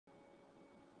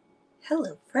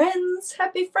Hello, friends.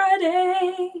 Happy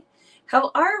Friday. How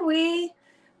are we?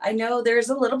 I know there's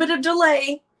a little bit of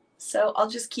delay, so I'll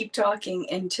just keep talking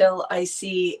until I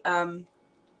see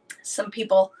some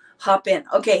people hop in.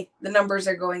 Okay, the numbers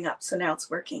are going up, so now it's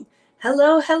working.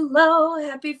 Hello, hello.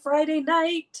 Happy Friday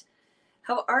night.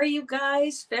 How are you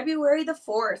guys? February the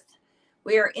 4th.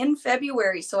 We are in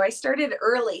February, so I started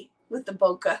early with the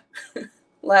Bokeh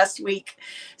last week.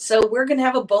 So we're going to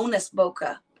have a bonus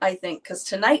bokeh, I think, because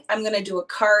tonight I'm going to do a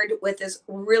card with this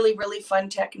really, really fun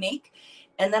technique.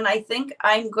 And then I think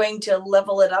I'm going to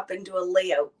level it up and do a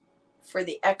layout for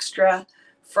the extra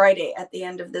Friday at the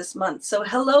end of this month. So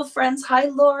hello, friends. Hi,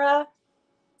 Laura.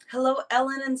 Hello,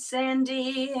 Ellen and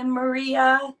Sandy and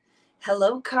Maria.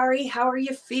 Hello, Kari. How are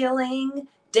you feeling?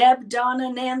 Deb,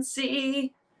 Donna,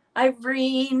 Nancy,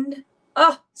 Irene.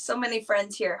 Oh, so many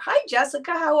friends here. Hi,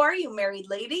 Jessica. How are you, married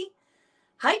lady?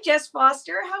 Hi, Jess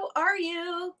Foster. How are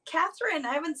you? Catherine,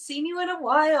 I haven't seen you in a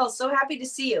while. So happy to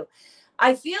see you.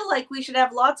 I feel like we should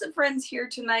have lots of friends here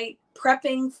tonight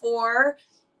prepping for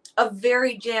a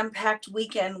very jam-packed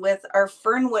weekend with our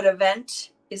Fernwood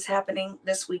event is happening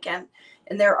this weekend.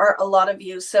 And there are a lot of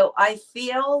you. So I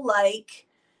feel like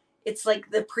it's like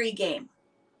the pregame,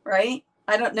 right?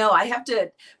 I don't know. I have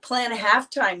to plan a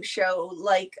halftime show,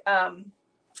 like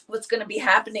what's going to be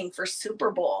happening for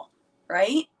Super Bowl,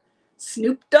 right?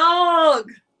 Snoop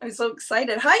Dogg. I'm so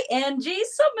excited. Hi, Angie.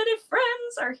 So many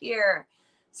friends are here.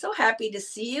 So happy to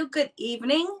see you. Good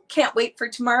evening. Can't wait for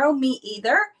tomorrow. Me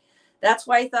either. That's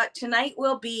why I thought tonight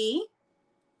will be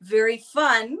very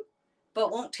fun,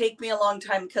 but won't take me a long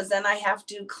time because then I have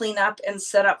to clean up and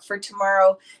set up for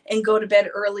tomorrow and go to bed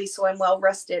early so I'm well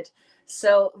rested.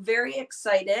 So very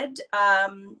excited.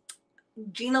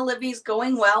 Gina Livy's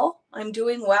going well. I'm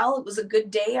doing well. It was a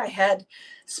good day. I had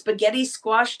spaghetti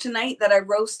squash tonight that I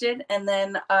roasted, and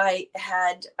then I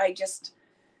just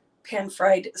pan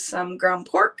fried some ground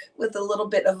pork with a little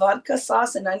bit of vodka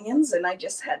sauce and onions, and I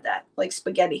just had that like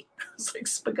spaghetti. It's like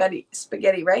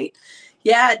spaghetti, right?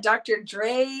 Yeah, Dr.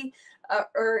 Dre,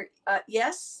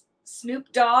 yes,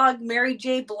 Snoop Dogg, Mary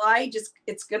J. Blige.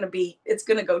 It's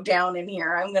gonna go down in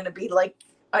here. I'm gonna be like,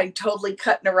 I totally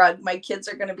cut in a rug. My kids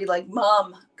are gonna be like,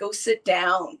 Mom, go sit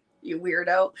down, you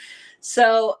weirdo.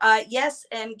 So yes,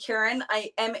 and Karen,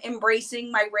 I am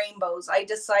embracing my rainbows. I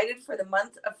decided for the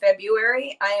month of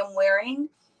February, I am wearing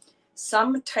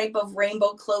some type of rainbow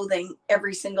clothing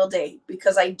every single day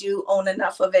because I do own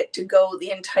enough of it to go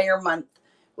the entire month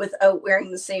without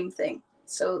wearing the same thing.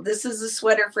 So this is a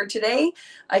sweater for today.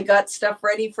 I got stuff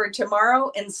ready for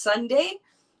tomorrow and Sunday,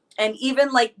 and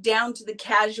even like down to the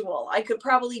casual. I could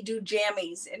probably do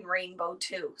jammies in rainbow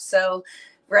too. So,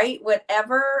 right,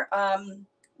 whatever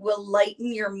will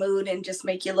lighten your mood and just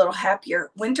make you a little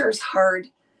happier. Winter's hard.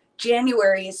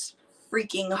 January is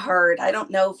freaking hard. I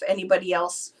don't know if anybody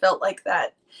else felt like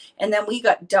that. And then we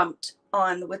got dumped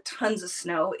on with tons of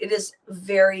snow. It is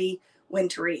very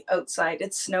wintry outside.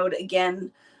 It snowed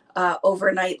again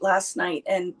overnight last night,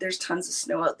 and there's tons of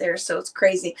snow out there. So it's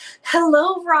crazy.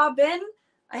 Hello, Robin.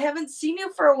 I haven't seen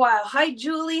you for a while. Hi,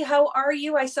 Julie. How are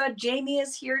you? I saw Jamie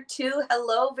is here too.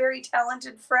 Hello, very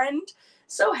talented friend.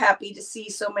 So happy to see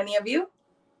so many of you.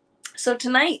 So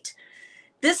tonight,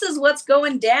 this is what's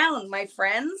going down, my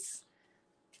friends.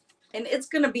 And it's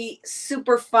going to be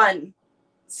super fun.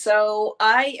 So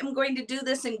I am going to do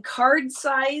this in card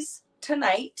size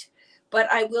tonight, but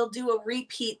I will do a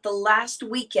repeat the last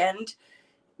weekend,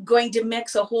 going to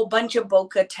mix a whole bunch of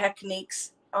bokeh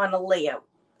techniques on a layout.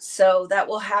 So that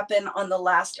will happen on the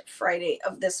last Friday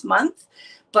of this month.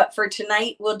 But for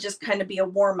tonight, we'll just kind of be a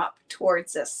warm up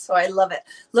towards this. So I love it.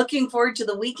 Looking forward to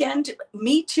the weekend.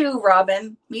 Me too,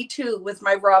 Robin. Me too with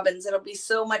my robins. It'll be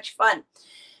so much fun.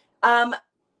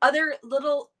 Other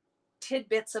little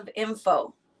tidbits of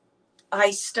info.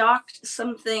 I stocked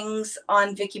some things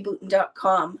on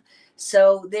VickiBoutin.com.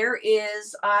 So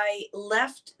I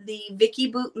left the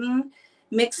Vicki Boutin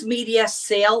mixed media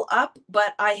sale up,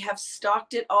 but I have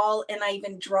stocked it all, and I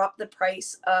even dropped the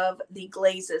price of the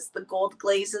glazes. The gold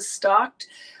glazes stocked.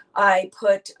 I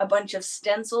put a bunch of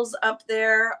stencils up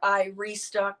there. I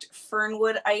restocked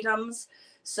Fernwood items.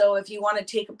 So if you want to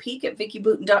take a peek at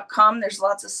VickiBoutin.com, there's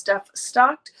lots of stuff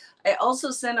stocked. I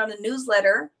also sent out a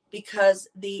newsletter because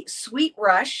the Sweet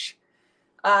Rush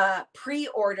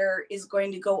pre-order is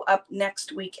going to go up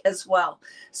next week as well.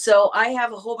 So I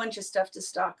have a whole bunch of stuff to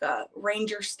stock,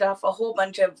 Ranger stuff, a whole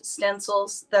bunch of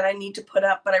stencils that I need to put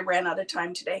up, but I ran out of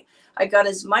time today. I got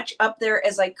as much up there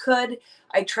as I could.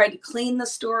 I tried to clean the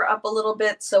store up a little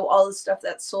bit, so all the stuff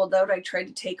that's sold out, I tried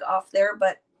to take off there,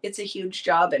 but it's a huge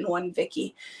job in one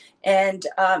Vicki. And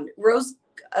Rose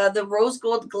The rose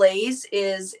gold glaze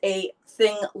is a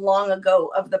thing long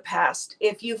ago of the past.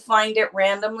 If you find it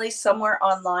randomly somewhere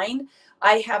online,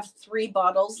 I have 3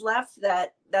 bottles left.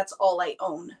 That's all I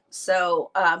own.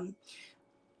 So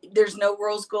there's no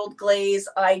rose gold glaze.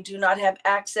 I do not have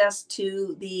access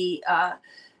to the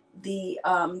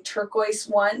turquoise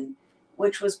one,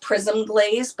 which was prism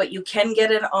glaze, but you can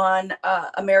get it on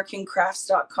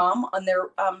americancrafts.com on their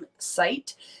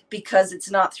site, because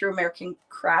it's not through American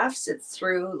Crafts, it's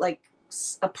through like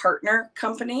a partner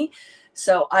company.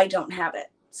 So I don't have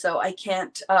it. So I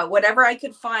can't, whatever I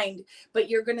could find, but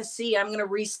you're going to see, I'm going to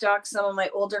restock some of my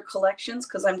older collections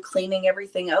because I'm cleaning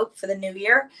everything out for the new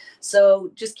year.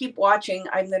 So just keep watching.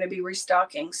 I'm going to be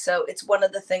restocking. So it's one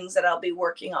of the things that I'll be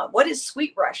working on. What is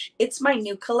Sweet Rush? It's my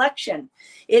new collection.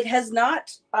 It has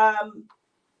not,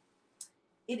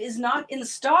 it is not in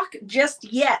stock just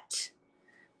yet,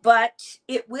 but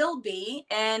it will be.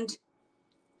 And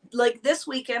like this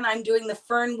weekend, I'm doing the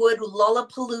Fernwood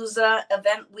Lollapalooza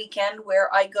event weekend where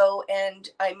I go and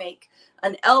I make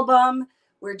an album.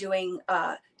 We're doing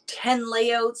 10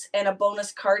 layouts and a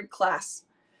bonus card class.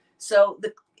 So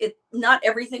not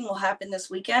everything will happen this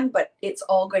weekend, but it's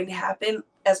all going to happen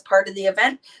as part of the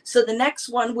event. So the next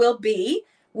one will be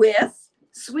with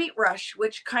Sweet Rush,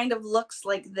 which kind of looks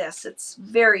like this. It's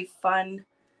very fun,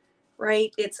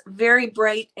 right? It's very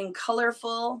bright and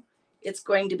colorful. It's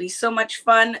going to be so much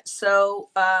fun. So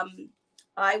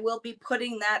I will be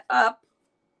putting that up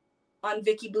on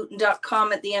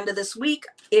vickiboutin.com at the end of this week.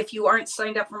 If you aren't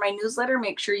signed up for my newsletter,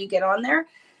 make sure you get on there,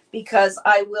 because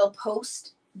I will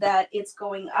post that it's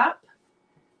going up.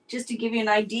 Just to give you an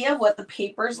idea of what the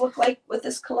papers look like with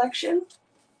this collection.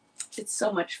 It's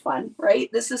so much fun,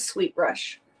 right? This is Sweet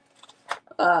Rush.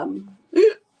 I'm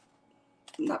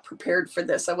not prepared for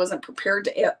this. I wasn't prepared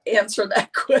to answer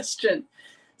that question.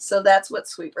 So that's what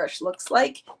Sweet Rush looks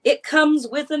like. It comes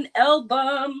with an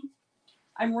album.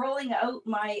 I'm rolling out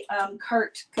my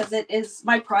cart because it is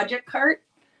my project cart.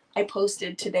 I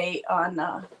posted today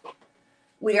on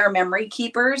We Are Memory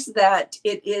Keepers that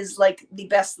it is like the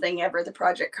best thing ever, the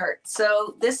project cart.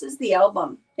 So this is the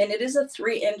album, and it is a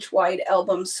 3-inch wide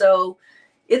album. So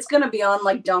it's going to be on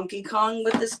like Donkey Kong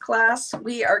with this class.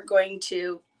 We are going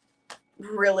to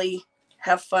really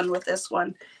have fun with this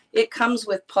one. It comes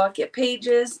with pocket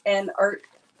pages and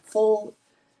artful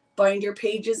binder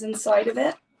pages inside of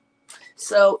it.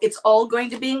 So it's all going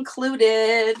to be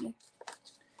included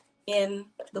in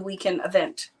the weekend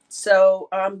event. So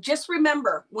just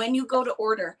remember, when you go to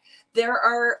order, there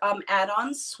are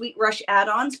add-ons, Sweet Rush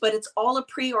add-ons, but it's all a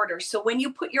pre-order. So when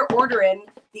you put your order in,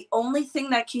 the only thing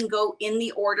that can go in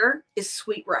the order is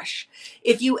Sweet Rush.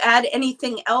 If you add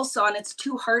anything else on, it's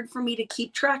too hard for me to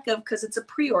keep track of because it's a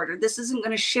pre-order. This isn't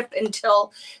going to ship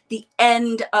until the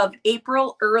end of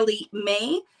April, early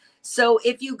May. So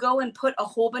if you go and put a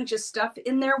whole bunch of stuff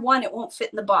in there, one, it won't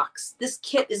fit in the box. This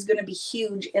kit is going to be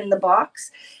huge in the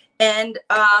box. And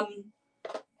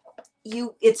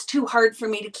it's too hard for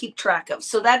me to keep track of.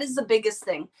 So that is the biggest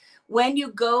thing. When you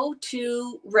go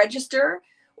to register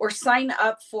or sign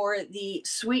up for the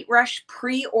Sweet Rush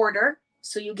pre-order,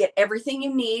 so you get everything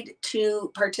you need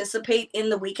to participate in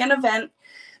the weekend event,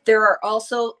 there are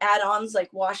also add-ons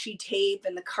like washi tape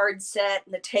and the card set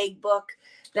and the tag book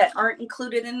that aren't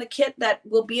included in the kit that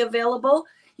will be available.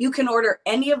 You can order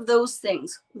any of those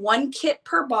things, 1 kit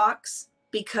per box,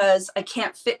 because I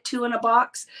can't fit 2 in a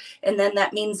box. And then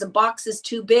that means the box is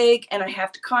too big and I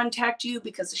have to contact you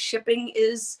because the shipping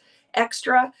is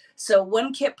extra. So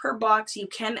 1 kit per box. You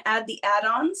can add the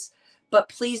add-ons, but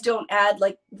please don't add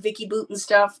like Vicki Boutin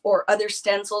stuff or other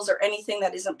stencils or anything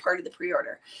that isn't part of the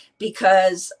pre-order,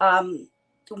 because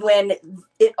when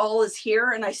it all is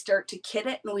here and I start to kit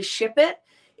it and we ship it,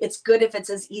 it's good if it's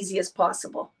as easy as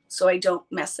possible so I don't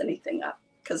mess anything up,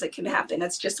 because it can happen.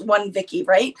 It's just one Vicki,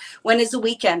 right? When is the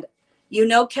weekend? You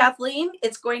know, Kathleen,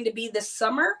 it's going to be this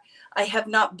summer. I have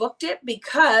not booked it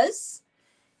because,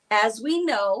 as we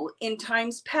know, in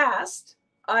times past,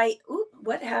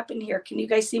 what happened here? Can you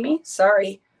guys see me?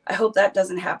 Sorry. I hope that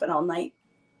doesn't happen all night,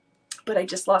 but I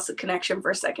just lost the connection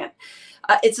for a second.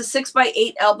 It's a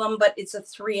 6x8 album, but it's a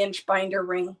 3-inch binder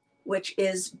ring, which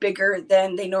is bigger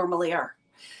than they normally are.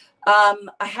 I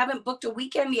haven't booked a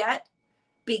weekend yet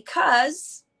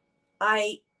because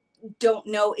I don't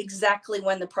know exactly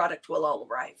when the product will all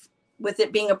arrive. With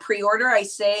it being a pre-order, I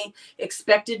say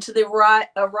expected to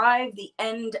arrive the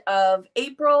end of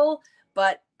April,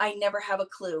 but I never have a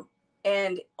clue.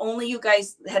 And only you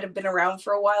guys that have been around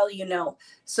for a while, you know,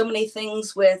 so many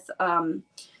things with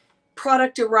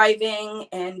product arriving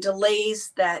and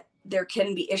delays that there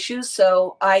can be issues.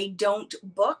 So I don't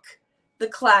book the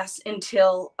class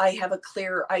until I have a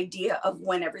clear idea of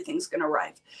when everything's going to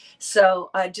arrive.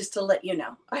 So just to let you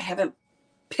know, I haven't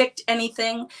picked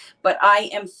anything, but I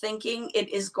am thinking it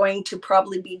is going to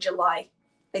probably be July.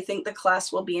 I think the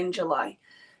class will be in July.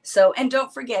 So, and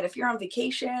don't forget, if you're on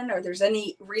vacation or there's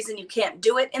any reason you can't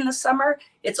do it in the summer,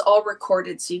 it's all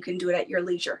recorded so you can do it at your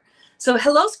leisure. So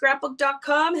hello,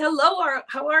 scrapbook.com. Hello,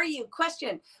 how are you?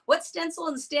 Question, what stencil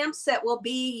and stamp set will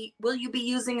you be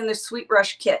using in the Sweet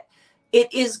Rush kit?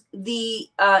 It is the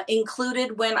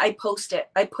included when I post it.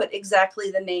 I put exactly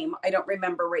the name. I don't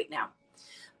remember right now.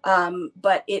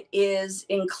 But it is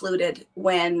included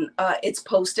when it's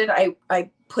posted. I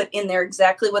put in there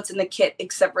exactly what's in the kit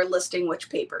except for listing which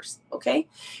papers. Okay.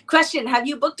 Question, have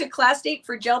you booked a class date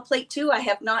for Gel Plate 2? I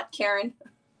have not, Karen.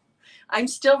 I'm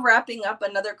still wrapping up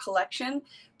another collection,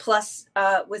 plus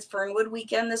with Fernwood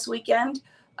weekend this weekend.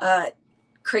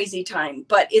 Crazy time,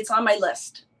 but it's on my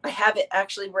list. I have it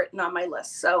actually written on my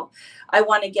list. So I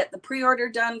want to get the pre-order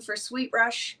done for Sweet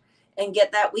Rush and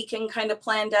get that weekend kind of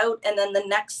planned out. And then the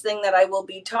next thing that I will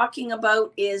be talking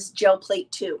about is Gel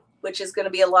Plate 2, which is going to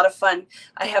be a lot of fun.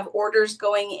 I have orders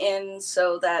going in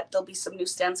so that there'll be some new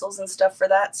stencils and stuff for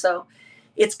that. So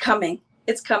it's coming.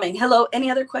 It's coming. Hello. Any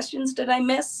other questions did I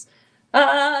miss?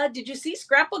 Did you see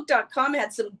scrapbook.com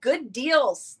had some good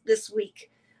deals this week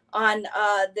on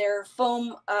their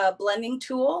foam blending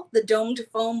tool, the domed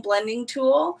foam blending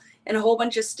tool, and a whole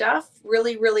bunch of stuff.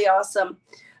 Really, really awesome.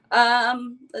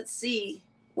 Let's see.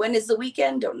 When is the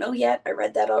weekend? Don't know yet. I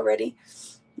read that already.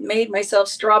 Made myself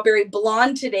strawberry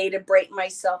blonde today to brighten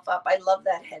myself up. I love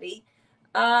that, Hetty.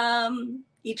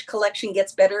 Each collection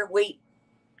gets better. Wait,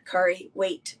 Kari,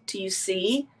 wait till you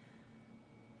see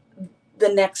the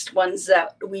next ones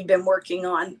that we've been working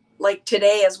on. Like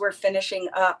today, as we're finishing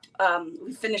up,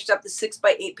 we finished up the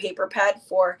 6x8 paper pad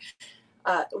for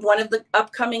one of the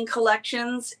upcoming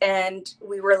collections. And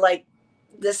we were like,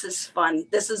 this is fun.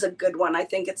 This is a good one. I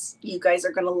think you guys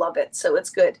are going to love it. So it's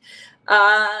good.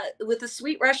 With the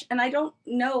Sweet Rush, and I don't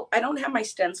know, I don't have my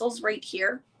stencils right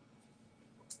here,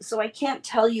 so I can't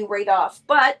tell you right off,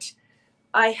 but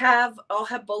I'll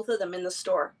have both of them in the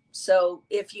store. So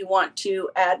if you want to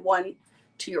add one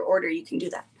to your order, you can do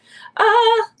that.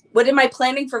 What am I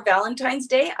planning for Valentine's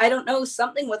Day? I don't know,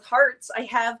 something with hearts. I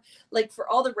have, like, for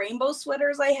all the rainbow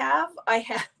sweaters I have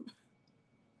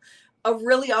a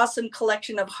really awesome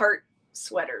collection of heart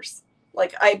sweaters.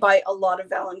 Like, I buy a lot of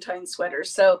Valentine's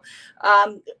sweaters. So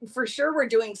for sure we're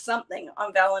doing something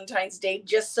on Valentine's Day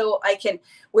just so I can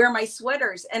wear my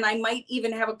sweaters. And I might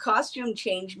even have a costume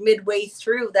change midway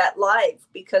through that live,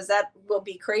 because that will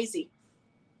be crazy.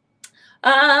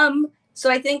 So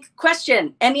I think,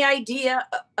 question, any idea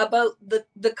about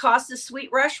the cost of Sweet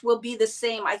Rush? Will be the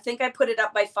same. I think I put it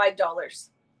up by $5.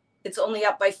 It's only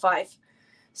up by $5.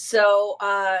 So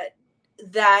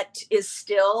that is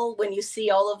still, when you see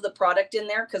all of the product in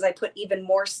there, because I put even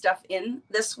more stuff in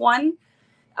this one,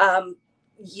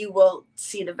 you will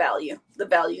see the value. The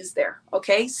value's there.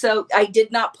 Okay. So I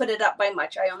did not put it up by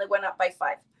much. I only went up by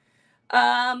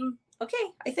 $5. Okay,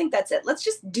 I think that's it. Let's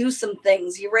just do some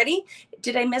things. You ready?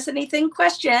 Did I miss anything?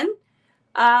 Question.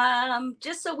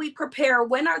 Just so we prepare,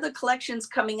 when are the collections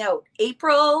coming out?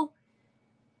 April.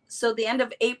 So the end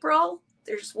of April.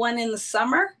 There's one in the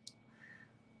summer,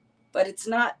 but it's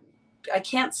not, I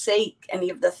can't say any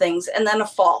of the things. And then a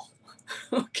fall.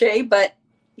 Okay, but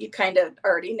you kind of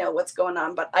already know what's going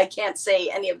on, but I can't say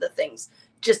any of the things.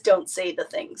 Just don't say the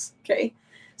things. Okay.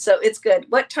 So it's good.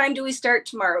 What time do we start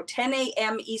tomorrow? 10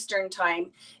 a.m. Eastern time.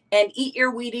 And eat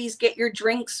your Wheaties, get your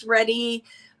drinks ready,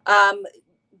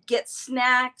 get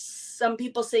snacks. Some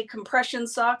people say compression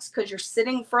socks because you're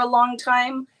sitting for a long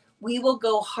time. We will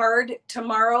go hard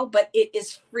tomorrow, but it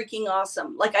is freaking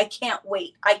awesome. Like, I can't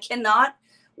wait. I cannot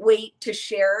wait to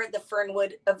share the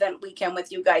Fernwood event weekend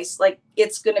with you guys. Like,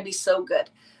 it's going to be so good.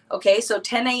 Okay, so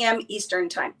 10 a.m. Eastern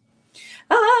time.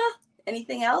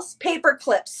 Anything else? Paper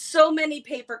clips. So many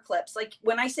paper clips. Like,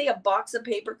 when I say a box of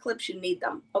paper clips, you need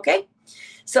them. Okay.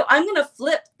 So I'm going to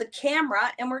flip the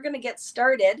camera and we're going to get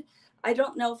started. I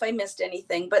don't know if I missed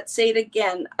anything, but say it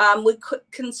again. Would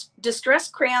Distress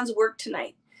Crayons work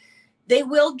tonight? They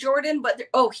will, Jordan, but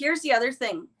here's the other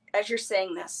thing as you're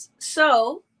saying this.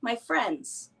 So, my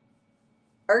friends,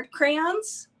 art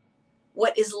crayons,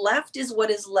 what is left is what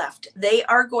is left. They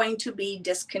are going to be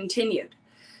discontinued.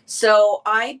 So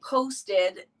I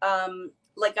posted,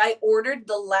 I ordered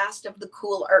the last of the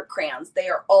cool art crayons. They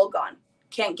are all gone.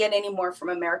 Can't get any more from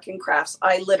American Crafts.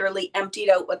 I literally emptied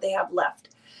out what they have left.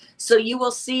 So you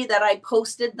will see that I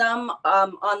posted them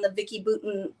on the Vicki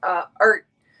Boutin art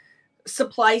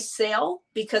supply sale,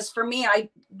 because for me,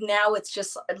 now it's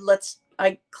just, let's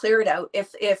I clear it out.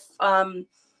 If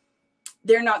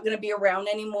they're not going to be around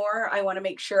anymore, I want to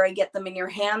make sure I get them in your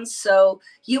hands. So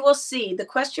you will see. The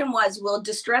question was, will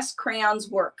distress crayons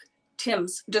work?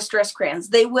 Tim's distress crayons.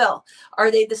 They will. Are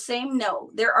they the same?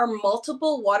 No. There are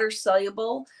multiple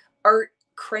water-soluble art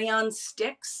crayon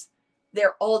sticks.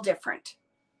 They're all different.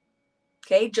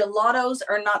 Okay, gelatos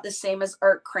are not the same as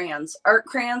art crayons. Art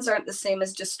crayons aren't the same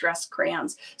as distress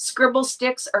crayons. Scribble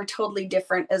sticks are totally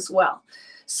different as well.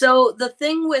 So the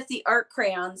thing with the art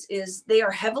crayons is they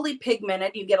are heavily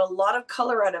pigmented. You get a lot of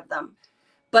color out of them,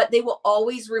 but they will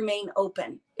always remain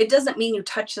open. It doesn't mean you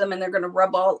touch them and they're going to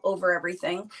rub all over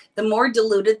everything. The more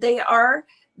diluted they are,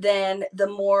 then the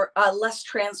more less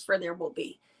transfer there will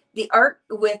be. The art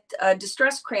with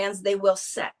distress crayons, they will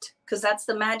set, because that's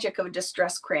the magic of a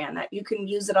distress crayon. That you can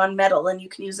use it on metal and you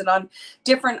can use it on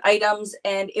different items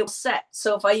and it will set.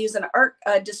 So if I use an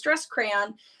distress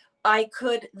crayon, I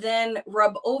could then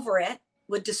rub over it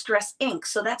with distress ink.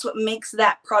 So that's what makes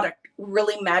that product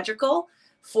really magical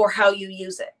for how you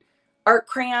use it. Art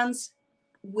crayons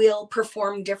will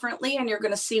perform differently, and you're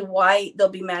going to see why they'll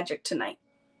be magic tonight.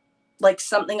 Like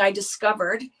something I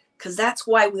discovered, because that's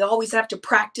why we always have to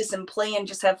practice and play and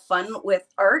just have fun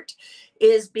with art,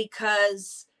 is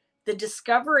because the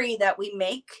discovery that we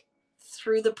make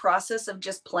through the process of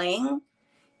just playing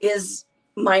is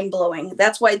mind-blowing.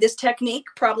 That's why this technique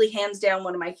probably hands down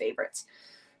one of my favorites.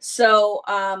 So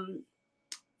am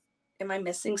I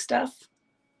missing stuff?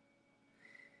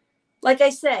 Like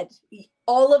I said,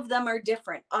 all of them are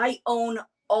different. I own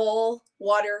all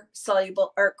water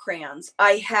soluble art crayons.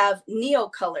 I have neo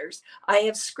colors. I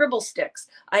have scribble sticks.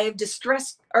 I have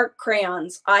distress art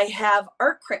crayons. I have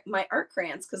my art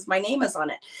crayons because my name is on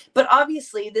it. But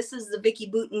obviously this is the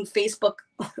Vicki Boutin Facebook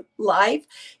live.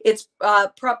 It's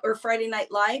or Friday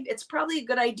Night Live. It's probably a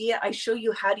good idea I show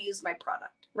you how to use my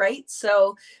product, right?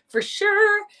 So for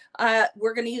sure,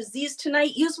 we're going to use these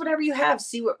tonight. Use whatever you have.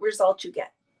 See what result you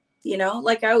get. You know,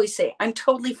 like I always say, I'm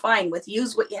totally fine with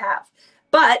use what you have.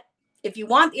 But if you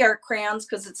want the art crayons,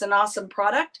 because it's an awesome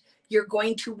product, you're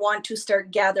going to want to start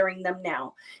gathering them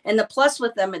now. And the plus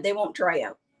with them, they won't dry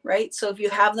out, right? So if you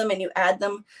have them and you add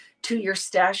them to your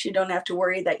stash, you don't have to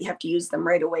worry that you have to use them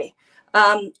right away.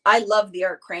 I love the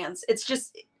art crayons. It's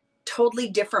just totally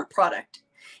different product.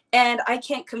 And I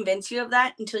can't convince you of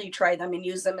that until you try them and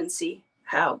use them and see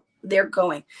how they're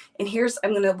going. And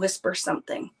I'm going to whisper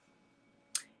something.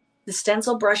 The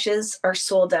stencil brushes are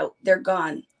sold out. They're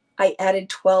gone. I added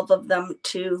 12 of them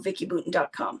to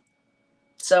vickiboutin.com.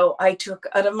 So I took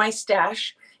out of my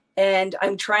stash and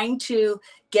I'm trying to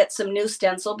get some new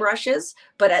stencil brushes.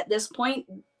 But at this point,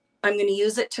 I'm going to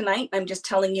use it tonight. I'm just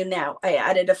telling you now. I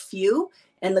added a few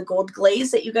and the gold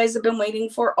glaze that you guys have been waiting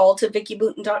for, all to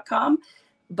vickiboutin.com.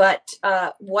 But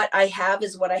what I have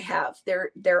is what I have.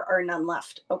 There are none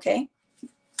left. Okay.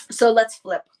 So let's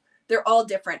flip. They're all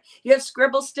different. You have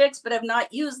scribble sticks, but have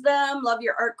not used them. Love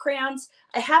your art crayons.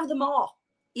 I have them all.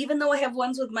 Even though I have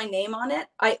ones with my name on it,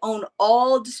 I own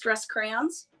all distress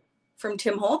crayons from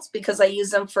Tim Holtz because I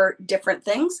use them for different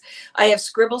things. I have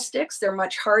scribble sticks. They're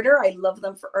much harder. I love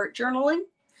them for art journaling.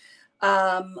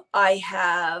 I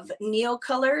have neo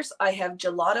colors. I have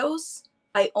gelatos.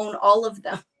 I own all of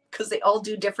them because they all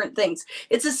do different things.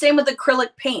 It's the same with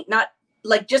acrylic paint. Not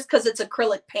like just because it's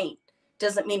acrylic paint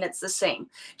doesn't mean it's the same.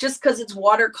 Just because it's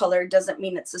watercolor doesn't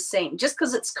mean it's the same. Just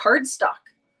because it's cardstock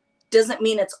doesn't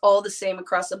mean it's all the same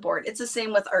across the board. It's the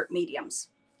same with art mediums.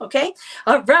 Okay.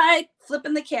 All right.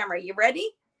 Flipping the camera. You ready?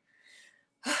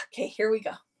 Okay, here we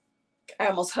go. I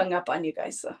almost hung up on you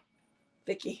guys. So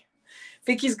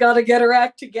Vicki's got to get her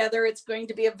act together. It's going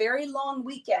to be a very long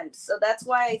weekend. So that's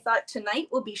why I thought tonight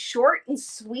will be short and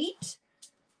sweet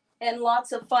and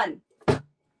lots of fun.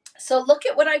 So look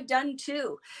at what I've done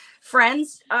too.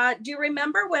 Friends, do you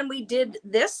remember when we did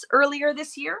this earlier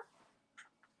this year?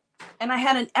 And I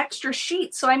had an extra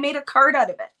sheet, so I made a card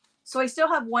out of it. So I still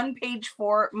have one page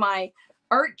for my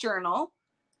art journal,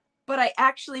 but I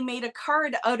actually made a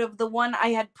card out of the one I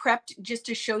had prepped just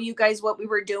to show you guys what we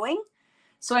were doing.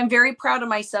 So I'm very proud of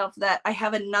myself that I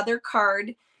have another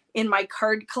card in my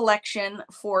card collection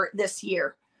for this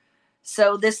year.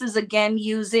 So this is again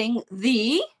using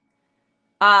the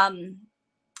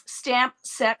stamp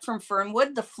set from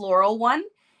Fernwood, the floral one.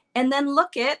 And then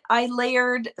look I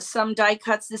layered some die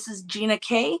cuts. This is Gina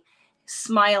K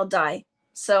Smile die.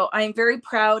 So I'm very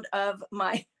proud of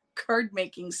my card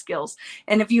making skills.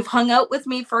 And if you've hung out with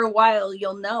me for a while,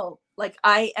 you'll know, like,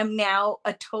 I am now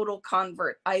a total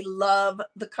convert. I love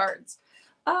the cards.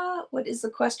 What is the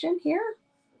question here?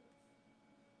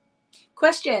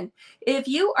 Question: if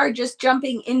you are just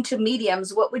jumping into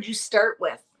mediums, what would you start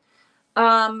with?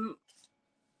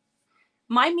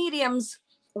 My mediums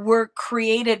were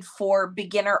created for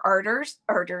beginner artists.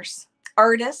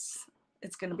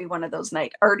 It's going to be one of those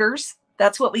night artists.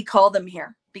 That's what we call them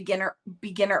here. Beginner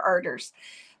artists.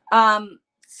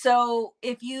 So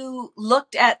if you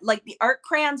looked at like the art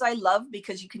crayons, I love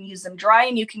because you can use them dry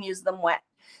and you can use them wet.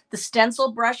 The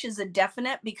stencil brush is a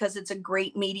definite because it's a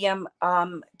great medium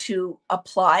to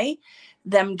apply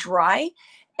them dry.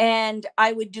 And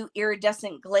I would do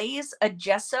iridescent glaze, a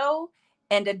gesso,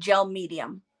 and a gel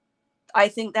medium. I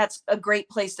think that's a great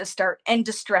place to start. And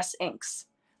distress inks.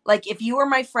 Like if you were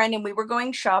my friend and we were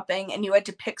going shopping and you had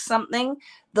to pick something,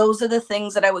 those are the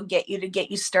things that I would get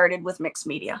you started with mixed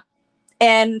media.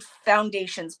 And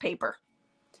foundations paper.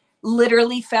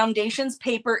 Literally, foundations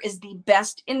paper is the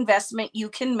best investment you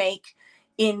can make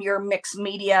in your mixed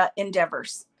media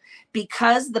endeavors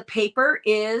because the paper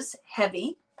is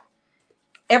heavy.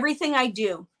 Everything I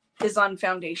do is on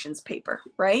foundations paper,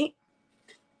 right?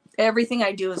 Everything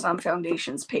I do is on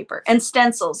foundations paper. And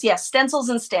stencils, yes, stencils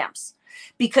and stamps,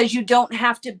 because you don't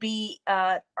have to be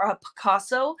a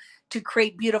Picasso to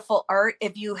create beautiful art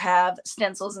if you have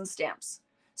stencils and stamps.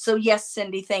 So yes,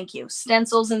 Cindy, thank you.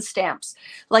 Stencils and stamps.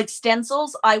 Like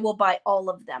stencils, I will buy all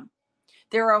of them.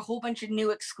 There are a whole bunch of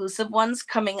new exclusive ones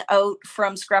coming out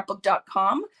from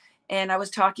scrapbook.com. And I was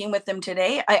talking with them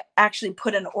today. I actually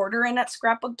put an order in at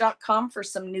scrapbook.com for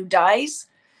some new dies.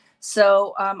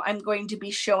 So I'm going to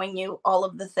be showing you all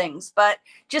of the things, but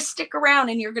just stick around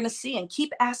and you're going to see and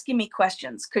keep asking me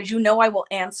questions because you know I will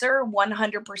answer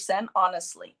 100%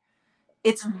 honestly.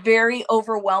 It's very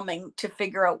overwhelming to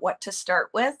figure out what to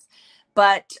start with,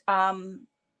 but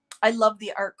I love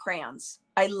the art crayons.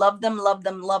 I love them, love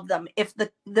them, love them. If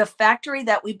the factory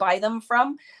that we buy them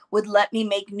from would let me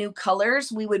make new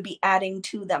colors, we would be adding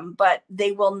to them, but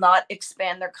they will not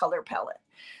expand their color palette.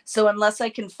 So unless I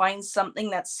can find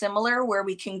something that's similar where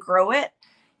we can grow it,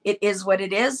 it is what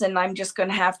it is. And I'm just going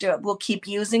to have to, we'll keep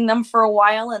using them for a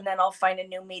while and then I'll find a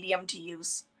new medium to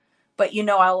use. But you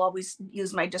know, I'll always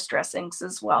use my distress inks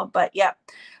as well. But yeah,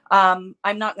 I'm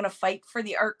not going to fight for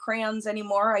the art crayons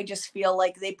anymore. I just feel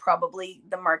like they probably,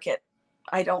 the market,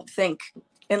 I don't think,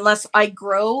 unless I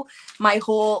grow my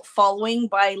whole following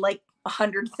by like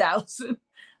 100,000,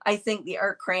 I think the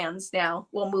art crayons now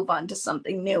will move on to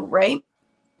something new, right?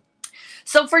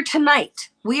 So for tonight,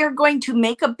 we are going to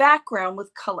make a background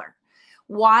with color.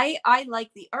 Why I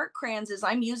like the art crayons is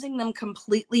I'm using them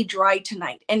completely dry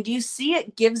tonight. And do you see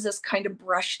it gives this kind of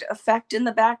brushed effect in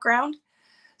the background?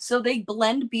 So they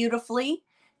blend beautifully.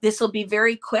 This will be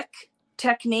very quick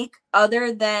technique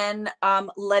other than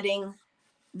letting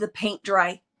the paint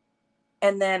dry.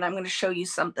 And then I'm going to show you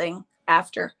something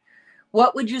after.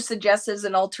 What would you suggest as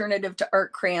an alternative to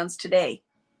art crayons today?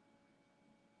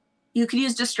 You could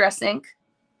use distress ink.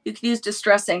 You could use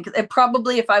distress ink. And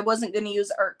probably if I wasn't going to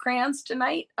use art crayons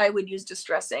tonight, I would use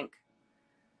distress ink,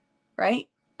 right?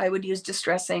 I would use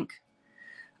distress ink.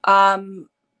 But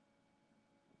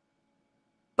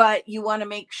you want to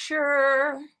make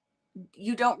sure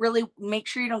you don't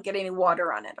get any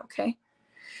water on it, okay?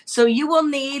 So you will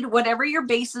need whatever your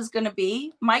base is going to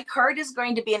be. My card is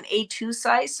going to be an A2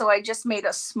 size, so I just made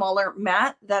a smaller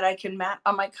mat that I can mat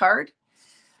on my card.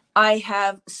 I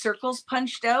have circles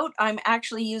punched out. I'm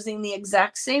actually using the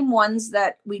exact same ones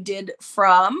that we did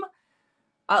from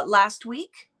last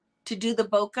week to do the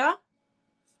bokeh.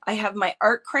 I have my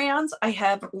art crayons. I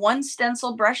have one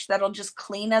stencil brush that'll just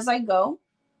clean as I go.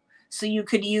 So you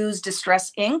could use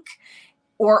distress ink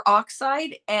or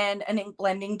oxide and an ink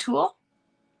blending tool.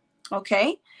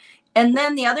 Okay. And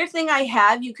then the other thing I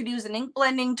have, you could use an ink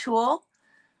blending tool,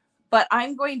 but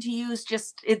I'm going to use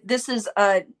this is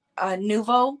a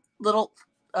Nuvo little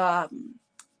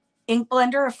ink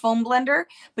blender, a foam blender,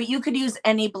 but you could use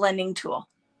any blending tool.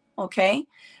 Okay.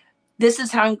 This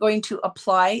is how I'm going to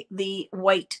apply the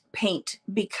white paint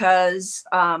because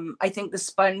I think the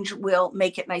sponge will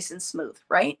make it nice and smooth,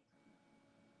 right?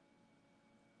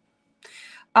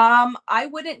 I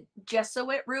wouldn't gesso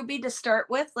it, Ruby, to start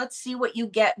with. Let's see what you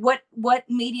get. What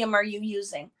medium are you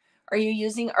using? Are you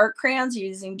using art crayons? Are you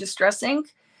using distress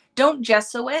ink? Don't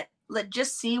gesso it. Let's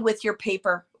just see with your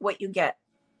paper what you get.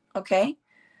 Okay.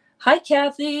 Hi,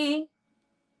 Kathy.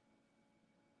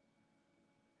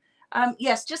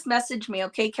 Yes, just message me,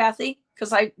 okay, Kathy?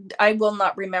 Because I will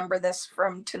not remember this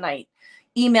from tonight.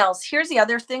 Emails. Here's the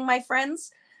other thing, my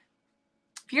friends.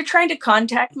 If you're trying to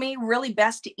contact me, really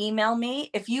best to email me.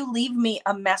 If you leave me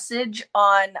a message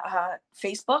on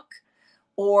Facebook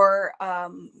or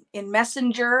in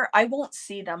Messenger, I won't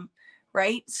see them,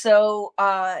 right? So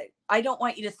I don't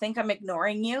want you to think I'm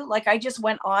ignoring you. Like I just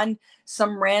went on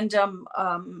some random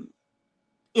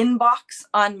inbox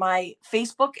on my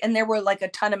Facebook, and there were like a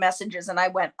ton of messages, and I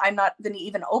went, I'm not going to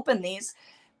even open these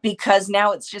because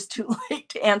now it's just too late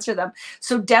to answer them.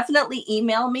 So definitely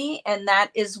email me, and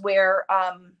that is where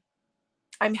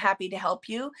I'm happy to help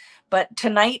you. But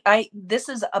tonight, this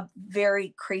is a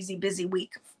very crazy busy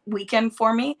weekend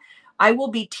for me. I will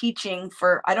be teaching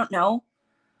for, I don't know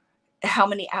how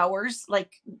many hours,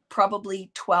 like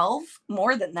probably 12,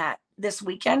 more than that this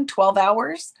weekend, 12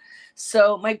 hours.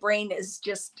 So my brain is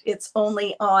just, it's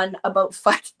only on about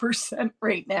 5%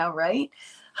 right now, right?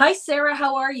 Hi, Sarah,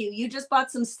 how are you? You just bought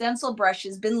some stencil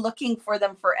brushes, been looking for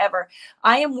them forever.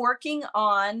 I am working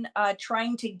on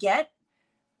trying to get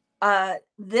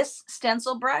this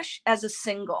stencil brush as a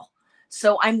single.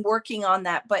 So I'm working on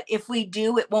that, but if we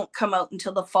do, it won't come out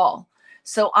until the fall.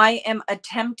 So I am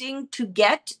attempting to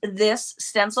get this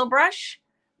stencil brush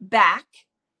back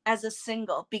as a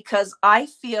single because I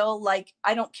feel like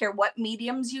I don't care what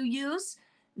mediums you use,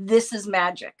 this is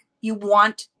magic. You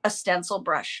want a stencil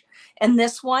brush. And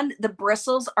this one, the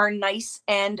bristles are nice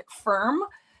and firm.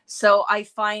 So I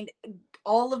find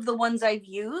all of the ones I've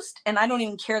used, and I don't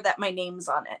even care that my name's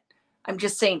on it. I'm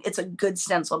just saying it's a good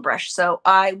stencil brush. So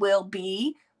I'm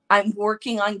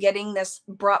working on getting this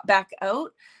brought back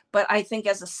out, but I think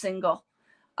as a single,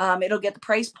 it'll get the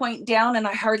price point down, and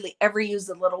I hardly ever use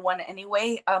the little one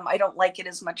anyway. I don't like it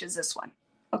as much as this one.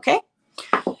 Okay.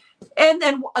 And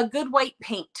then a good white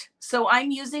paint. So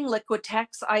I'm using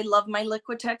Liquitex. I love my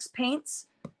Liquitex paints.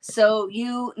 So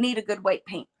you need a good white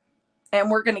paint.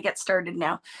 And we're going to get started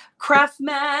now. Craft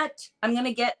mat. I'm going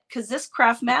to get, because this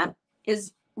craft mat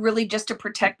is really just to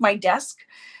protect my desk,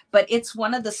 but it's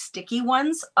one of the sticky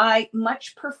ones. I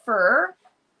much prefer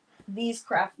these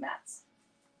craft mats.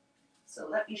 So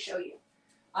let me show you.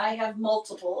 I have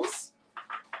multiples.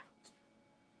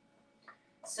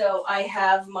 So I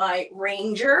have my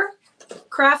Ranger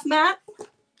craft mat.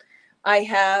 I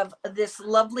have this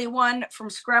lovely one from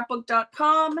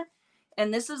scrapbook.com.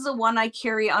 And this is the one I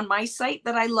carry on my site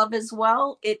that I love as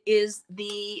well. It is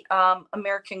the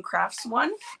American Crafts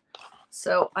one.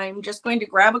 So I'm just going to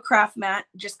grab a craft mat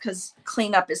just because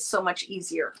cleanup is so much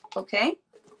easier. Okay.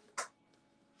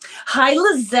 Hi,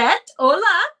 Lizette.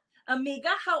 Hola, amiga.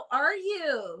 How are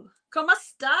you? ¿Cómo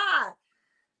está?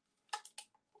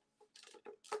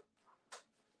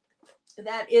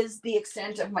 That is the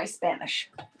extent of my Spanish.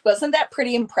 Wasn't that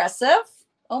pretty impressive?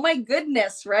 Oh my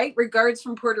goodness, right? Regards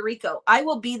from Puerto Rico. I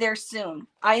will be there soon.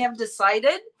 I have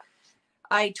decided.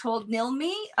 I told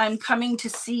Nilmi I'm coming to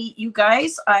see you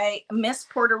guys. I miss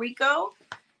Puerto Rico,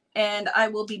 and I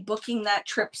will be booking that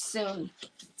trip soon.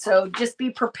 So just be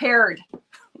prepared.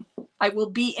 I will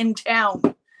be in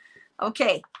town.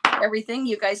 Okay, everything.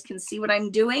 You guys can see what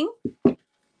I'm doing.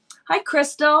 Hi,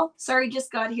 Crystal. Sorry,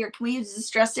 just got here. Can we use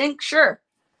Distress ink? Sure.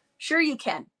 Sure you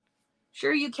can.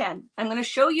 Sure you can. I'm going to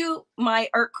show you my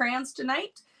art crayons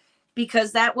tonight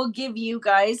because that will give you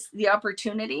guys the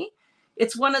opportunity.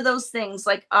 It's one of those things,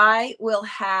 like I will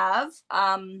have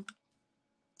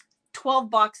 12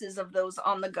 boxes of those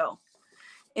on the go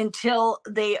until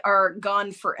they are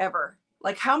gone forever.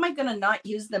 Like, how am I going to not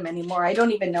use them anymore? I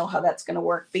don't even know how that's going to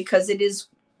work because it is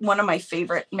one of my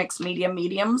favorite mixed media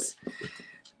mediums,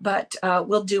 but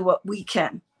we'll do what we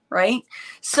can, right?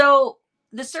 So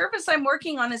the surface I'm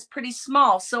working on is pretty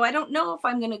small, so I don't know if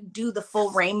I'm going to do the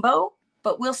full rainbow,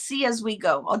 but we'll see as we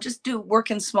go. I'll just work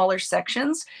in smaller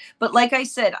sections. But like I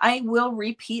said, I will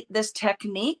repeat this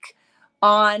technique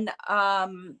on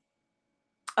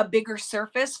a bigger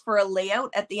surface for a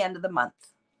layout at the end of the month.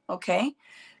 Okay.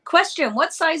 Question,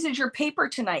 what size is your paper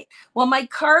tonight? Well, my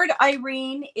card,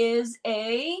 Irene, is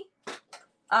a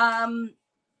A2.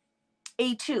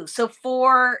 So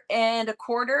 4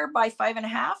 1/4 by 5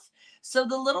 1/2. So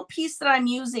the little piece that I'm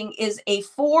using is a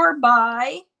 4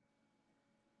 by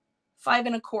 5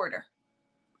 1/4.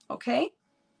 Okay.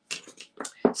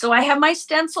 So I have my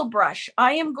stencil brush.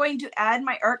 I am going to add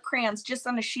my art crayons just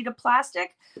on a sheet of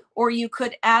plastic, or you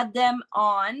could add them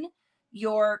on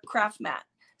your craft mat.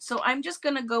 So I'm just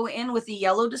going to go in with the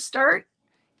yellow to start.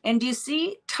 And do you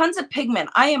see tons of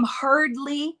pigment? I am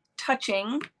hardly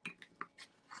touching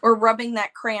or rubbing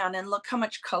that crayon, and look how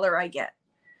much color I get.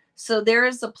 So there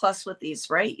is a plus with these,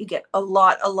 right? You get a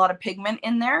lot of pigment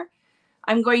in there.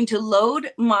 I'm going to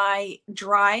load my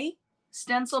dry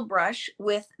stencil brush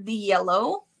with the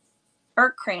yellow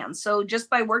art crayon. So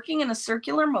just by working in a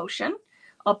circular motion,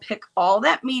 I'll pick all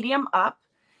that medium up,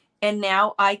 and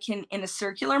now I can, in a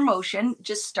circular motion,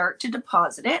 just start to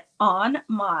deposit it on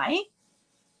my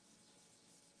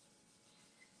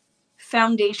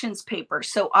foundations paper.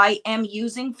 So I am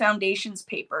using foundations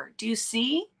paper. Do you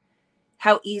see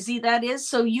how easy that is.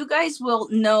 So you guys will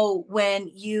know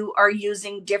when you are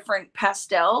using different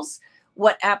pastels,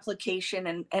 what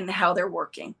application and how they're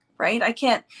working, right? I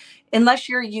can't, unless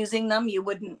you're using them, you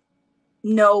wouldn't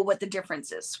know what the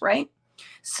difference is, right?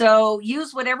 So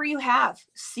use whatever you have,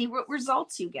 see what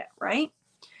results you get, right?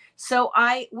 So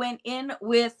I went in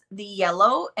with the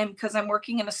yellow, and because I'm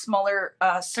working in a smaller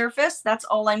surface, that's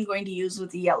all I'm going to use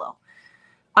with the yellow.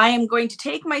 I am going to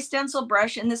take my stencil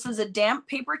brush, and this is a damp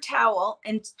paper towel,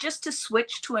 and just to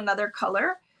switch to another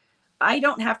color. I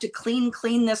don't have to clean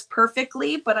this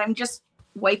perfectly, but I'm just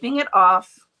wiping it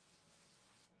off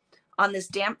on this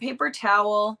damp paper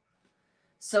towel.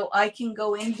 So I can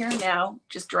go in here now,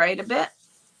 just dry it a bit,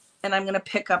 and I'm going to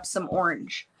pick up some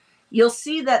orange. You'll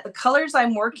see that the colors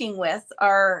I'm working with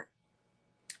are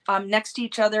next to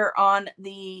each other on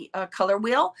the color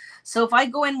wheel. So if I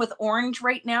go in with orange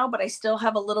right now, but I still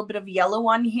have a little bit of yellow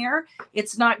on here,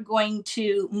 it's not going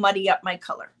to muddy up my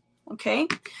color. Okay.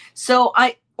 So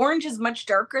orange is much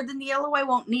darker than the yellow. I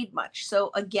won't need much.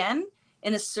 So again,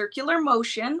 in a circular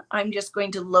motion, I'm just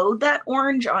going to load that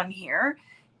orange on here,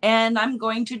 and I'm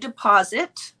going to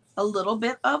deposit a little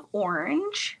bit of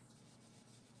orange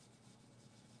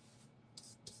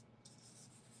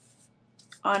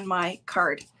on my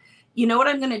card. You know what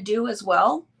I'm going to do as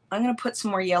well? I'm going to put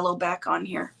some more yellow back on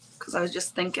here, because I was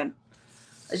just thinking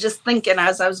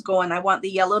as I was going, I want the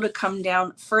yellow to come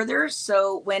down further,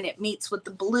 so when it meets with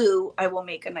the blue, I will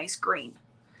make a nice green.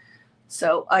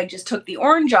 So I just took the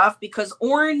orange off, because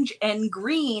orange and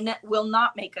green will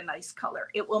not make a nice color.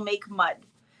 It will make mud.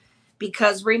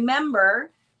 Because remember,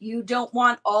 you don't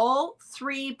want all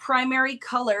three primary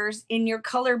colors in your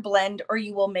color blend, or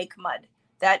you will make mud.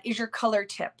 That is your color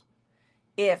tip.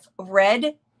 If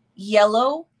red,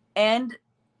 yellow, and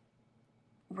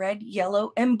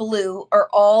blue are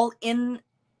all in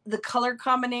the color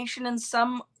combination in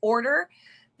some order,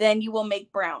 then you will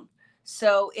make brown.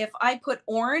 So if I put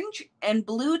orange and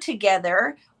blue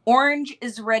together, orange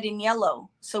is red and yellow.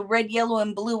 So red, yellow,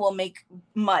 and blue will make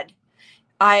mud.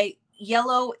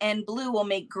 Yellow and blue will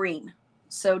make green.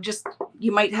 So just,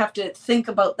 you might have to think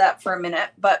about that for a minute,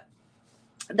 but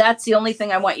that's the only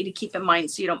thing I want you to keep in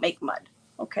mind, so you don't make mud.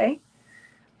 Okay.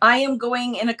 I am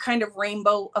going in a kind of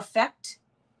rainbow effect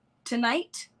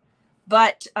tonight,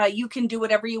 but you can do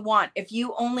whatever you want. If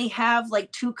you only have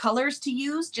like 2 colors to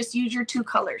use, just use your 2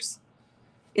 colors.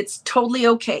 It's totally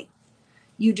okay.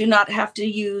 You do not have to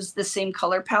use the same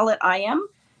color palette I am.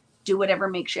 Do whatever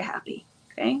makes you happy.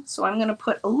 Okay, so I'm going to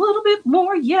put a little bit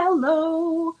more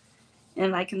yellow,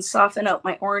 and I can soften out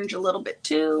my orange a little bit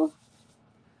too.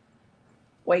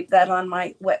 Wipe that on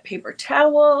my wet paper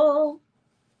towel.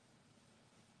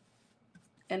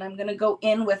 And I'm going to go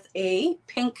in with a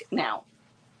pink now.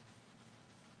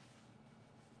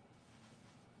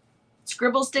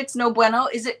 Scribble sticks, no bueno.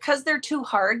 Is it because they're too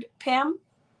hard, Pam?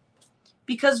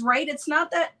 Because, right, it's not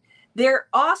that they're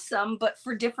awesome, but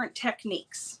for different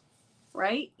techniques.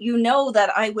 Right? You know that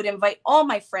I would invite all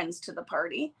my friends to the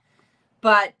party,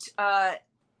 but the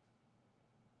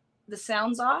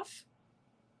sound's off.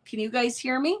 Can you guys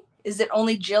hear me? Is it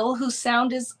only Jill whose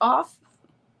sound is off?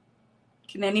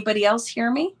 Can anybody else hear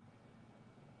me?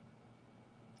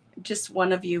 Just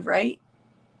one of you, right?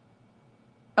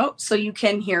 Oh, so you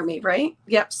can hear me, right?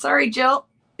 Yep. Sorry, Jill.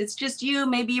 It's just you.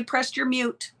 Maybe you pressed your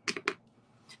mute.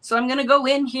 So I'm going to go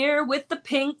in here with the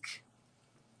pink.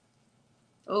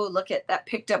 Oh, look at that,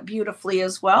 picked up beautifully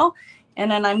as well.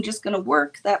 And then I'm just going to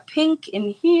work that pink in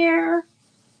here.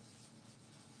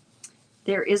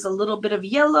 There is a little bit of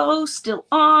yellow still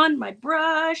on my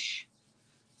brush.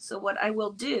 So what I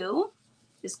will do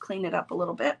is clean it up a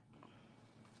little bit.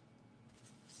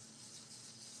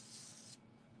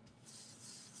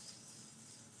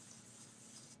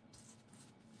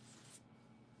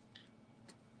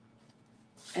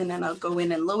 And then I'll go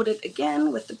in and load it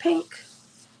again with the pink.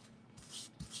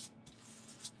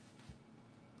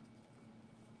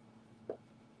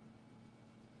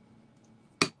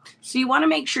 So you want to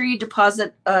make sure you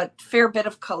deposit a fair bit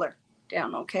of color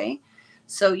down, okay?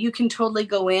 So you can totally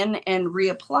go in and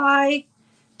reapply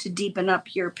to deepen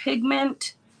up your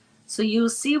pigment. So you'll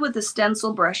see with the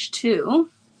stencil brush too,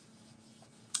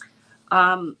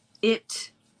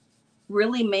 it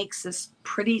really makes this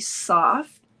pretty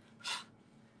soft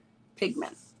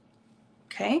pigment,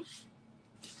 okay?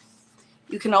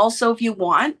 You can also, if you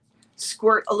want,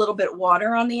 squirt a little bit of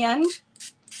water on the end,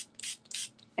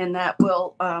 and that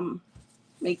will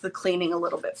make the cleaning a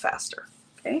little bit faster,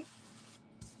 okay?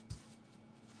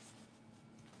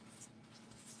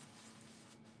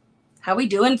 How we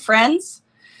doing, friends?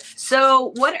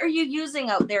 So what are you using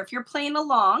out there? If you're playing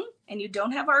along and you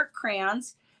don't have art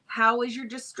crayons, how is your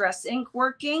Distress ink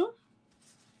working?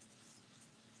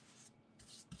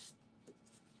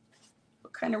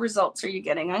 What kind of results are you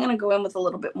getting? I'm going to go in with a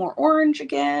little bit more orange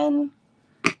again.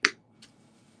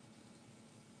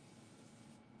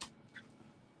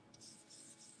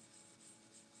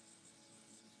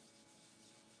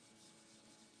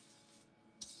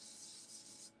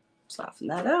 Soften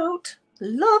that out.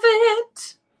 Love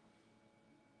it.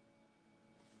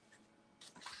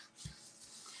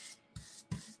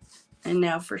 And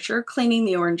now for sure cleaning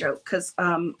the orange out, because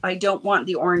I don't want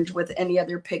the orange with any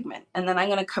other pigment. And then I'm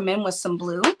going to come in with some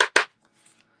blue,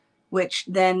 which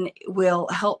then will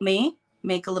help me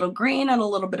make a little green and a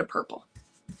little bit of purple.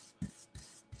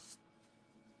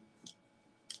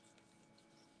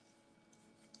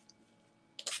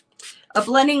 A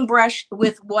blending brush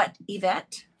with what,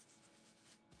 Yvette?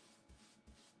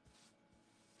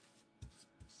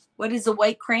 What is a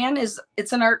white crayon?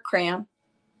 It's an art crayon.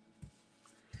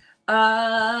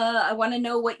 I want to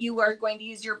know what you are going to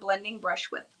use your blending brush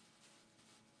with.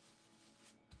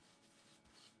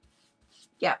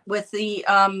 Yeah, with the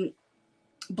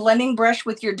blending brush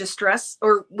with your Distress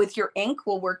or with your ink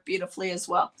will work beautifully as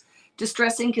well.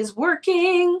 Distress ink is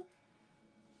working.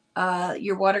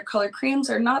 Your watercolor creams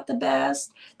are not the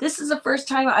best. This is the first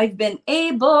time I've been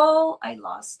able,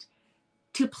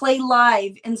 to play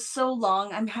live in so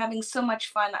long. I'm having so much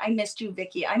fun. I missed you,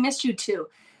 Vicki. I missed you too.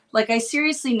 Like, I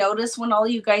seriously notice when all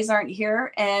you guys aren't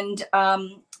here. And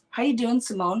how you doing,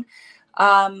 Simone?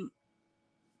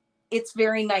 It's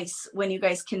very nice when you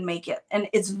guys can make it. And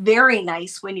it's very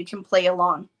nice when you can play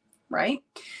along, right?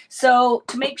 So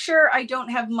to make sure I don't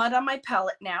have mud on my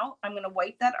palette now, I'm going to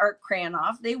wipe that art crayon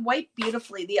off. They wipe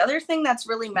beautifully. The other thing that's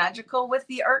really magical with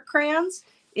the art crayons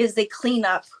is they clean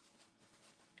up.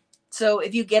 So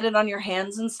if you get it on your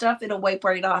hands and stuff, it'll wipe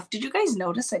right off. Did you guys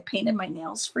notice I painted my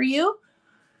nails for you?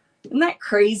 Isn't that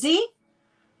crazy?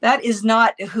 That is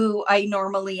not who I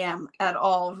normally am at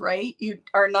all, right? You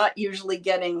are not usually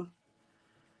getting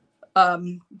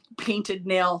painted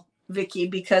nail, Vicki,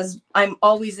 because I'm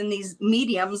always in these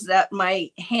mediums that my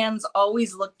hands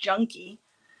always look junky.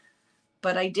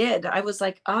 But I did. I was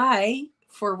like,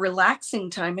 for relaxing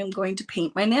time, I'm going to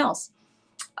paint my nails.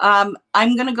 I'm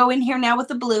going to go in here now with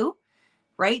the blue,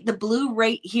 right? The blue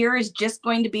right here is just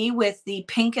going to be with the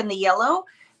pink and the yellow.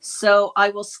 So I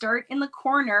will start in the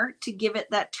corner to give it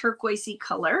that turquoisey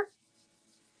color.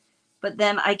 But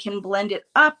then I can blend it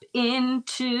up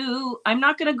into, I'm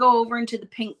not going to go over into the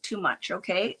pink too much,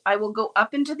 okay? I will go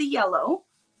up into the yellow,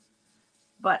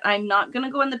 but I'm not going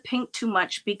to go in the pink too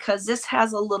much because this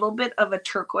has a little bit of a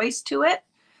turquoise to it.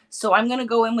 So I'm going to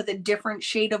go in with a different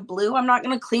shade of blue. I'm not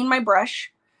going to clean my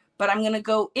brush, but I'm going to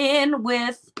go in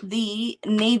with the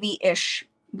navy-ish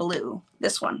blue,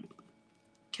 this one,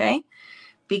 okay?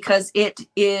 Because it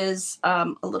is a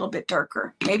little bit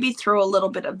darker. Maybe throw a little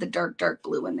bit of the dark, dark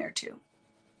blue in there too.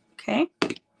 Okay.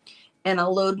 And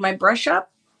I'll load my brush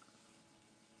up.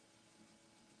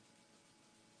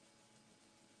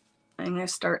 I'm going to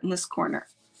start in this corner.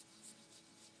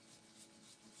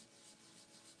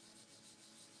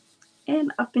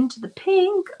 And up into the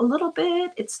pink a little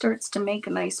bit. It starts to make a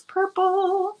nice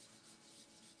purple.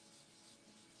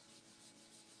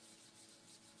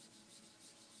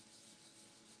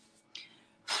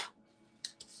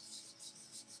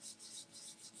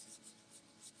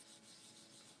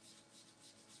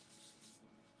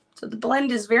 So the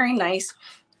blend is very nice.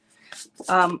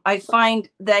 I find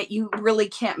that you really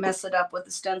can't mess it up with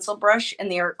the stencil brush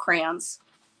and the art crayons.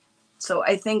 So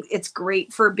I think it's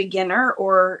great for beginner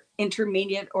or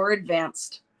intermediate or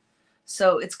advanced.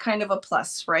 So it's kind of a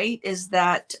plus, right? Is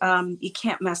that you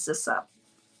can't mess this up.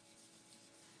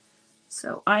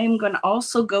 So I'm going to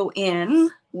also go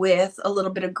in with a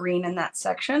little bit of green in that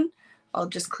section. I'll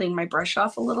just clean my brush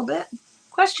off a little bit.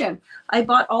 Question. I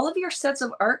bought all of your sets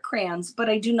of art crayons, but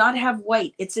I do not have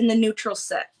white. It's in the neutral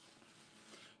set.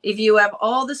 If you have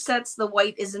all the sets, the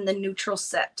white is in the neutral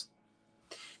set.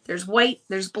 There's white,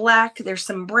 there's black, there's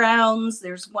some browns.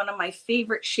 There's one of my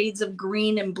favorite shades of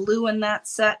green and blue in that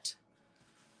set.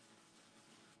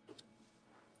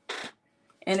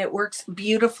 And it works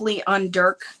beautifully on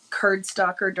dark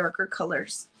cardstock or darker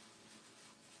colors.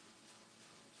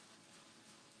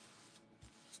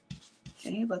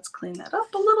 Okay, let's clean that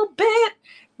up a little bit.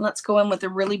 Let's go in with a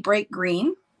really bright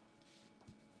green.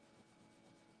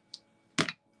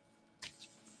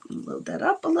 Load that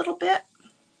up a little bit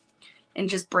and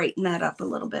just brighten that up a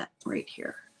little bit right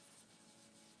here.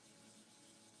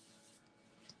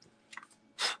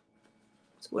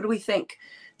 So what do we think?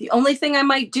 The only thing I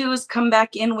might do is come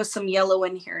back in with some yellow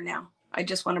in here now. I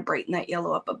just want to brighten that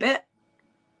yellow up a bit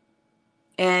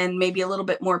and maybe a little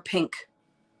bit more pink.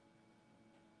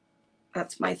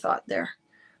 That's my thought there.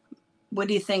 What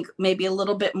do you think? Maybe a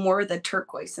little bit more of the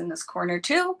turquoise in this corner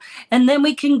too. And then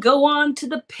we can go on to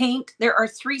the paint. There are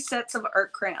 3 sets of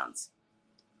art crayons.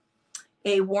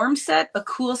 A warm set, a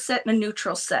cool set, and a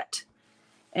neutral set.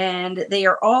 And they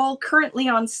are all currently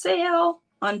on sale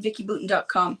on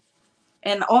VickiBoutin.com.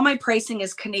 And all my pricing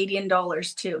is Canadian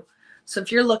dollars too. So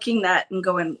if you're looking at that and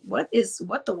going, what? It's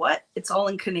all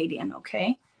in Canadian,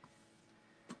 okay?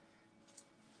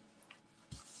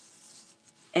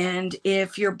 And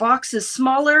if your box is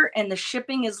smaller and the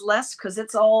shipping is less, because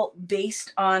it's all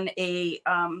based on a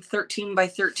 13 by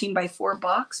 13 by 4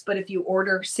 box. But if you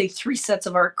order, say, 3 sets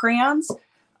of art crayons,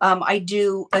 I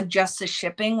do adjust the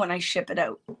shipping when I ship it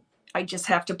out. I just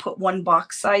have to put 1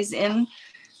 box size in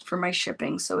for my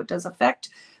shipping, so it does affect.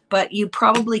 But you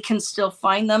probably can still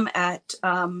find them at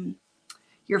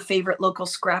your favorite local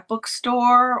scrapbook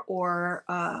store or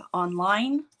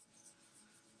online.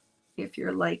 If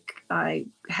you're like you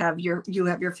have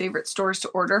your favorite stores to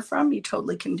order from, you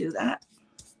totally can do that.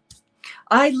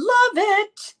 I love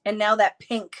it. And now that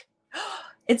pink,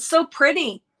 it's so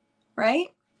pretty, right?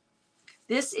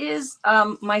 This is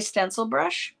my stencil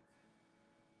brush.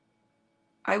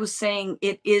 I was saying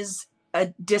it is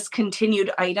a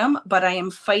discontinued item, but I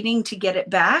am fighting to get it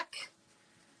back.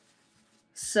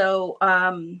 So,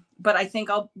 but I think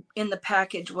in the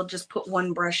package, we'll just put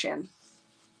 1 brush in.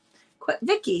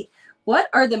 Vicki, what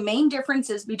are the main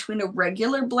differences between a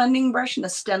regular blending brush and a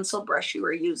stencil brush you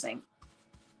are using?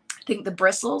 I think the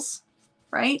bristles,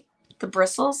 right? The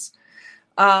bristles.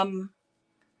 I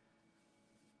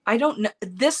don't know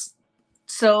this.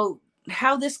 So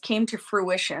how this came to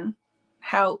fruition,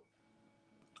 how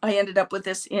I ended up with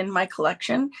this in my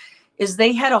collection, is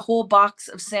they had a whole box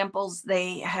of samples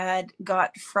they had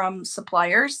got from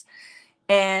suppliers.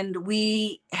 And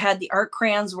we had the art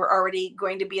crayons were already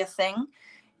going to be a thing.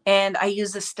 And I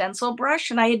used a stencil brush,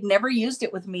 and I had never used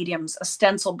it with mediums, a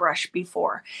stencil brush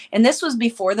before. And this was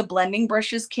before the blending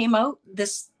brushes came out.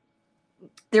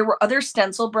 There were other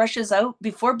stencil brushes out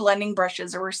before blending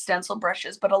brushes. There were stencil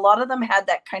brushes, but a lot of them had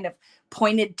that kind of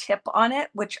pointed tip on it,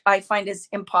 which I find is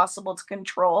impossible to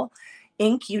control.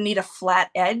 Ink, you need a flat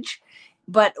edge.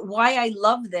 But why I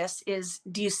love this is,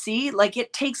 do you see, like,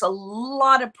 it takes a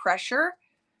lot of pressure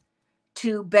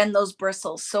to bend those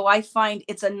bristles. So I find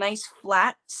it's a nice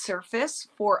flat surface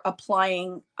for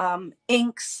applying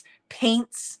inks,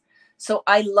 paints. So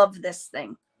I love this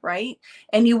thing, right?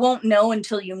 And you won't know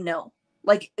until you know.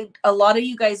 Like, a lot of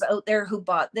you guys out there who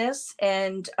bought this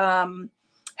and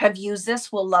have used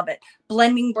this will love it.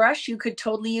 Blending brush, you could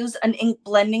totally use an ink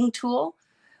blending tool.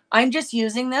 I'm just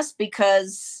using this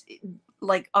because,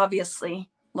 like, obviously,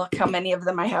 look how many of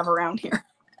them I have around here.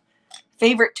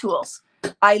 Favorite tools.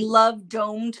 I love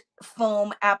domed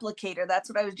foam applicator. That's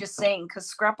what I was just saying, because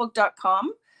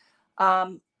scrapbook.com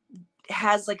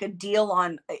has like a deal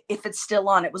on, if it's still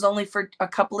on, it was only for a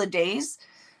couple of days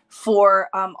for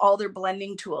all their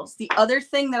blending tools. The other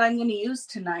thing that I'm going to use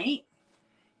tonight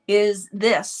is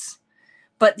this.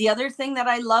 But the other thing that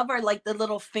I love are like the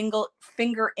little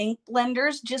finger ink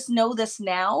blenders. Just know this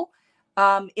now.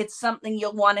 It's something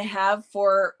you'll want to have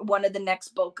for one of the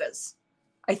next Bokehs.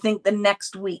 I think the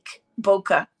next week,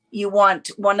 Bokeh, you want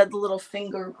one of the little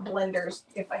finger blenders.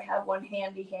 If I have one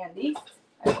handy,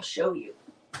 I will show you.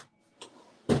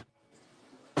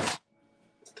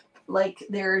 Like,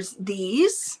 there's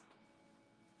these,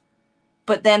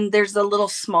 but then there's the little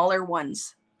smaller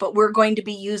ones. But we're going to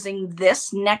be using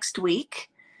this next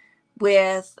week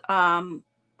with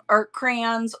art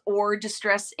crayons or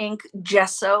distress ink,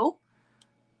 gesso,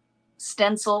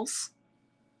 stencils.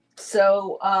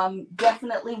 So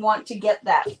definitely want to get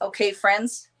that. Okay,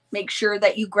 friends, make sure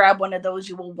that you grab one of those.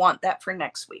 You will want that for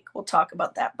next week. We'll talk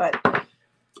about that, but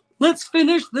let's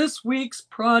finish this week's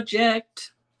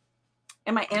project.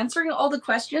 Am I answering all the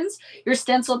questions? Your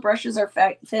stencil brushes are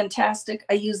fantastic.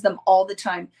 I use them all the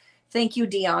time. Thank you,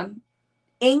 Dion.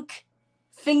 Ink,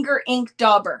 finger ink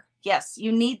dauber. Yes,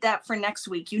 you need that for next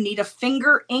week. You need a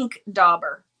finger ink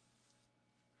dauber.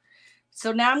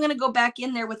 So now I'm going to go back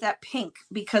in there with that pink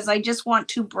because I just want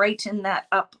to brighten that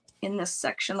up in this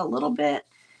section a little bit.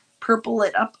 Purple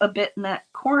it up a bit in that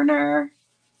corner.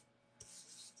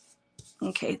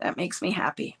 Okay, that makes me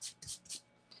happy.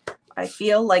 I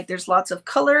feel like there's lots of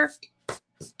color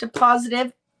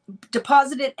deposited,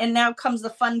 and now comes the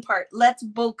fun part. Let's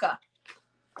bokeh.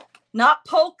 Not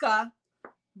polka,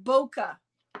 bokeh.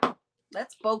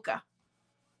 Let's bokeh.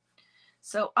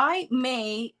 So I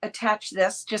may attach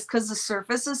this just because the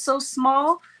surface is so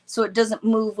small, so it doesn't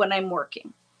move when I'm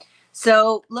working.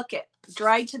 So look at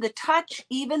dry to the touch,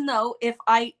 even though if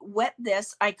I wet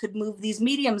this, I could move these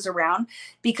mediums around,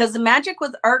 because the magic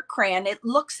with art crayon, it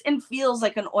looks and feels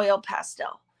like an oil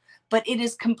pastel, but it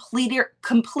is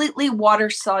completely water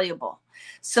soluble.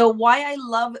 So why I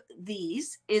love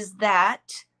these is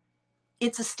that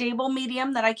it's a stable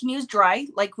medium that I can use dry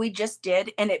like we just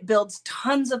did, and it builds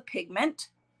tons of pigment.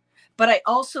 But I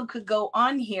also could go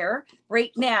on here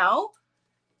right now.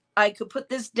 I could put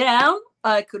this down,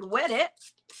 I could wet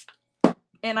it,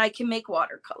 and I can make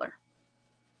watercolor.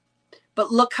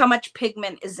 But look how much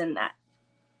pigment is in that.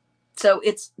 So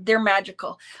they're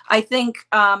magical. I think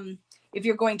if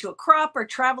you're going to a crop or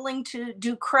traveling to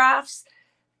do crafts,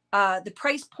 the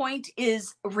price point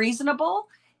is reasonable,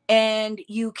 and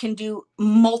you can do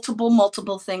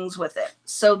multiple things with it.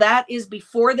 So that is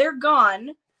before they're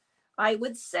gone. I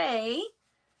would say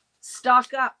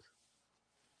stock up.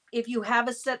 If you have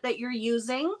a set that you're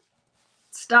using,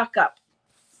 stock up.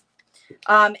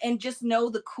 And just know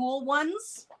the cool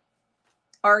ones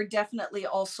are definitely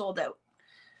all sold out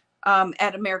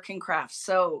at American Crafts.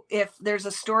 So if there's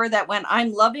a store that went,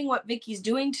 I'm loving what Vicky's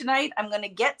doing tonight, I'm going to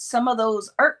get some of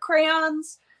those art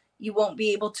crayons, you won't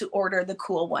be able to order the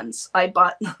cool ones. I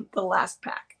bought the last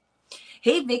pack.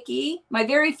 Hey, Vicky, my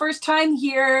very first time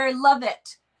here. Love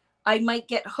it. I might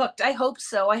get hooked. I hope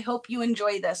so. I hope you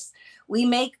enjoy this. We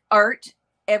make art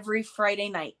every Friday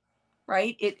night,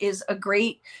 right? It is a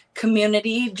great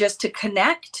community just to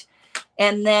connect.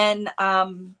 And then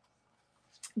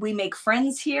we make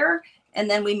friends here, and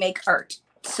then we make art.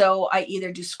 So I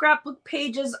either do scrapbook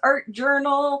pages, art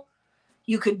journal.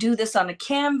 You could do this on a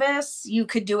canvas. You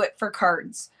could do it for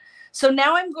cards. So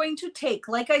now I'm going to take,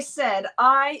 like I said,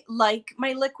 I like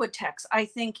my Liquitex. I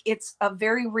think it's a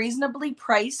very reasonably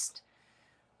priced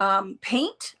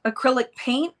paint, acrylic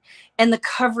paint, and the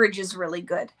coverage is really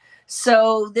good.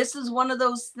 So this is one of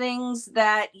those things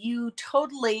that you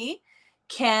totally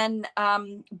can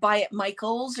buy at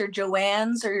Michael's or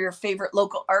Joann's or your favorite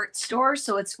local art store.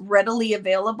 So it's readily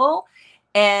available,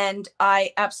 and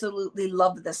I absolutely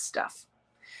love this stuff.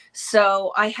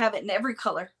 So I have it in every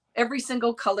color. Every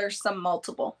single color, some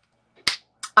multiple.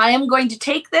 I am going to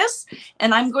take this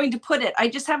and I'm going to put it, I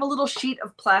just have a little sheet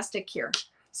of plastic here.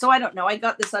 So I don't know, I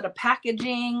got this out of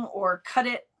packaging or cut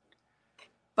it,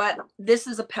 but this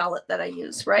is a palette that I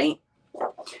use, right?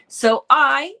 So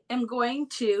I am going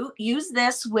to use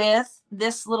this with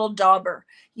this little dauber.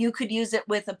 You could use it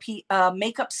with a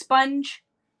makeup sponge,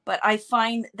 but I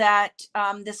find that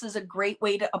this is a great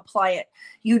way to apply it.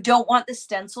 You don't want the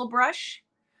stencil brush,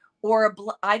 or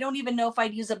I don't even know if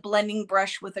I'd use a blending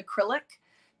brush with acrylic,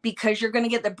 because you're going to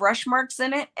get the brush marks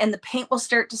in it and the paint will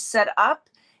start to set up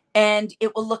and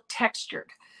it will look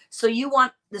textured. So you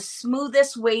want the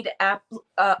smoothest way to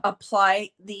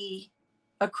apply the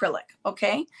acrylic.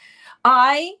 Okay.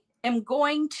 I am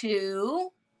going to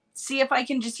see if I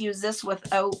can just use this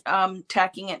without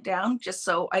tacking it down, just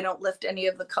so I don't lift any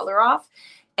of the color off.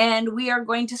 And we are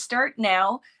going to start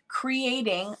now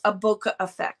creating a bokeh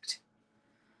effect.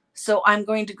 So I'm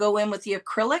going to go in with the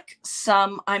acrylic.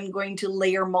 Some I'm going to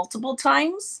layer multiple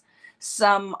times.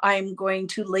 Some I'm going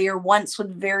to layer once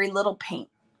with very little paint.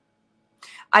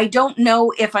 I don't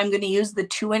know if I'm going to use the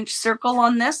 2-inch circle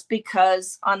on this,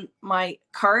 because on my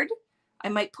card, I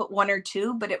might put 1 or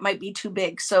 2, but it might be too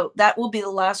big. So that will be the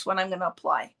last one I'm going to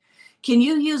apply. Can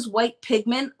you use white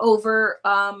pigment over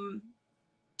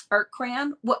art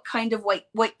crayon? What kind of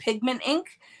white pigment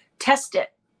ink? Test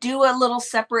it. Do a little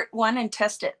separate one and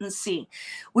test it and see.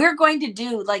 We're going to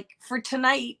do, like for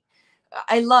tonight,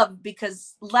 I love,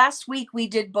 because last week we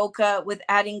did bokeh with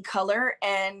adding color,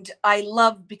 and I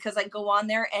love because I go on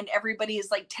there and everybody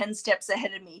is like 10 steps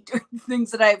ahead of me doing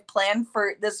things that I've planned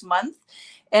for this month.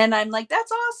 And I'm like,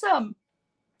 that's awesome.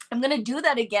 I'm going to do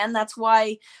that again. That's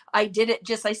why I did it.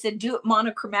 I said, do it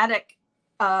monochromatic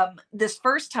this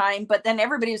first time, but then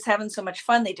everybody was having so much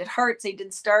fun. They did hearts, they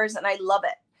did stars, and I love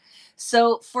it.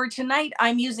 So for tonight,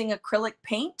 I'm using acrylic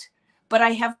paint, but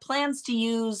I have plans to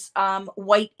use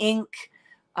white ink,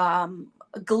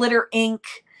 glitter ink,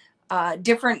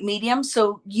 different mediums.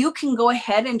 So you can go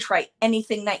ahead and try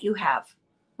anything that you have,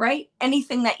 right?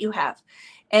 Anything that you have,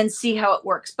 and see how it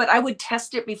works. But I would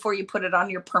test it before you put it on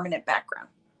your permanent background.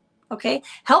 Okay.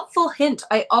 Helpful hint.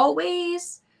 I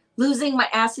always losing my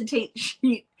acetate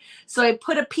sheet. So I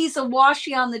put a piece of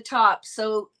washi on the top.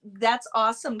 So that's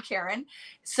awesome, Karen.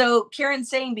 So Karen's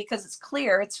saying because it's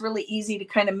clear, it's really easy to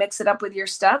kind of mix it up with your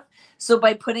stuff. So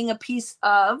by putting a piece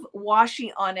of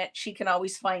washi on it, she can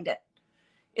always find it.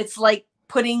 It's like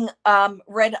putting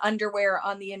red underwear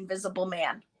on the Invisible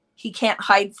Man. He can't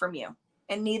hide from you,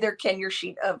 and neither can your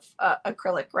sheet of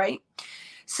acrylic, right?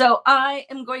 So I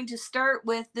am going to start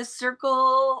with this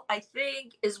circle, I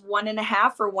think is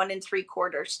 1.5 or 1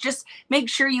 3/4. Just make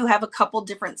sure you have a couple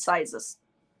different sizes.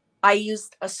 I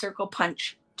used a circle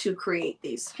punch to create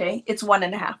these, okay? It's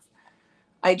 1.5.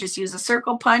 I just use a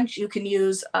circle punch. You can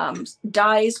use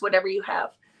dies, whatever you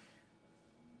have.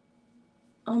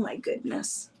 Oh my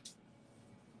goodness.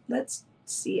 Let's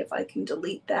see if I can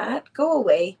delete that. Go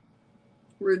away,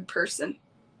 rude person.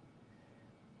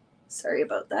 Sorry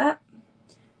about that.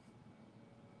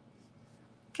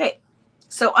 Okay,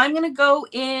 so I'm going to go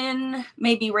in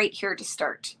maybe right here to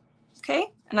start.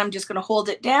 Okay, and I'm just going to hold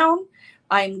it down.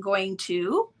 I'm going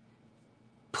to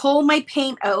pull my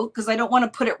paint out because I don't want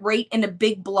to put it right in a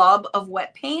big blob of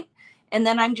wet paint. And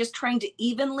then I'm just trying to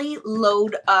evenly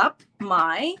load up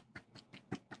my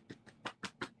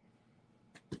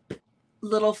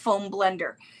little foam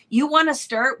blender. You want to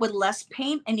start with less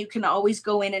paint and you can always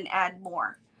go in and add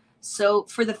more. So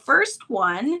for the first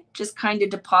one, just kind of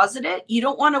deposit it. You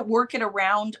don't want to work it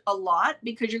around a lot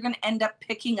because you're going to end up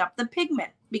picking up the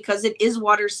pigment because it is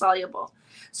water soluble.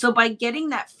 So by getting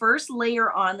that first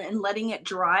layer on and letting it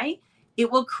dry,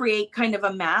 it will create kind of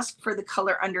a mask for the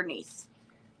color underneath.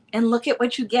 And look at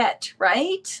what you get,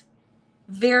 right?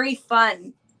 Very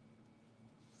fun.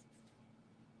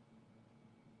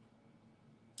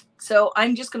 So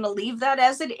I'm just going to leave that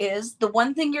as it is. The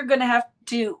one thing you're going to have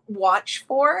to watch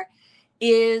for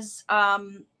is that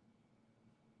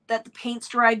the paint's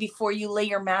dry before you lay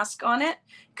your mask on it,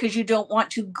 because you don't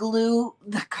want to glue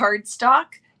the cardstock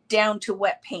down to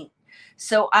wet paint.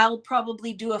 So I'll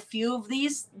probably do a few of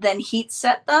these, then heat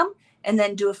set them, and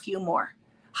then do a few more.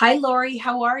 Hi, Lori,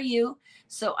 how are you?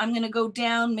 So I'm going to go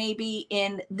down maybe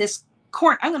in this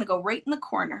corner. I'm going to go right in the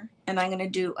corner, and I'm going to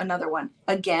do another one.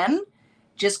 Again,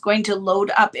 just going to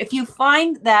load up. If you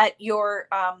find that your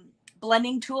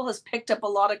blending tool has picked up a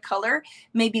lot of color,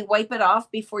 maybe wipe it off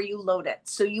before you load it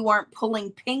so you aren't pulling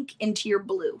pink into your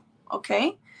blue,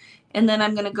 okay? And then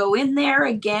I'm going to go in there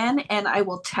again and I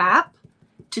will tap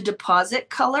to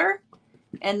deposit color,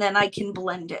 and then I can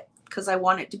blend it because I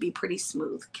want it to be pretty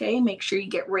smooth, okay? Make sure you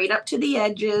get right up to the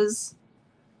edges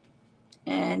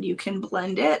and you can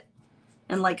blend it.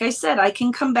 And like I said, I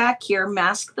can come back here,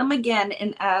 mask them again,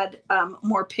 and add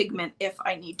more pigment if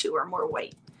I need to, or more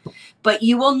white. But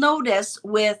you will notice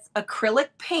with acrylic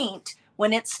paint,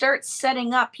 when it starts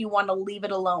setting up, you want to leave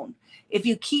it alone. If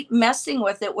you keep messing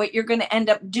with it, what you're going to end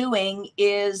up doing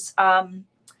is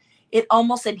it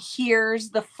almost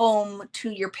adheres the foam to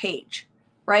your page,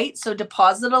 right? So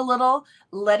deposit a little,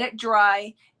 let it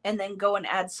dry, and then go and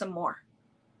add some more.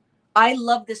 I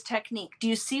love this technique. Do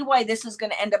you see why this is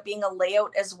going to end up being a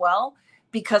layout as well?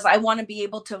 Because I want to be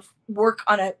able to work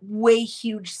on a way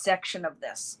huge section of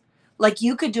this. Like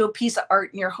you could do a piece of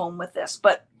art in your home with this,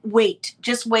 but wait,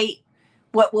 just wait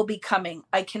what will be coming.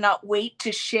 I cannot wait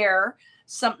to share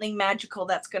something magical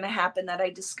that's going to happen that I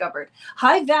discovered.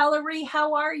 Hi, Valerie.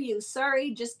 How are you?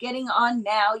 Sorry, just getting on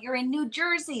now. You're in New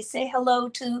Jersey. Say hello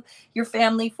to your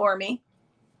family for me.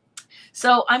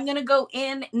 So I'm going to go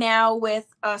in now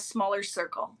with a smaller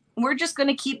circle. We're just going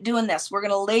to keep doing this. We're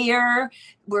going to layer.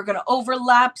 We're going to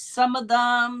overlap some of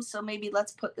them. So maybe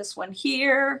let's put this one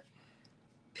here.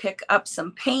 Pick up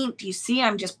some paint. You see,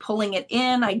 I'm just pulling it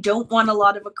in. I don't want a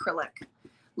lot of acrylic.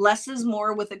 Less is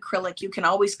more with acrylic. You can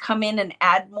always come in and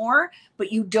add more,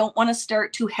 but you don't want to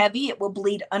start too heavy. It will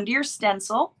bleed under your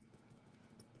stencil.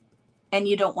 And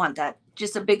you don't want that.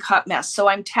 Just a big hot mess. So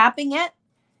I'm tapping it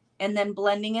and then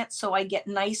blending it so I get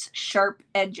nice sharp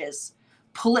edges.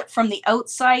 Pull it from the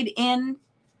outside in.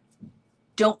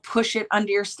 Don't push it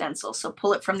under your stencil. So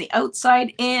pull it from the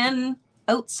outside in,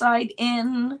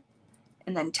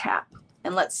 and then tap.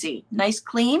 And let's see, nice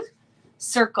clean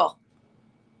circle.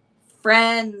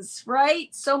 Friends, right?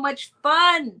 So much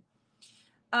fun.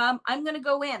 I'm gonna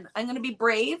go in. I'm gonna be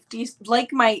brave. Do you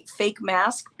like my fake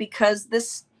mask? Because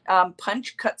this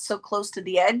punch cuts so close to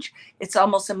the edge, it's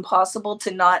almost impossible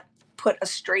to not put a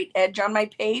straight edge on my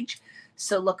page.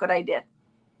 So look what I did.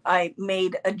 I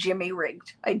made a jimmy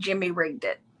rigged. I jimmy rigged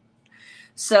it.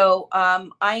 So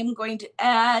I'm going to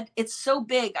add, it's so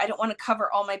big, I don't want to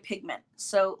cover all my pigment.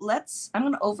 So I'm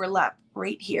going to overlap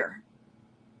right here.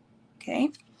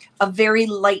 Okay. A very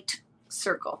light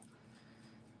circle.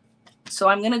 So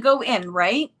I'm going to go in,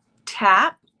 right?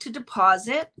 Tap to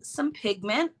deposit some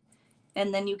pigment.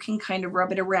 And then you can kind of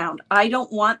rub it around. I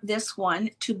don't want this one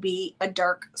to be a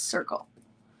dark circle.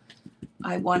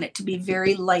 I want it to be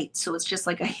very light. So it's just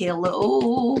like a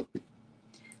halo.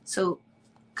 So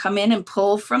come in and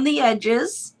pull from the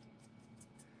edges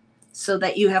so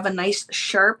that you have a nice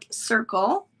sharp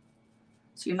circle.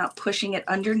 So you're not pushing it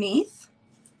underneath.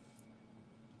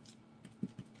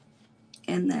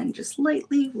 And then just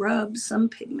lightly rub some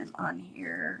pigment on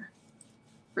here,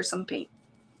 or some paint.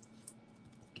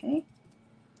 Okay.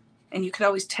 And you could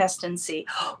always test and see.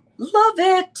 Love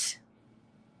it.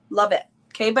 Love it.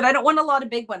 Okay, but I don't want a lot of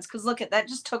big ones because look at that,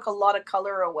 just took a lot of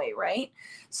color away, right?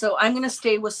 So I'm going to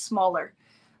stay with smaller.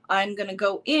 I'm going to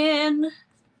go in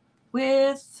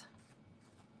with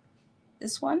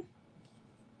this one.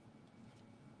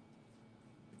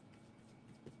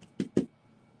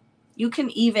 You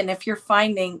can even, if you're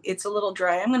finding it's a little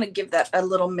dry, I'm going to give that a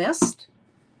little mist.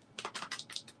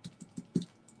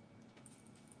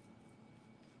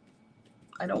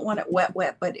 I don't want it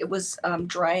wet, but it was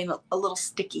dry and a little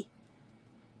sticky.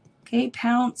 Okay,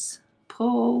 pounce,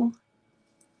 pull.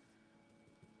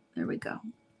 There we go.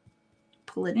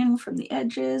 Pull it in from the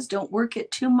edges. Don't work it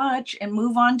too much and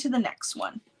move on to the next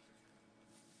one.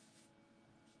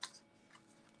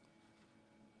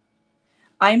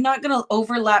 I'm not going to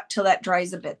overlap till that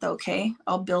dries a bit though, okay?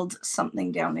 I'll build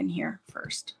something down in here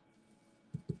first.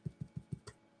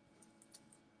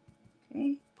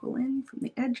 Okay, pull in from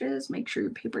the edges. Make sure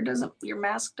your paper doesn't, your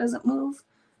mask doesn't move.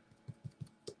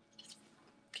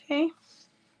 Okay.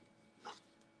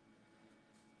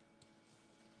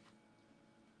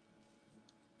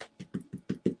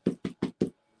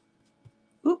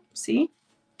 Oop, see?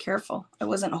 Careful. I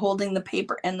wasn't holding the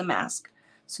paper and the mask.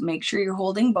 So make sure you're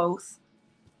holding both.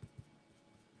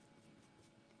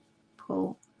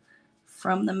 Pull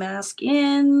from the mask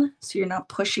in so you're not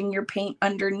pushing your paint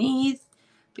underneath,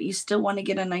 but you still want to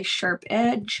get a nice sharp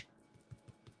edge.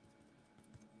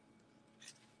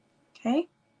 Okay.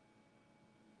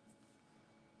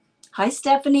 Hi,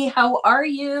 Stephanie. How are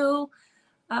you?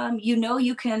 You know,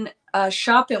 you can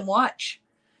shop and watch.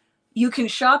 You can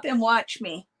shop and watch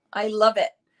me. I love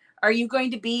it. Are you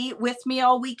going to be with me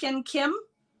all weekend, Kim?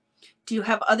 Do you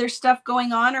have other stuff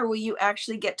going on, or will you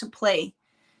actually get to play?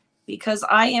 Because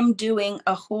I am doing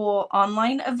a whole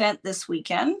online event this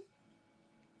weekend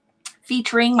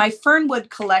featuring my Fernwood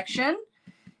collection,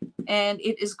 and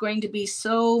it is going to be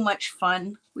so much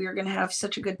fun. We are going to have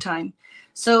such a good time.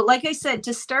 So like I said,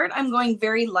 to start, I'm going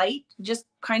very light, just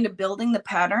kind of building the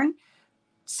pattern.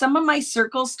 Some of my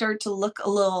circles start to look a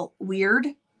little weird,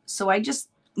 so I just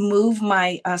move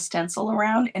my stencil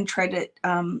around and try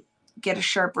to get a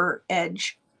sharper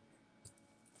edge.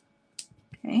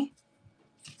 Okay.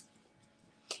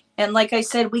 And like I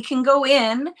said, we can go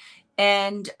in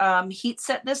and heat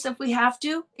set this if we have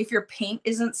to. If your paint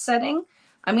isn't setting,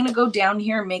 I'm going to go down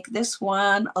here and make this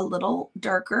one a little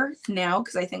darker now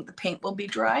because I think the paint will be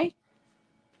dry.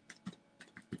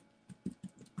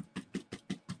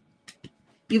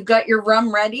 You've got your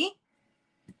rum ready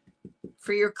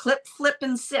for your clip, flip,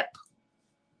 and sip.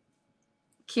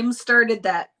 Kim started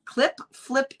that. Clip,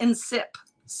 flip, and sip.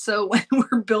 So when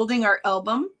we're building our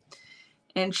album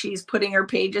and she's putting her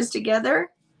pages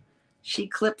together, she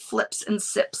clip, flips, and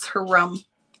sips her rum.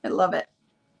 I love it.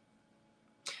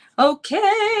 Okay.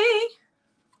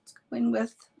 Let's go in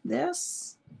with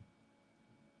this.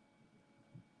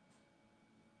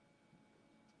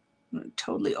 I'm going to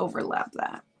totally overlap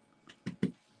that.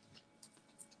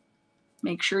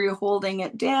 Make sure you're holding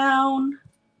it down.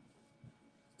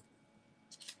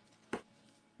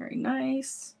 Very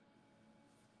nice.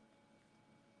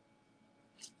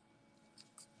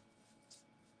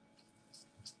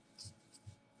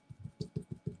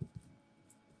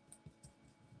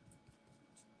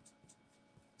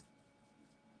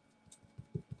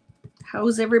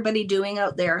 How's everybody doing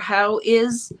out there? How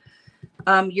is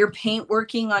your paint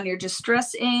working on your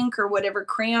distress ink or whatever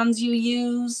crayons you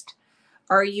used?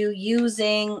 Are you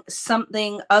using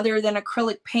something other than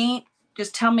acrylic paint?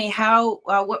 Just tell me how,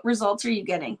 what results are you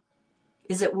getting?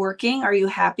 Is it working? Are you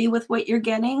happy with what you're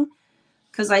getting?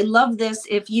 Because I love this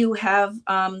if you have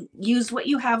used what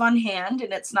you have on hand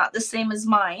and it's not the same as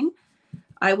mine.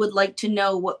 I would like to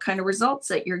know what kind of results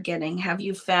that you're getting. Have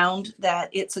you found that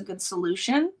it's a good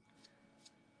solution?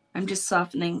 I'm just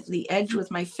softening the edge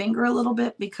with my finger a little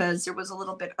bit because there was a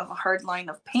little bit of a hard line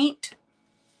of paint.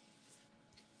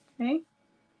 Okay.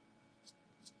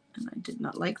 And I did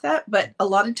not like that, but a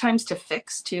lot of times to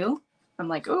fix too, I'm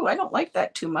like, oh, I don't like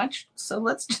that too much. So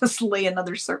let's just lay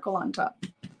another circle on top.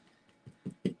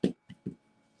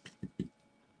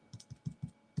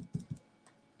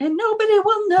 And nobody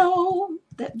will know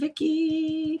that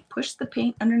Vicki pushed the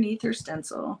paint underneath her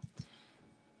stencil.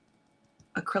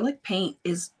 Acrylic paint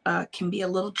is can be a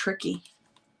little tricky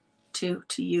to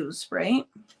use, right?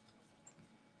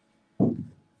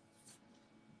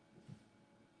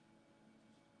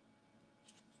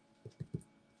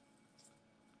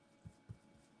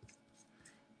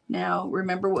 Now,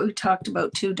 remember what we talked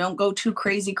about too. Don't go too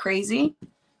crazy.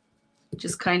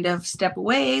 Just kind of step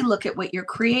away, look at what you're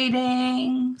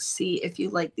creating, see if you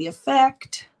like the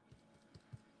effect,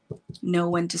 know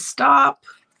when to stop.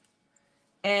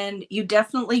 And you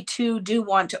definitely too do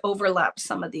want to overlap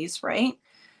some of these, right?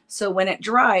 So when it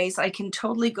dries, I can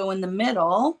totally go in the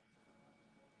middle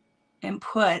and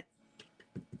put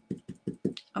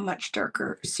a much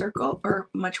darker circle or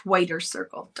much whiter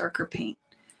circle, darker paint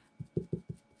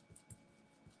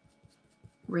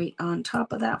right on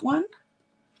top of that one,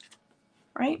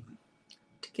 right?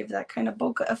 To give that kind of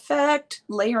bokeh effect.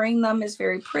 Layering them is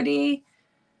very pretty.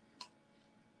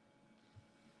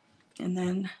 And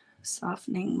then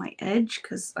softening my edge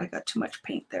because I got too much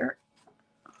paint there.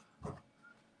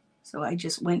 So I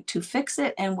just went to fix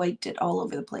it and wiped it all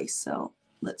over the place. So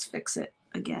let's fix it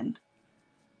again,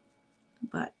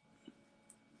 but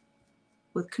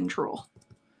with control,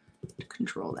 to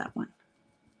control that one.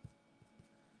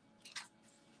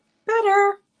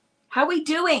 Better. How we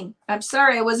doing? I'm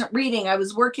sorry, I wasn't reading. I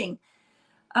was working.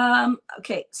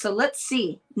 Okay, so let's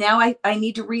see. Now I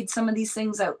need to read some of these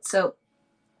things out. So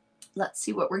let's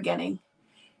see what we're getting.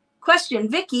 Question,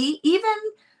 Vicki, even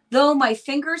though my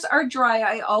fingers are dry,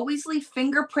 I always leave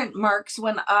fingerprint marks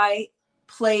when I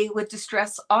play with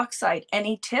Distress Oxide.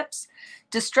 Any tips?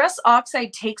 Distress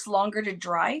Oxide takes longer to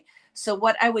dry. So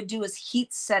what I would do is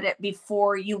heat set it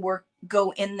before you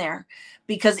go in there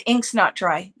because ink's not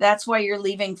dry. That's why you're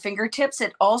leaving fingertips.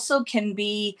 It also can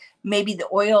be maybe the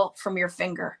oil from your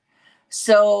finger.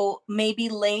 So maybe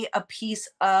lay a piece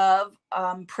of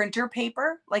printer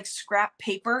paper, like scrap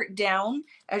paper, down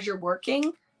as you're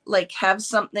working. Like have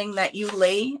something that you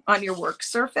lay on your work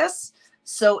surface.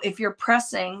 So if you're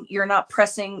pressing, you're not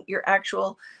pressing your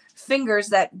actual fingers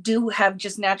that do have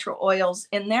just natural oils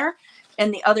in there.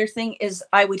 And the other thing is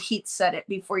I would heat set it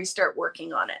before you start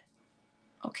working on it.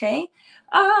 Okay.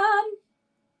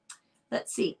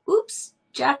 Let's see. Oops.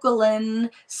 Jacqueline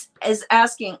is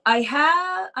asking,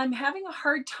 I'm having a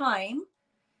hard time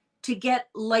to get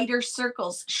lighter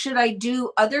circles. Should I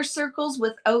do other circles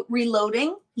without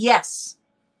reloading? Yes,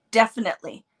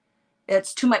 definitely.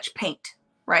 It's too much paint,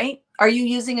 right? Are you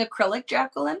using acrylic,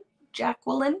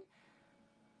 Jacqueline?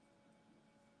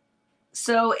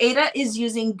 So Ada is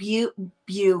using blue,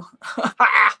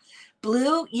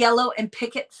 yellow, and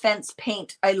picket fence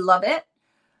paint. I love it.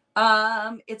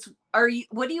 What are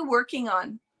you working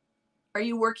on? Are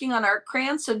you working on art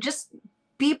crayons? So just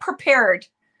be prepared.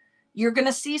 You're going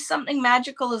to see something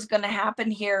magical is going to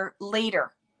happen here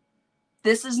later.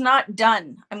 This is not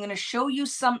done. I'm going to show you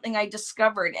something I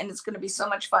discovered, and it's going to be so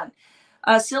much fun.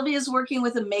 Sylvia's working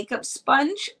with a makeup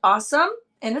sponge. Awesome.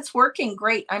 And it's working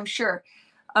great, I'm sure.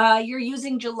 You're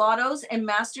using gelatos and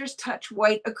Master's Touch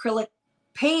white acrylic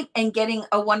paint and getting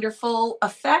a wonderful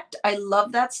effect. I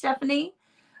love that, Stephanie.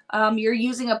 You're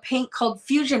using a paint called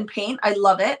Fusion Paint. I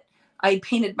love it. I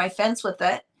painted my fence with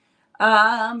it.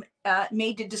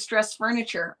 Made to distress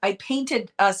furniture. I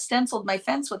painted, stenciled my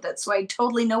fence with it. So I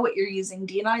totally know what you're using,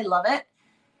 Dina. I love it.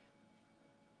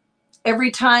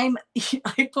 Every time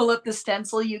I pull up the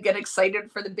stencil, you get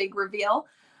excited for the big reveal.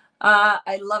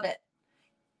 I love it.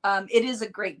 It is a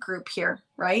great group here,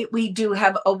 right? We do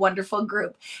have a wonderful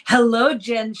group. Hello,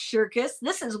 Jen Shirkus.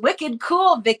 This is wicked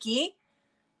cool, Vicki.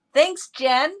 Thanks,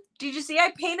 Jen. Did you see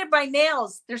I painted my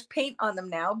nails? There's paint on them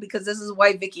now because this is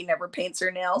why Vicki never paints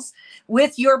her nails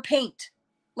with your paint,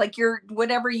 like your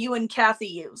whatever you and Kathy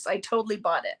use. I totally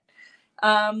bought it.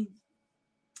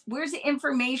 Where's the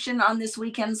information on this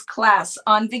weekend's class?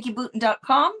 On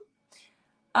vickyboutin.com?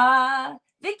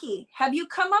 Vicki, have you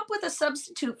come up with a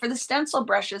substitute for the stencil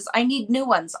brushes? I need new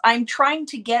ones. I'm trying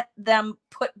to get them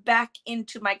put back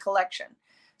into my collection.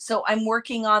 So I'm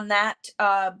working on that,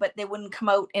 but they wouldn't come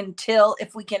out until,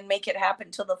 if we can make it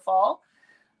happen till the fall.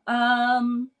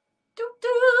 I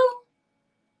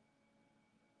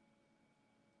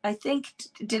think,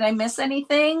 did I miss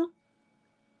anything?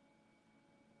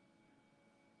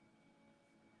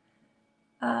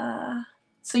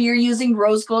 So you're using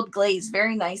rose gold glaze.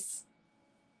 Very nice.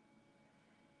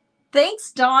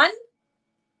 Thanks, Dawn.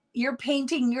 You're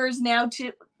painting yours now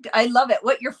too. I love it.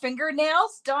 What, your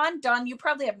fingernails, Dawn? Dawn, you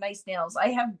probably have nice nails. I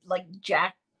have like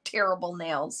terrible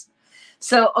nails.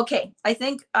 So, okay, I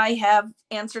think I have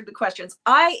answered the questions.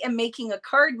 I am making a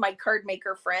card, my card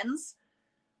maker friends.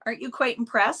 Aren't you quite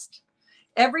impressed?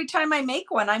 Every time I make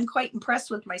one, I'm quite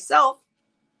impressed with myself.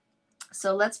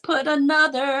 So let's put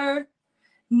another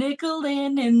nickel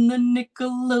in the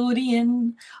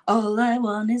Nickelodeon. All I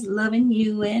want is loving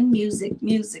you and music,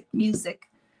 music, music.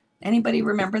 Anybody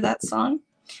remember that song?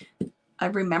 I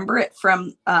remember it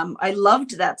from, I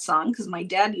loved that song because my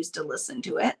dad used to listen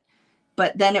to it,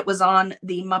 but then it was on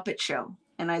the Muppet Show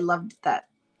and I loved that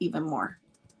even more.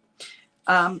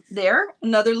 There,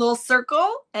 another little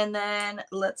circle, and then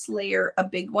let's layer a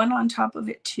big one on top of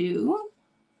it too.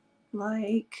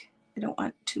 Like, I don't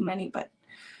want too many, but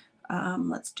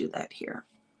let's do that here.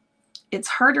 It's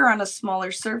harder on a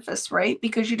smaller surface, right?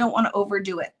 Because you don't want to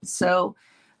overdo it. So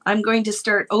I'm going to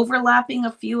start overlapping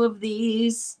a few of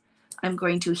these. I'm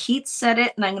going to heat set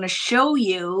it, and I'm going to show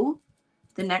you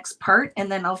the next part, and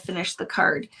then I'll finish the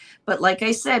card. But like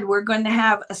I said, we're going to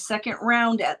have a second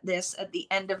round at this at the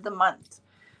end of the month.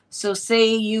 So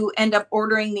say you end up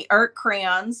ordering the art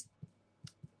crayons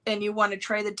and you want to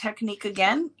try the technique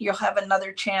again, you'll have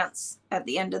another chance at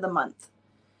the end of the month.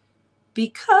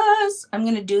 Because I'm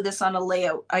going to do this on a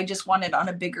layout, I just want it on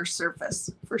a bigger surface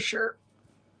for sure.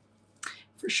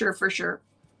 For sure, for sure.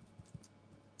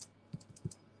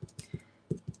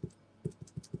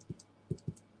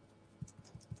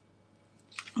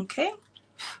 Okay.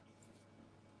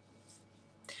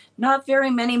 Not very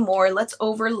many more. Let's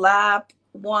overlap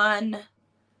one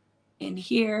in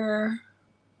here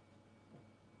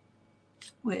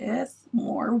with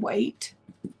more white.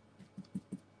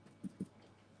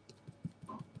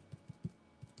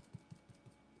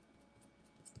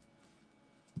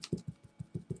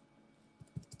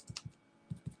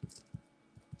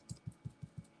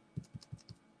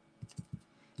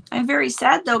 I'm very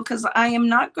sad though, because I am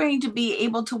not going to be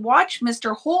able to watch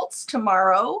Mr. Holtz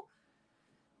tomorrow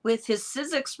with his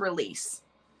Sizzix release.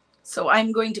 So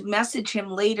I'm going to message him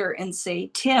later and say,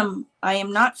 Tim, I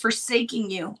am not forsaking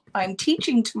you. I'm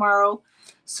teaching tomorrow,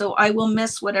 so I will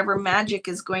miss whatever magic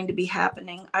is going to be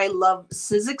happening. I love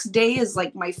Sizzix Day is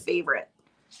like my favorite.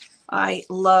 I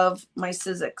love my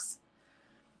Sizzix.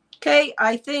 Okay,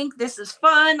 I think this is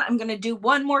fun. I'm going to do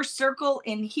one more circle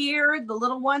in here, the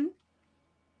little one.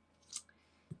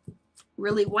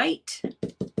 Really white.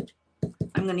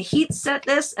 I'm going to heat set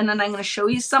this, and then I'm going to show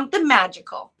you something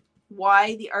magical.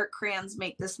 Why the art crayons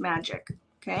make this magic.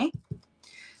 Okay.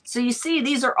 So you see,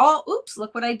 these are all, oops,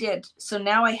 look what I did. So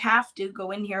now I have to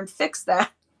go in here and fix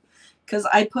that because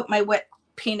I put my wet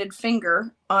painted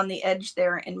finger on the edge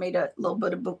there and made a little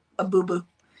bit of a boo-boo.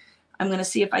 I'm going to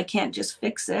see if I can't just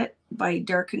fix it by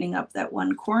darkening up that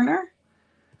one corner,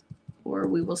 or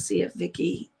we will see if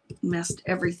Vicki messed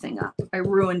everything up. I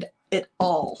ruined it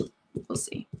all. We'll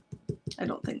see. I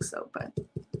don't think so, but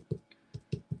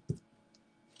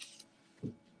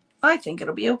I think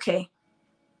it'll be okay.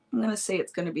 I'm going to say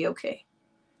it's going to be okay.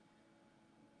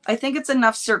 I think it's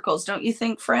enough circles, don't you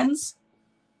think, friends?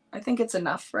 I think it's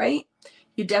enough, right?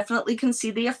 You definitely can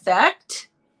see the effect.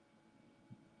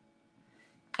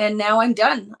 And now I'm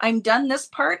done. I'm done this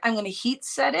part. I'm going to heat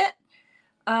set it.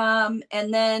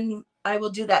 And then I will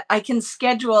do that. I can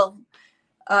schedule,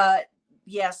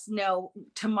 yes, no,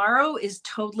 tomorrow is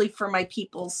totally for my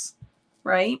peoples,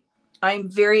 right? I'm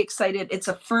very excited. It's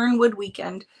a Fernwood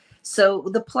weekend. So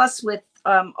the plus with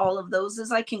all of those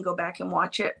is I can go back and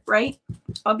watch it, right?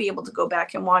 I'll be able to go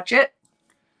back and watch it.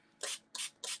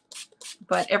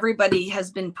 But everybody has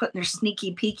been putting their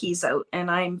sneaky peekies out, and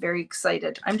I'm very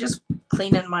excited. I'm just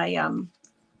cleaning my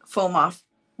foam off,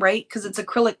 right? Because it's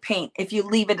acrylic paint. If you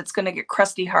leave it, it's going to get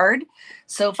crusty hard.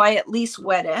 So if I at least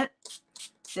wet it,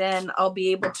 then I'll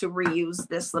be able to reuse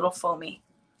this little foamy.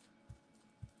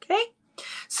 Okay,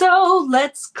 so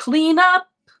let's clean up,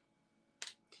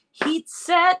 heat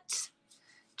set,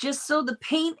 just so the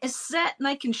paint is set and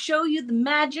I can show you the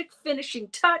magic finishing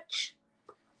touch.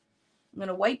 I'm going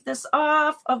to wipe this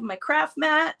off of my craft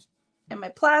mat and my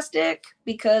plastic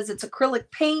because it's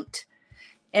acrylic paint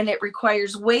and it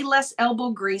requires way less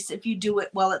elbow grease if you do it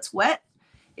while it's wet.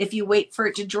 If you wait for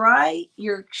it to dry,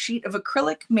 your sheet of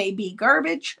acrylic may be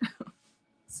garbage.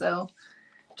 So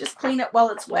just clean it while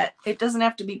it's wet. It doesn't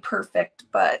have to be perfect,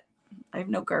 but I have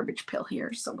no garbage pail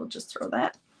here, so we'll just throw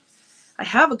that. I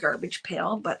have a garbage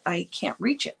pail, but I can't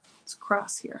reach it. It's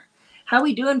across here. How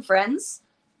we doing, friends?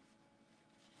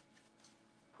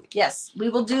 Yes, we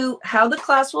will do how the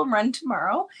class will run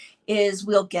tomorrow is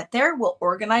we'll get there, we'll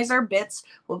organize our bits,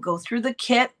 we'll go through the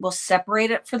kit, we'll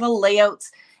separate it for the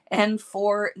layouts and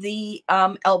for the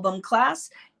album class.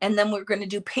 And then we're going to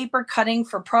do paper cutting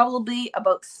for probably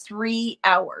about 3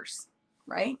 hours,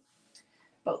 right?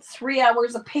 About 3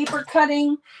 hours of paper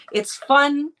cutting. It's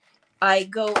fun. I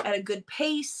go at a good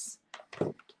pace.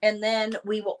 And then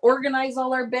we will organize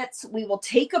all our bits. We will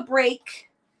take a break.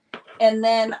 And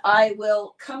then I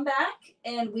will come back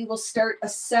and we will start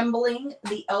assembling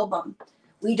the album.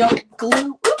 We don't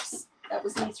glue, oops, that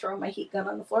was me throwing my heat gun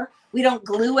on the floor. We don't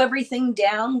glue everything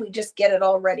down. We just get it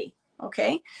all ready.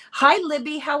 Okay. Hi,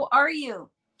 Libby. How are you?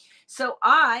 So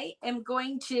I am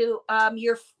going to,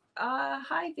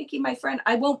 hi, Vicki, my friend.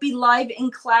 I won't be live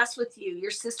in class with you.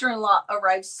 Your sister-in-law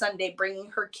arrives Sunday bringing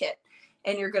her kit.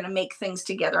 and you're going to make things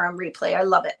together on replay. I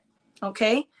love it.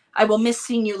 Okay. I will miss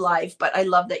seeing you live, but I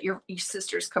love that your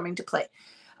sister's coming to play.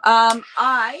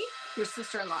 Your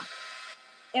sister-in-law,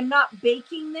 am not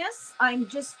baking this. I'm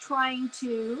just trying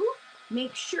to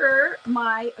make sure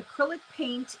my acrylic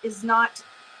paint is not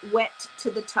wet to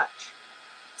the touch.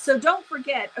 So don't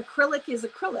forget, acrylic is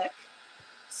acrylic.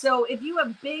 So if you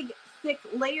have big, thick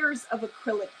layers of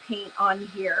acrylic paint on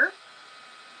here,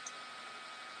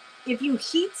 if you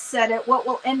heat set it, what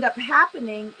will end up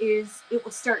happening is it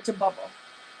will start to bubble.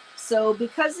 So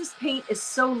because this paint is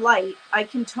so light, I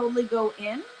can totally go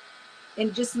in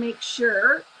and just make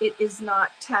sure it is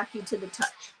not tacky to the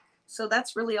touch. So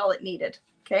that's really all it needed.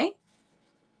 Okay.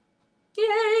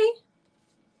 Yay.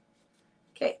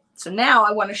 Okay. So now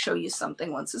I want to show you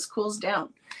something once this cools down.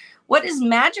 What is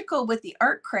magical with the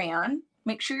art crayon?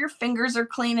 Make sure your fingers are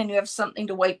clean and you have something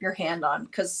to wipe your hand on,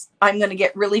 because I'm going to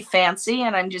get really fancy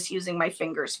and I'm just using my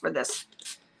fingers for this.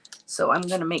 So I'm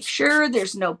going to make sure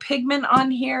there's no pigment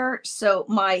on here. So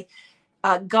my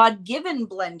God-given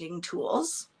blending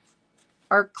tools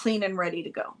are clean and ready to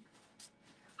go.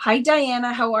 Hi,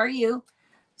 Diana. How are you?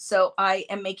 So I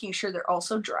am making sure they're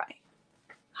also dry.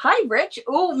 Hi, Rich.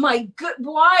 Oh, my good.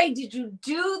 Why did you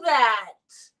do that?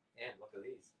 And look at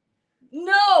these.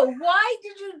 No. Why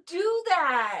did you do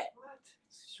that? What?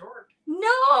 It's short.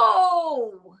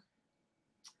 No.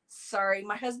 Sorry.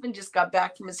 My husband just got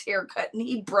back from his haircut and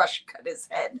he brush cut his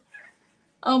head.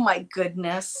 Oh, my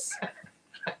goodness.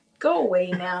 Go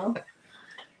away now.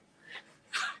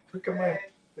 Look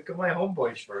at my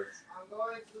homeboy shorts. I'm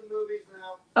going to the movies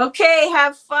now. Okay,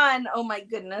 have fun. Oh my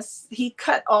goodness. He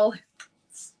cut all.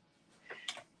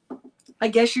 I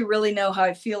guess you really know how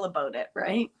I feel about it,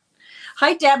 right?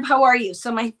 Hi, Deb. How are you?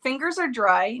 So my fingers are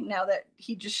dry now that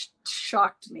he just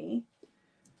shocked me.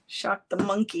 Shocked the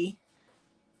monkey.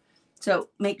 So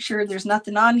make sure there's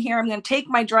nothing on here. I'm going to take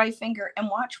my dry finger and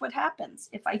watch what happens.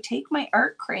 If I take my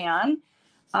art crayon,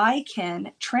 I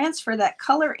can transfer that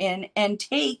color in and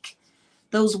take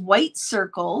those white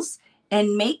circles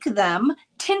and make them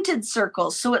tinted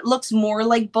circles so it looks more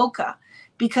like bokeh.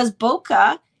 Because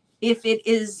bokeh, if it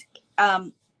is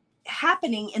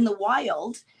happening in the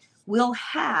wild, will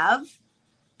have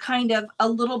kind of a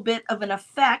little bit of an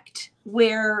effect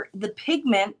where the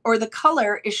pigment or the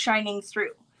color is shining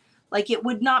through. Like it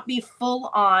would not be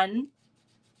full on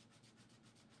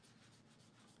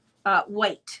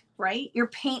white, right? Your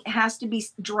paint has to be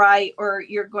dry or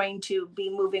you're going to be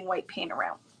moving white paint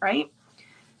around, right?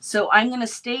 So I'm going to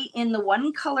stay in the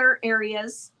one color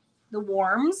areas, the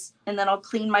warms, and then I'll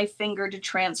clean my finger to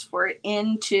transfer it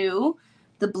into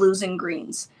the blues and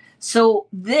greens. So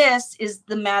this is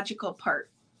the magical part.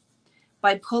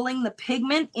 By pulling the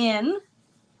pigment in,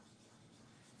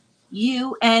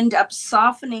 you end up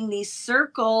softening these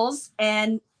circles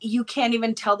and you can't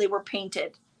even tell they were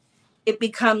painted. It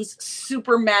becomes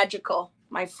super magical,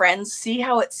 my friends. See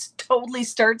how it totally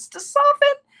starts to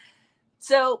soften?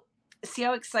 So see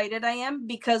how excited I am?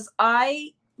 Because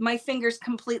my finger's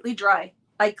completely dry.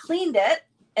 I cleaned it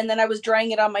and then I was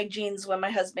drying it on my jeans when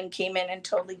my husband came in and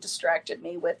totally distracted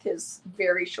me with his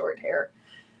very short hair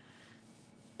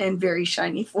and very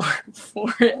shiny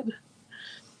forehead.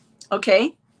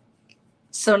 Okay.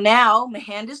 So now my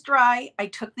hand is dry. I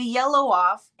took the yellow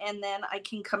off and then I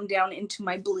can come down into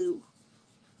my blue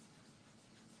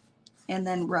and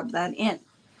then rub that in.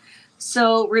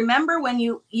 So remember when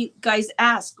you guys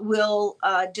asked, will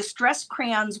distress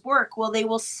crayons work? Well, they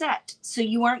will set, so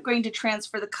you aren't going to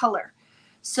transfer the color.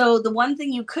 So the one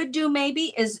thing you could do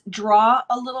maybe is draw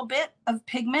a little bit of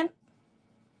pigment,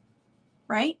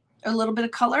 right? A little bit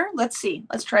of color. Let's see.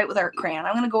 Let's try it with our crayon.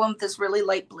 I'm going to go in with this really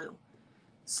light blue.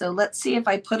 So let's see if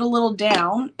I put a little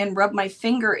down and rub my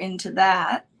finger into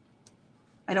that.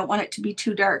 I don't want it to be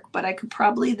too dark, but I could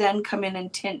probably then come in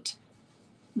and tint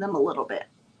them a little bit.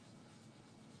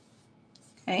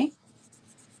 Okay.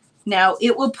 Now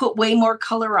it will put way more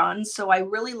color on. So I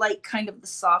really like kind of the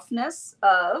softness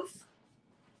of,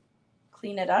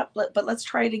 clean it up. But let's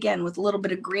try it again with a little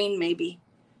bit of green maybe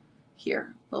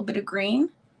here. A little bit of green,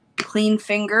 clean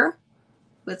finger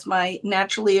with my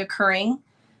naturally occurring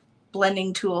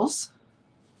blending tools.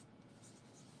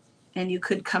 And you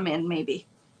could come in maybe.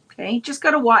 Okay. Just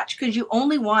got to watch because you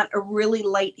only want a really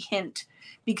light hint,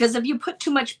 because if you put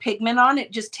too much pigment on,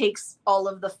 it just takes all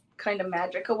of the kind of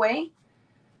magic away.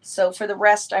 So for the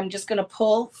rest, I'm just going to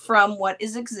pull from what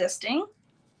is existing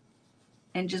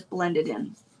and just blend it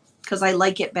in because I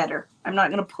like it better. I'm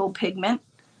not going to pull pigment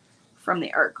from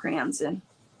the art crayons in.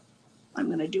 I'm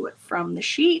going to do it from the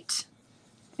sheet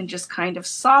and just kind of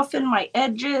soften my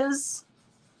edges.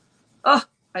 Oh,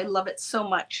 I love it so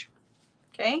much.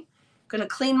 Okay. Going to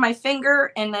clean my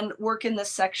finger and then work in this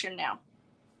section now.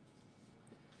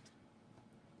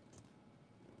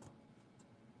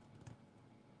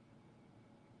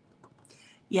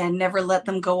 Yeah, never let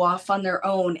them go off on their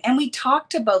own. And we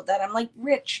talked about that. I'm like,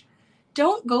 Rich,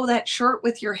 don't go that short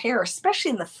with your hair,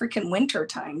 especially in the freaking winter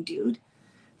time, dude.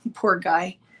 Poor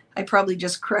guy. I probably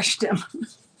just crushed him.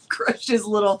 Crushed his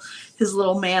little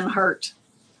man heart.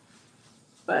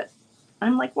 But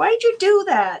I'm like, why'd you do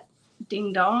that?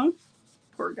 Ding dong.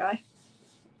 Poor guy.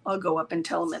 I'll go up and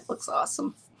tell him it looks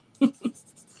awesome.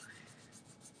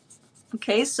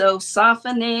 Okay, so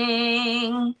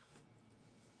softening.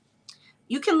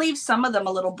 You can leave some of them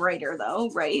a little brighter though,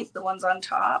 right? The ones on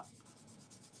top.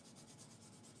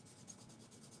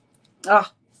 Oh,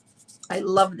 I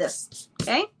love this.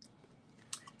 Okay.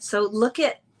 So look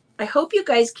at, I hope you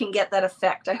guys can get that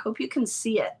effect. I hope you can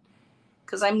see it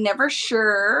because I'm never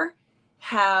sure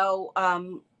how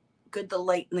good the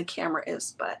light in the camera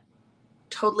is, but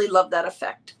totally love that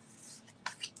effect.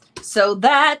 So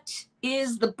that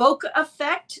is the bokeh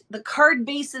effect. The card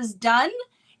base is done.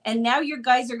 And now your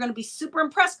guys are going to be super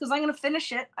impressed because I'm going to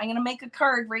finish it. I'm going to make a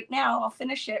card right now. I'll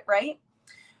finish it, right?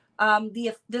 I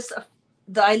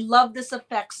love this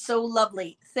effect. So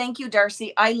lovely. Thank you,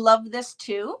 Darcy. I love this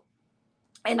too.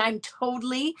 And I'm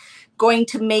totally going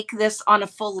to make this on a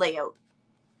full layout.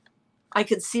 I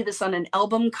could see this on an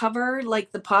album cover.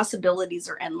 Like the possibilities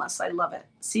are endless. I love it.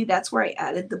 See, that's where I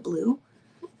added the blue.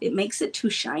 It makes it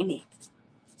too shiny.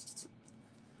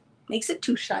 Makes it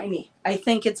too shiny. I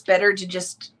think it's better to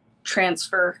just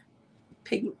transfer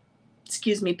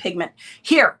pigment.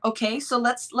 Here, okay, so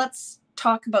let's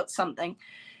talk about something.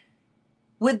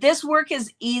 Would this work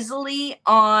as easily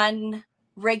on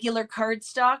regular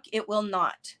cardstock? It will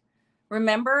not.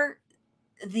 Remember,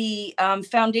 the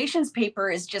foundations paper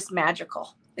is just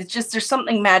magical. It's just, there's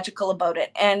something magical about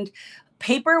it. And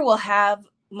paper will have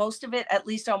most of it, at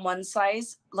least on one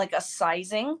size, like a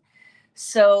sizing.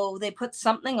 So they put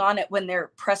something on it when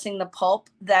they're pressing the pulp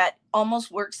that almost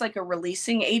works like a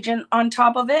releasing agent on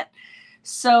top of it.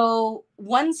 So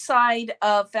one side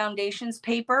of foundations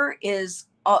paper is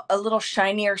a little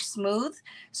shinier smooth.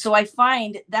 So I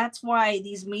find that's why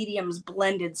these mediums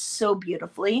blended so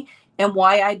beautifully and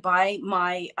why I buy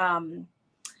my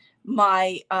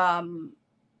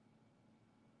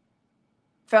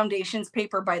foundations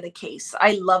paper by the case.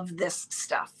 I love this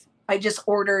stuff. I just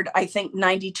ordered, I think,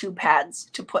 92 pads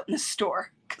to put in the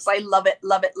store because I love it,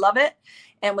 love it, love it.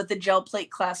 And with the gel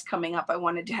plate class coming up, I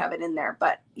wanted to have it in there.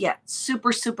 But yeah,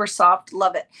 super, super soft.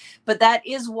 Love it. But that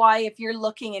is why if you're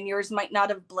looking and yours might not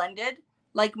have blended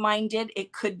like mine did,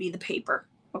 it could be the paper.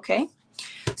 Okay.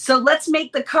 So let's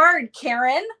make the card,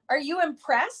 Karen. Are you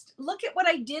impressed? Look at what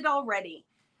I did already.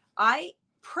 I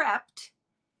prepped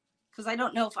because I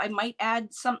don't know if I might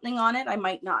add something on it. I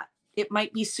might not. It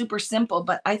might be super simple,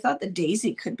 but I thought the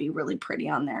daisy could be really pretty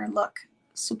on there. Look,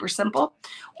 super simple.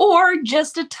 Or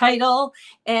just a title.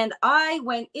 And I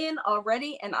went in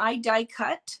already and I die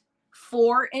cut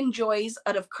 4 Enjoys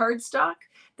out of cardstock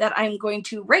that I'm going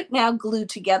to right now glue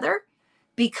together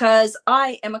because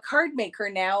I am a card maker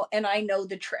now and I know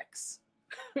the tricks.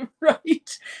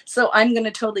 Right? So I'm going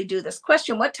to totally do this.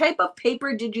 Question, what type of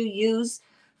paper did you use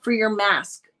for your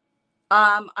mask?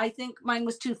 I think mine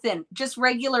was too thin. Just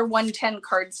regular 110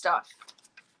 cardstock.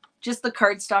 Just the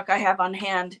cardstock I have on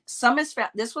hand. Some is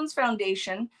this one's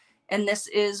foundation, and this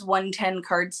is 110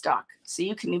 cardstock. So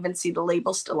you can even see the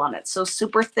label still on it. So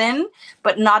super thin,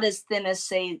 but not as thin as,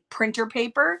 say, printer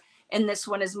paper. And this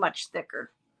one is much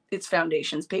thicker. It's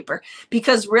foundations paper.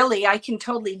 Because really, I can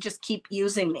totally just keep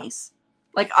using these.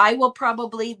 Like I will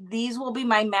probably, these will be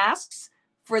my masks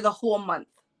for the whole month.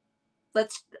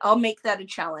 I'll make that a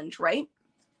challenge, right?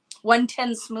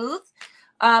 110 smooth.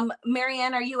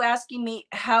 Marianne, are you asking me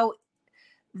how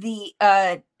the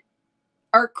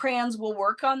art crayons will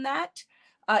work on that?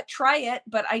 Try it,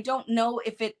 but I don't know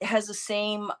if it has the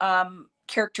same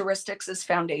characteristics as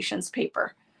foundations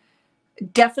paper.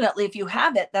 Definitely, if you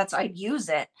have it, I'd use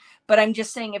it. But I'm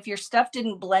just saying if your stuff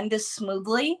didn't blend as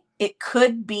smoothly, it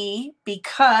could be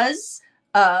because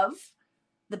of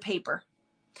the paper.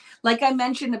 Like I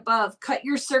mentioned above, cut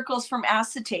your circles from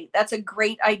acetate. That's a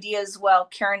great idea as well,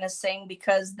 Karen is saying,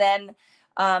 because then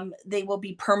they will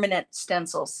be permanent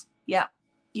stencils. Yeah,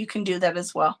 you can do that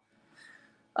as well.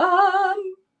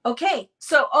 Okay,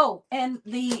 so, and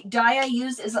the dye I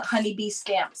use is a Honeybee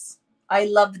Stamps. I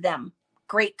love them.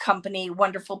 Great company,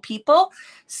 wonderful people.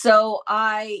 So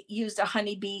I used a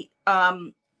Honeybee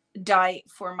dye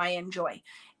for my Enjoy.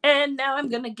 And now I'm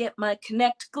going to get my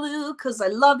Connect glue because I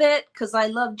love it, because I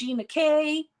love Gina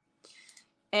K.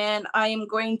 And I am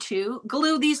going to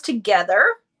glue these together.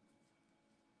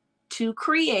 to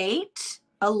create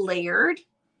a layered,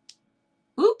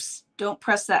 oops, don't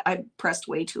press that. I pressed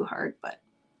way too hard, but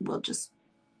we'll just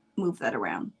move that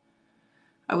around.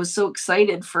 I was so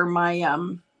excited for my,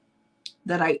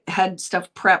 that I had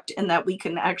stuff prepped and that we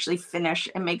can actually finish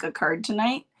and make a card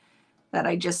tonight, that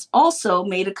I just also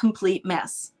made a complete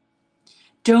mess.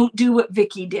 Don't do what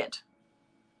Vicki did.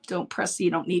 Don't press, you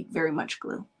don't need very much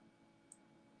glue.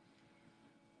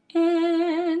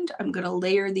 And I'm going to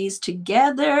layer these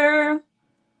together.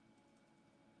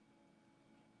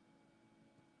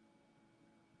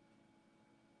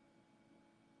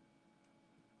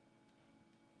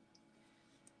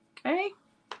 Okay.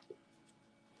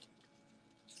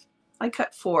 I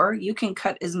cut 4. You can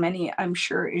cut as many, I'm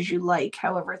sure, as you like,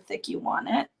 however thick you want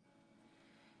it.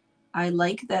 I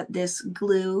like that this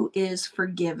glue is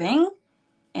forgiving,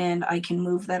 and I can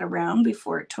move that around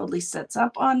before it totally sets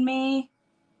up on me.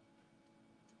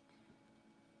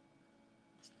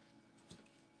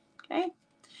 Okay.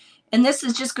 And this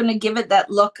is just going to give it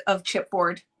that look of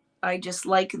chipboard. I just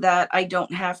like that I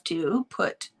don't have to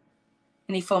put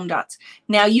any foam dots.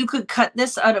 Now you could cut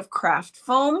this out of craft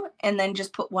foam and then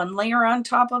just put one layer on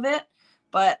top of it,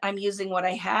 but I'm using what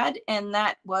I had, and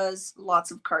that was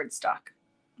lots of cardstock.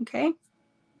 Okay.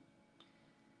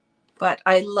 But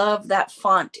I love that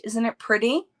font. Isn't it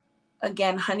pretty?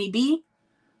 Again, honeybee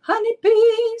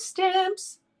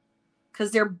stamps,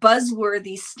 because they're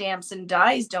buzzworthy stamps and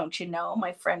dies, don't you know?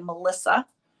 My friend Melissa.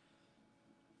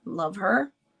 Love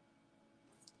her.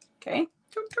 Okay.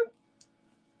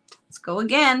 Let's go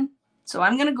again. So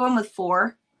I'm going to go in with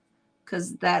 4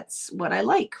 because that's what I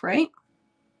like, right?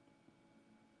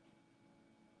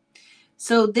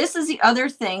 So this is the other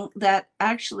thing that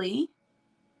actually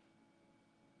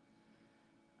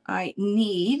I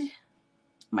need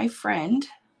my friend.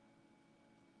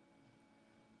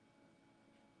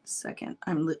 Second,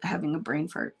 I'm having a brain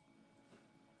fart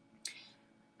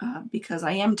because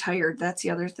I am tired. That's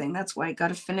the other thing. That's why I got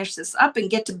to finish this up and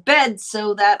get to bed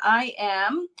so that I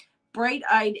am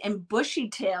bright-eyed and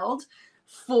bushy-tailed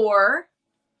for...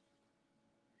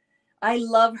 I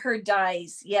love her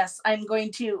dies. Yes, I'm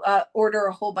going to order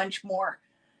a whole bunch more.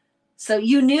 So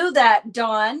you knew that,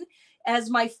 Dawn, as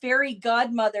my fairy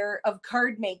godmother of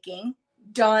card making.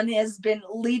 Dawn has been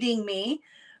leading me,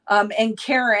 and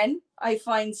Karen, I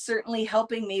find, certainly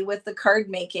helping me with the card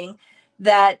making.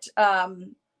 That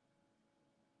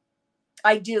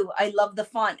I do. I love the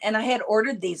font, and I had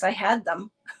ordered these. I had them.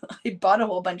 I bought a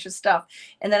whole bunch of stuff,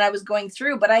 and then I was going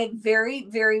through, but I have very,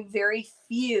 very, very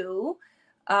few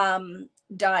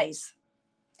dies.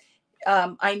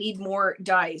 I need more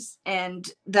dies, and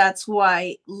that's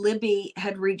why Libby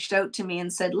had reached out to me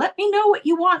and said, let me know what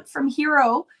you want from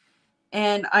Hero,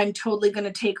 and I'm totally going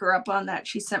to take her up on that.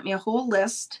 She sent me a whole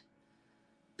list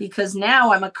because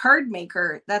now I'm a card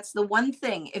maker. That's the one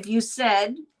thing. If you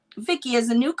said, Vicki, as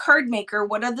a new card maker,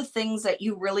 what are the things that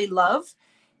you really love?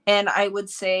 And I would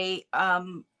say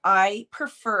I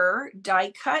prefer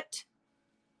die cut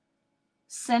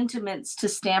sentiments to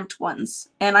stamped ones,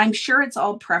 and I'm sure it's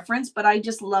all preference, but I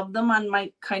just love them on my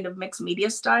kind of mixed media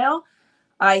style.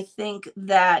 I think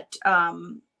that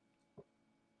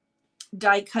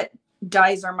die cut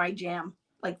dies are my jam.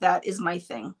 Like, that is my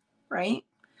thing, right?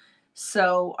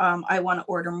 So I want to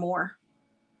order more.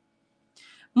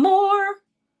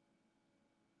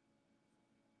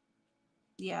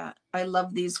 Yeah, I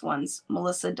love these ones.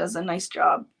 Melissa does a nice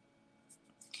job.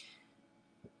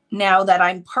 Now that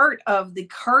I'm part of the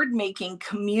card making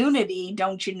community,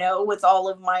 don't you know, with all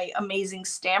of my amazing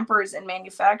stampers and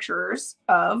manufacturers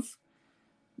of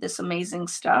this amazing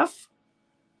stuff,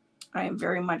 I am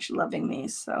very much loving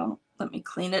these. So let me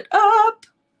clean it up.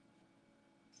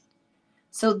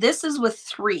 So this is with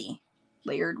 3,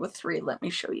 layered with 3. Let me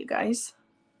show you guys.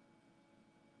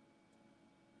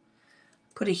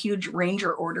 Put a huge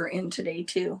Ranger order in today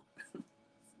too,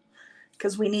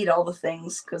 because we need all the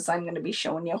things, because I'm going to be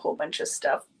showing you a whole bunch of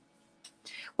stuff.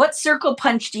 What circle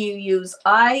punch do you use?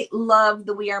 I love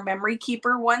the We Are Memory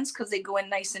Keeper ones because they go in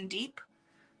nice and deep.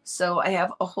 So I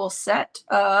have a whole set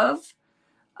of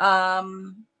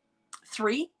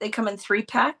 3. They come in 3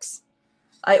 packs.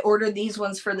 I ordered these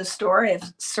ones for the store. I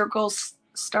have circles,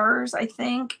 stars, I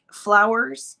think,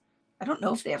 flowers. I don't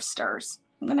know if they have stars.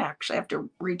 I'm going to actually have to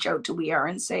reach out to We Are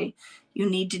and say, you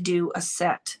need to do a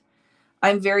set.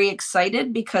 I'm very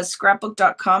excited because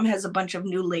scrapbook.com has a bunch of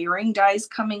new layering dies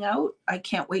coming out. I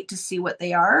can't wait to see what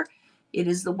they are. It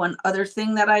is the one other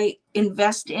thing that I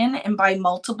invest in and buy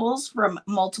multiples from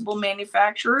multiple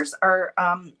manufacturers are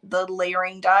the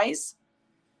layering dies.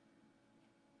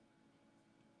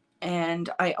 And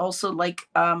I also like,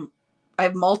 I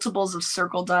have multiples of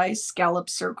circle dies, scallop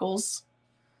circles.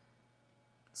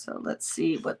 So let's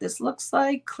see what this looks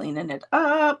like. Cleaning it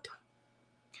up.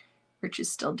 Rich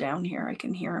is still down here. I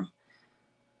can hear him.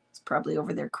 He's probably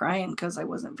over there crying because I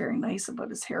wasn't very nice about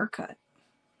his haircut.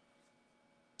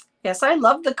 Yes, I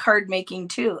love the card making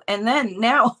too. And then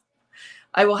now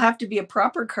I will have to be a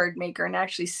proper card maker and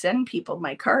actually send people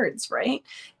my cards, right?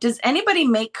 Does anybody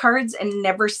make cards and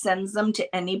never sends them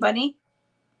to anybody?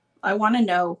 I want to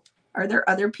know, are there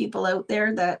other people out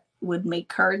there that would make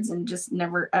cards and just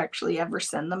never actually ever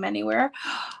send them anywhere?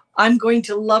 I'm going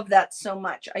to love that so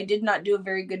much. I did not do a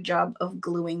very good job of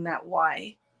gluing that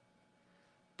Y,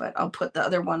 but I'll put the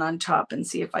other one on top and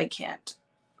see if I can't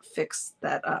fix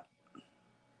that up.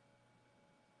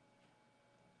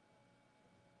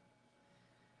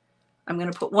 I'm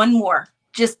going to put one more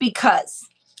just because.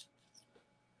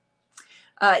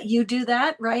 You do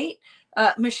that, right?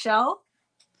 Michelle,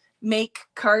 make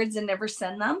cards and never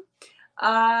send them.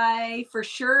 I for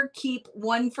sure keep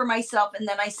one for myself and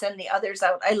then I send the others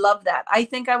out. I love that. I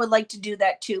think I would like to do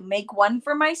that too. Make one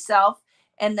for myself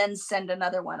and then send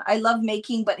another one. I love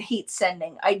making but hate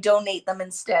sending. I donate them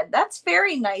instead. That's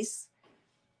very nice.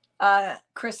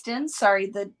 Kristen, sorry,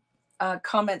 the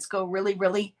comments go really,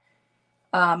 really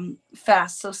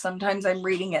fast. So sometimes I'm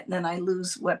reading it and then I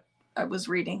lose what I was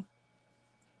reading.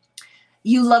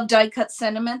 You love die cut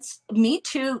sentiments. Me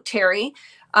too, Terry.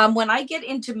 When I get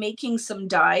into making some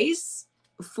dies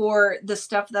for the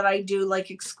stuff that I do, like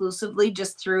exclusively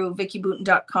just through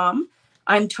vickyboutin.com,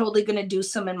 I'm totally going to do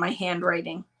some in my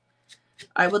handwriting.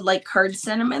 I would like card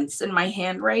sentiments in my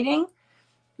handwriting.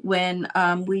 When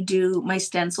we do my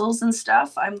stencils and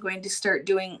stuff, I'm going to start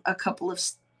doing a couple of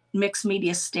mixed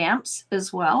media stamps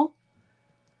as well.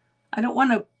 I don't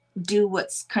want to do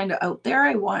what's kind of out there.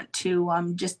 I want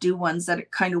to just do ones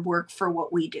that kind of work for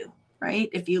what we do, right?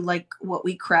 If you like what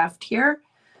we craft here,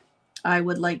 I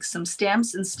would like some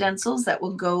stamps and stencils that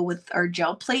will go with our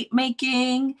gel plate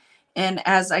making. And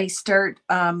as I start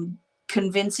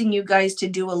convincing you guys to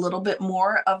do a little bit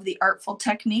more of the artful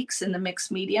techniques in the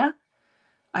mixed media,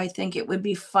 I think it would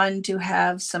be fun to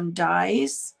have some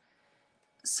dies,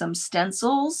 some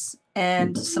stencils,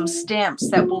 and some stamps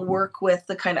that will work with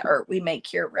the kind of art we make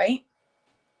here, right?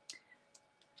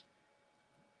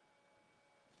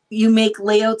 You make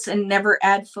layouts and never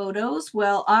add photos.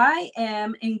 Well, I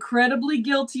am incredibly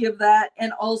guilty of that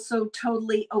and also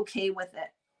totally okay with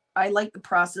it. I like the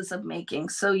process of making.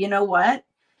 So you know what?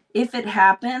 If it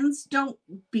happens, don't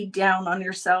be down on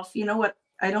yourself. You know what?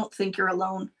 I don't think you're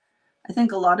alone. I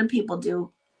think a lot of people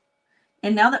do.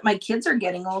 And now that my kids are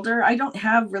getting older, I don't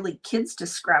have really kids to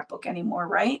scrapbook anymore,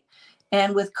 right?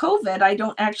 And with COVID, I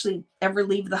don't actually ever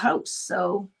leave the house.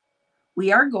 So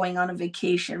we are going on a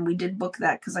vacation. We did book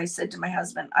that because I said to my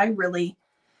husband, I really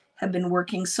have been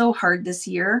working so hard this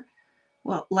year.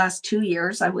 Well, last 2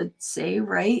 years, I would say,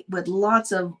 right? With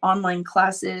lots of online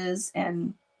classes.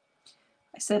 And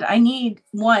I said, I need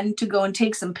one to go and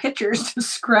take some pictures to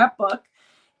scrapbook.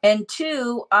 And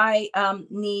two, I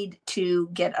need to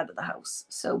get out of the house.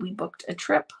 So we booked a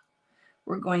trip.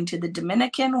 We're going to the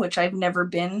Dominican, which I've never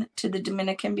been to the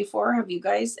Dominican before. Have you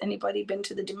guys, anybody been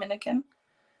to the Dominican?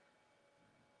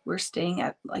 We're staying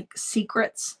at like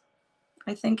Secrets,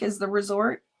 I think is the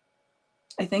resort.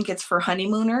 I think it's for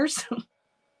honeymooners.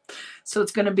 So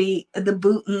it's going to be the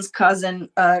Boutin's cousin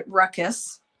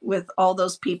ruckus with all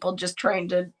those people just trying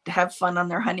to have fun on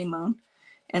their honeymoon.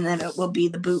 And then it will be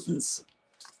the Boutins.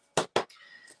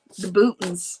 The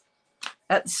Boutins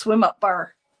at the swim up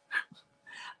bar.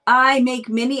 I make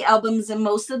mini albums and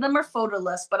most of them are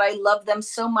photoless, but I love them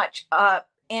so much.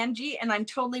 Angie, and I'm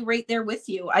totally right there with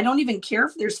you. I don't even care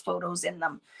if there's photos in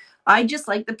them. I just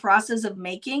like the process of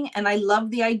making and I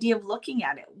love the idea of looking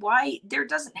at it. Why? There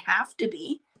doesn't have to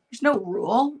be. There's no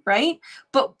rule, right?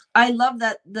 But I love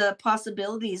that the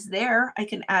possibilities there. I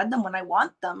can add them when I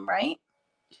want them, right?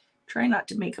 Try not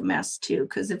to make a mess too,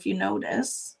 because if you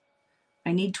notice,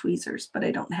 I need tweezers, but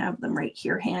I don't have them right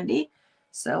here handy.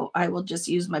 So I will just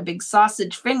use my big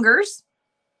sausage fingers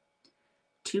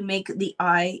to make the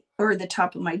I or the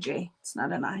top of my J. It's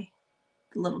not an I,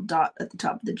 the little dot at the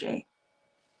top of the J.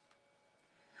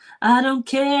 I don't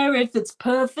care if it's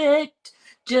perfect,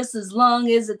 just as long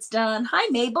as it's done. Hi,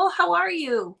 Mabel. How are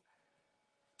you?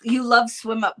 You love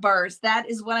swim up bars. That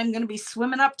is what I'm going to be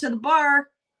swimming up to the bar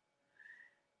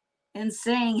and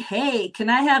saying, hey, can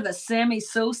I have a Sammy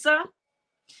Sosa?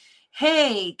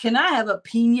 Hey, can I have a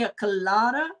pina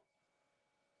colada?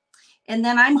 And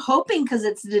then I'm hoping, because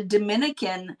it's the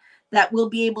Dominican, that we'll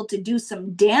be able to do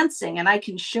some dancing and I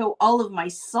can show all of my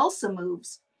salsa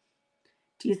moves.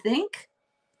 Do you think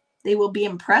they will be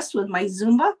impressed with my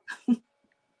Zumba?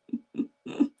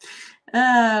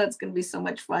 It's going to be so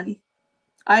much fun.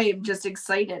 I am just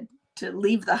excited to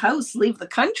leave the house, leave the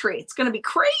country. It's going to be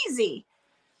crazy.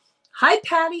 Hi,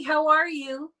 Patty. How are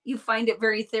you? You find it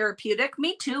very therapeutic.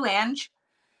 Me too, Ange.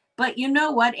 But you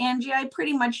know what, Angie? I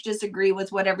pretty much disagree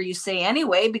with whatever you say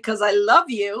anyway, because I love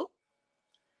you.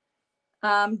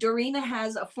 Dorina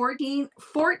has a 14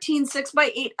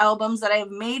 6x8 albums that I have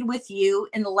made with you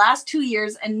in the last 2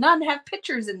 years, and none have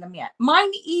pictures in them yet. Mine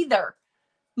either.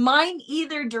 Mine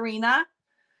either, Dorina.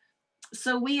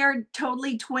 So we are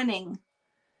totally twinning.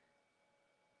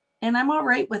 And I'm all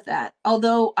right with that.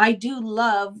 Although I do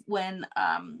love when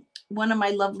one of my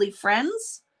lovely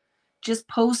friends just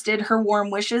posted her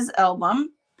Warm Wishes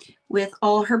album with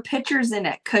all her pictures in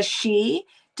it, because she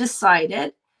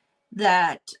decided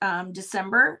that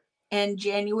December and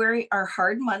January are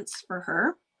hard months for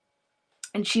her,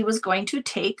 and she was going to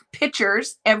take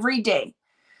pictures every day.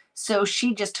 So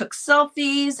she just took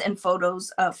selfies and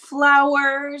photos of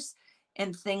flowers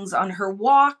and things on her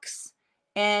walks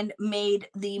and made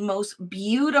the most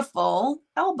beautiful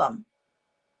album.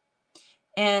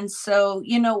 And so,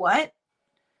 you know what?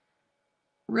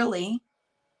 Really,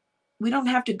 we don't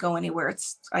have to go anywhere.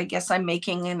 I guess I'm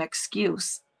making an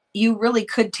excuse. You really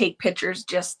could take pictures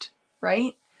just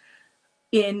right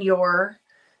in your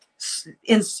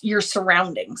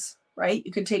surroundings, right?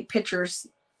 You could take pictures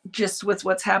just with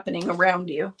what's happening around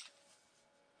you.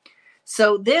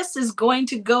 So this is going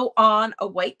to go on a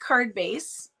white card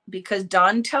base, because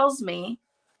Dawn tells me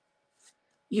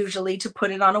usually to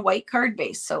put it on a white card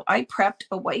base. So I prepped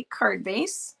a white card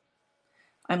base.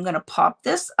 I'm going to pop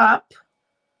this up.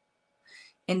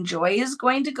 Enjoy is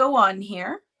going to go on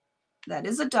here. That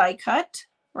is a die cut,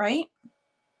 right?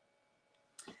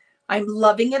 I'm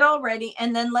loving it already.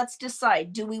 And then let's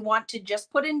decide, do we want to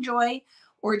just put Enjoy,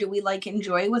 or do we like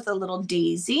Enjoy with a little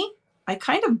daisy? I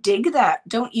kind of dig that.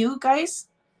 Don't you guys?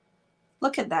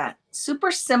 Look at that.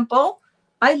 Super simple.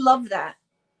 I love that.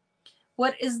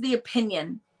 What is the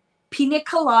opinion? Pina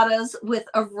coladas with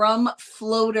a rum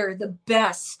floater, the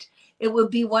best. It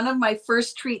would be one of my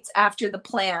first treats after the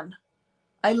plan.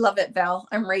 I love it, Val.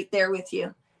 I'm right there with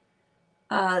you.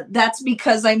 That's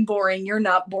because I'm boring. You're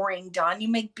not boring, Dawn. You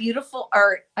make beautiful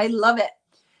art. I love it.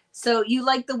 So you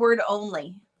like the word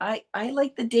only. I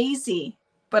like the daisy,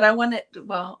 but I want it.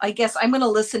 Well, I guess I'm going to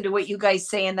listen to what you guys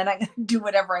say, and then I'm going to do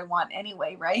whatever I want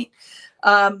anyway, right?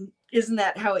 Isn't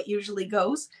that how it usually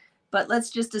goes? But let's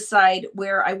just decide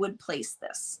where I would place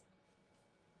this.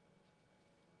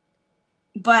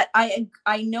 But I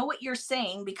know what you're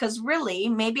saying, because really,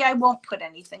 maybe I won't put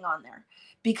anything on there,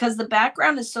 because the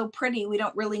background is so pretty, we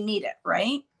don't really need it,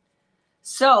 right?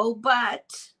 So,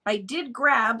 but I did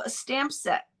grab a stamp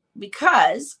set,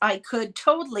 because I could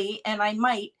totally, and I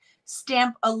might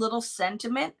stamp a little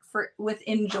sentiment with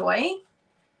Enjoy.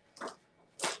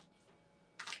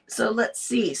 So let's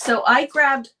see. So I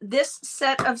grabbed this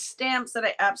set of stamps that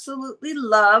I absolutely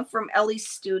love from Ellie's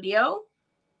Studio,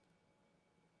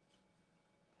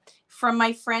 from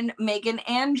my friend Megan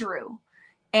Andrew.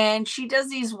 And she does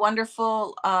these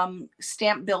wonderful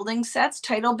stamp building sets,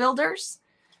 title builders.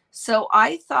 So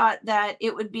I thought that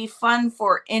it would be fun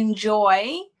for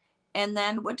Enjoy. And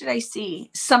then what did I see?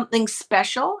 Something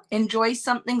special. Enjoy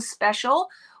something special,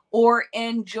 or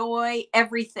Enjoy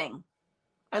everything.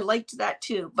 I liked that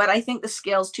too, but I think the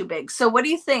scale's too big. So what do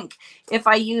you think if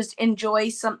I used Enjoy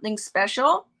something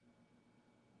special?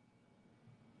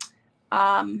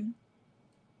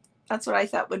 That's what I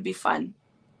thought would be fun.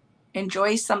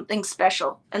 Enjoy something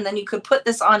special. And then you could put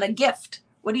this on a gift.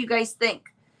 What do you guys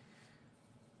think?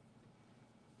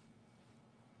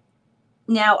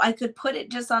 Now I could put it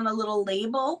just on a little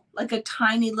label, like a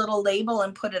tiny little label,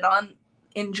 and put it on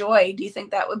Enjoy. Do you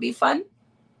think that would be fun?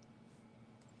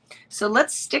 So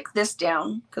let's stick this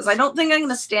down, because I don't think I'm going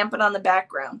to stamp it on the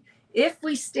background. If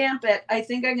we stamp it, I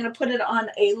think I'm going to put it on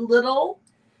a little,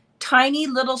 tiny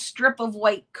little strip of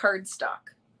white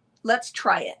cardstock. Let's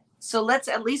try it. So let's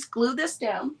at least glue this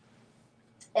down,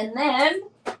 and then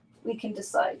we can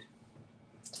decide.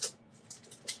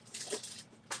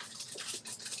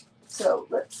 So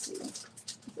let's see.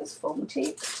 This foam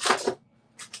tape.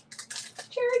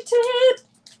 Cherry tape.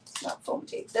 It's not foam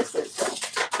tape. This is foam.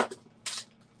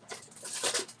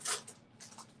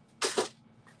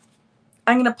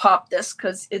 I'm going to pop this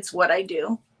because it's what I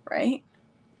do, right?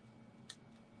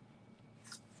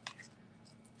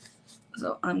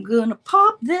 So I'm going to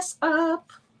pop this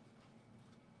up.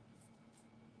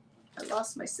 I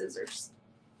lost my scissors.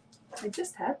 I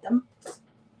just had them.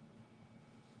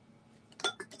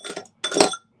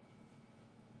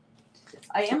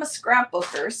 I am a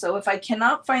scrapbooker, so if I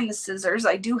cannot find the scissors,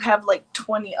 I do have like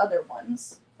 20 other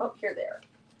ones. Oh, here they are.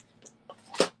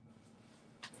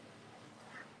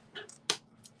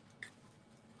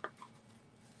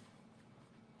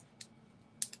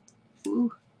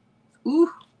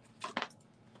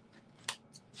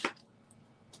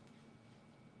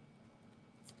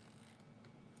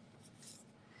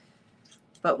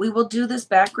 But we will do this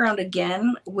background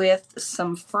again with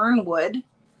some Fernwood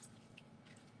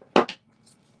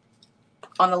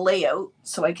on a layout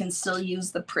so I can still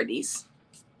use the pretties,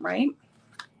 right?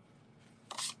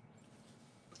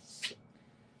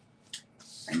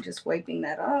 I'm just wiping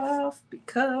that off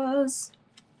because,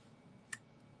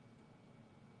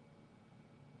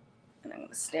 and I'm going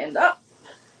to stand up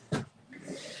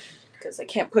because I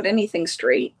can't put anything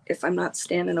straight if I'm not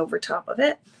standing over top of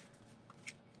it.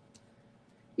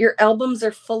 Your albums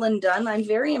are full and done. I'm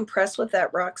very impressed with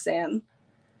that, Roxanne.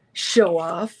 Show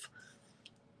off.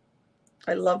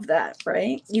 I love that,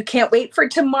 right? You can't wait for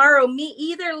tomorrow. Me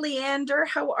either, Leander.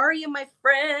 How are you, my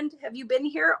friend? Have you been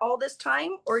here all this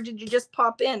time or did you just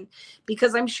pop in?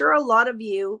 Because I'm sure a lot of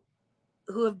you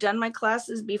who have done my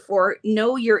classes before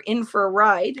know you're in for a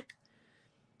ride.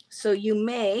 So you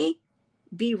may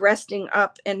be resting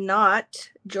up and not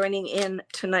joining in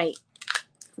tonight,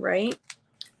 right?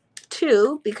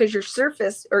 2, because your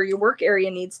surface or your work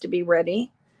area needs to be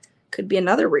ready. Could be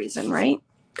another reason, right?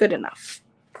 Good enough.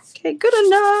 Okay, good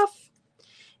enough.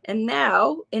 And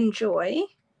now enjoy.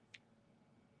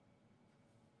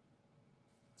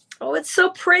 Oh, it's so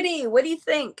pretty. What do you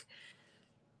think?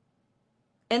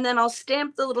 And then I'll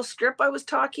stamp the little strip I was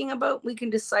talking about. We can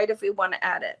decide if we want to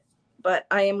add it. But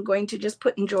I am going to just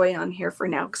put enjoy on here for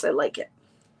now because I like it.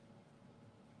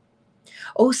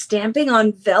 Oh, stamping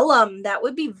on vellum. That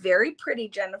would be very pretty,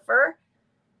 Jennifer.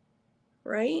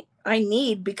 Right? I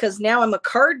need, because now I'm a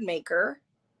card maker,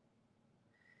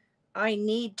 I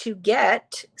need to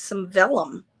get some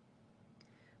vellum.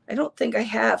 I don't think I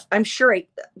have. I'm sure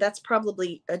that's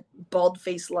probably a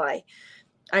bald-faced lie.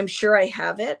 I'm sure I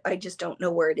have it. I just don't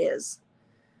know where it is.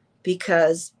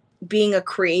 Because being a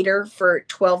creator for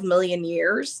 12 million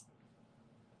years,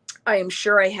 I am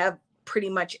sure I have pretty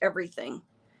much everything.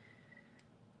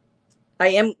 I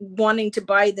am wanting to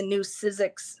buy the new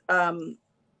Sizzix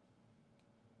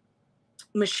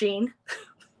machine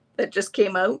that just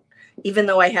came out, even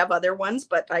though I have other ones,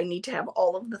 but I need to have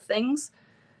all of the things.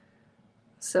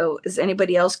 So is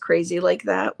anybody else crazy like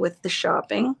that with the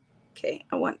shopping? Okay,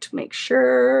 I want to make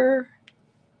sure.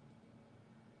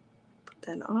 Put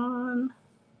that on.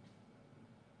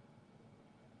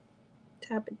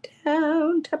 Tap it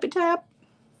down, tappy tap.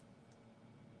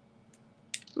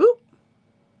 Ooh.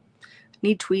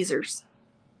 Need tweezers.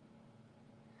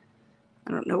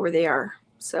 I don't know where they are.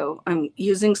 So I'm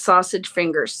using sausage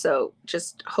fingers. So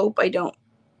just hope I don't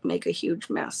make a huge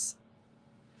mess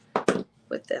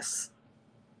with this.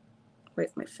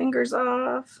 Wipe my fingers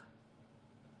off.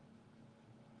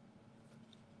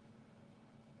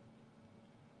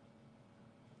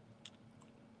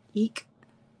 Eek.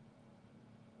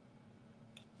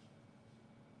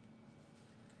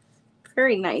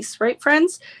 Very nice, right,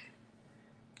 friends?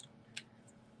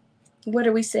 What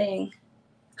are we saying?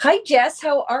 Hi, Jess.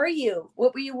 How are you?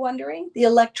 What were you wondering? The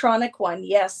electronic one.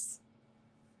 Yes.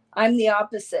 I'm the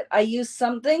opposite. I use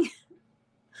something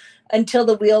until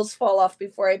the wheels fall off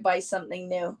before I buy something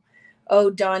new. Oh,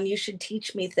 Dawn, you should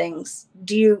teach me things.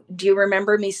 Do you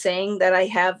remember me saying that I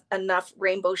have enough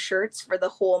rainbow shirts for the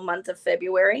whole month of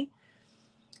February?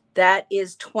 That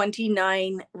is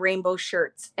 29 rainbow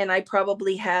shirts, and I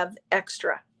probably have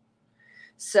extra.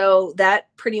 So that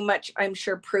pretty much, I'm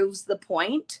sure, proves the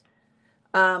point.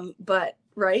 But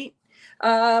right.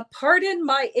 Pardon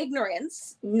my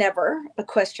ignorance. Never. A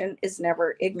question is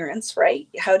never ignorance, right?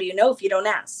 How do you know if you don't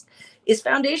ask? Is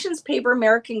Foundations paper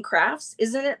American Crafts?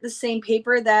 Isn't it the same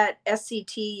paper that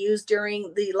SCT used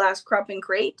during the last crop and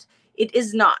crate? It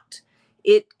is not.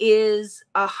 It is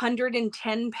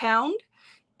 110 pound.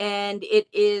 And it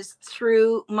is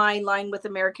through my line with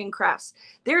American Crafts.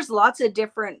 There's lots of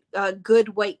different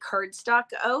good white cardstock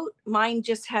out. Mine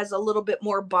just has a little bit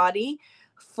more body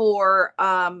for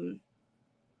the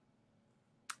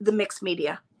mixed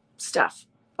media stuff.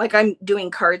 Like I'm doing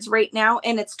cards right now,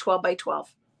 and it's 12 by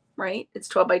 12, right? It's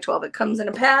 12 by 12. It comes in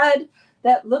a pad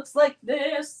that looks like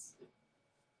this.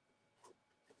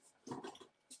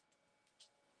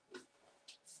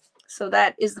 So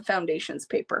that is the Foundations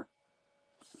paper.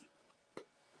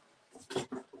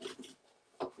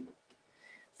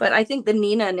 But I think the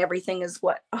Nina and everything is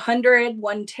what, 100,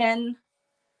 110?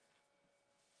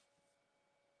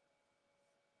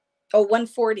 Oh,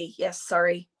 140. Yes,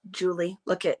 sorry, Julie.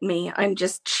 Look at me. I'm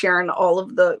just sharing all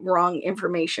of the wrong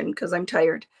information because I'm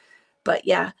tired. But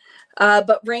yeah,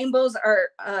 but rainbows are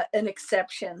an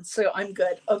exception. So I'm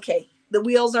good. Okay, the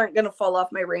wheels aren't going to fall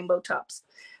off my rainbow tops.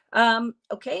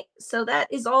 Okay, so that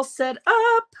is all set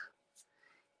up.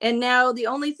 And now the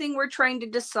only thing we're trying to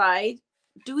decide,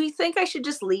 do we think I should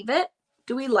just leave it?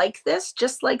 Do we like this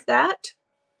just like that?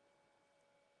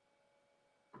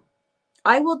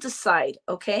 I will decide,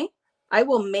 okay? I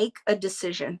will make a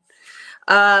decision.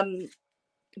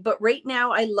 But right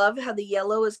now, I love how the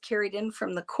yellow is carried in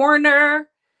from the corner.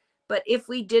 But if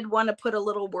we did want to put a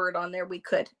little word on there, we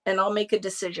could. And I'll make a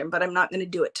decision, but I'm not going to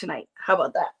do it tonight. How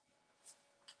about that?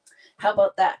 How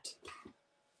about that?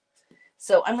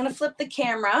 So I'm going to flip the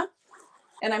camera,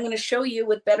 and I'm going to show you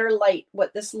with better light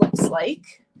what this looks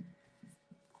like.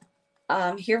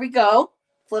 Here we go.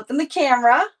 Flipping the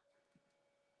camera.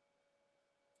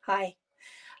 Hi.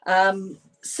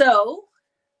 So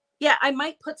yeah, I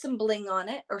might put some bling on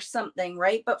it or something,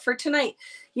 right? But for tonight,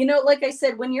 you know, like I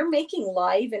said, when you're making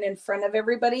live and in front of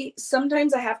everybody,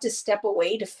 sometimes I have to step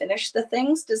away to finish the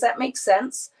things. Does that make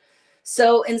sense?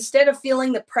 So instead of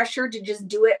feeling the pressure to just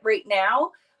do it right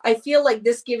now, I feel like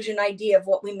this gives you an idea of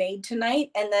what we made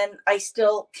tonight. And then I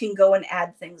still can go and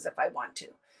add things if I want to.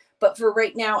 But for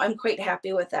right now, I'm quite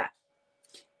happy with that.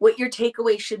 What your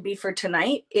takeaway should be for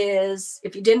tonight is,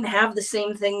 if you didn't have the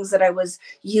same things that I was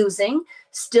using,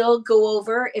 still go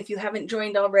over, if you haven't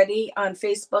joined already on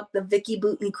Facebook, the Vicki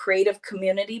Boutin Creative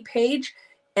Community page,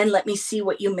 and let me see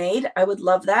what you made. I would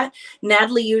love that.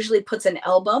 Natalie usually puts an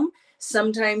album.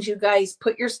 Sometimes you guys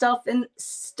put your stuff in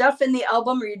the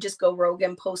album, or you just go rogue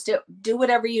and post it. Do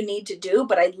whatever you need to do,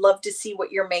 but I'd love to see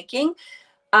what you're making.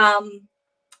 And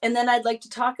then I'd like to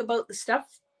talk about the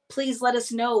stuff. Please let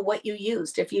us know what you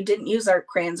used. If you didn't use art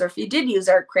crayons, or if you did use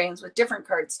art crayons with different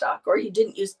cardstock, or you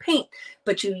didn't use paint,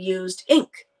 but you used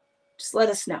ink, just let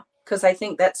us know, because I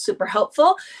think that's super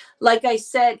helpful. Like I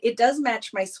said, it does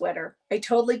match my sweater. I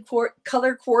totally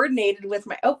color coordinated with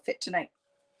my outfit tonight.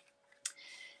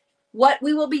 What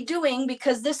we will be doing,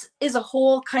 because this is a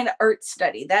whole kind of art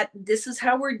study, that this is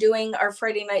how we're doing our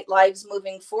Friday night lives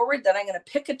moving forward, that I'm going to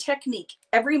pick a technique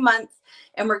every month,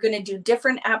 and we're going to do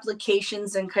different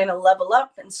applications and kind of level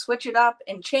up and switch it up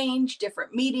and change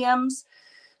different mediums.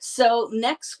 So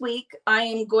next week, I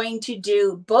am going to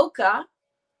do Bokeh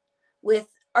with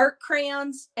art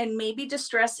crayons and maybe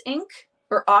distress ink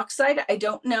or oxide. I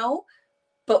don't know,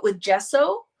 but with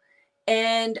gesso.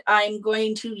 And I'm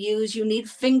going to use, you need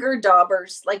finger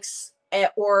daubers, like,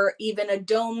 or even a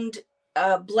domed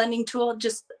blending tool,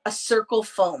 just a circle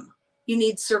foam. You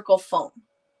need circle foam.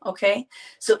 Okay.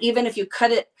 So even if you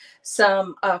cut it,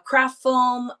 some craft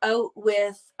foam out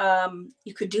with,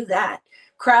 you could do that.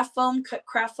 Craft foam, cut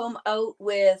craft foam out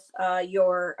with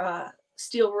your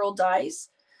steel roll dies.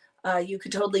 You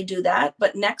could totally do that.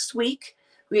 But next week,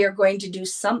 we are going to do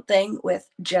something with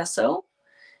gesso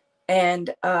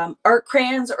and art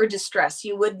crayons or distress.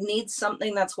 You would need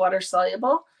something that's water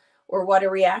soluble or water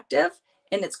reactive,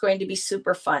 and it's going to be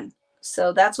super fun.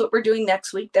 So that's what we're doing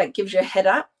next week. That gives you a heads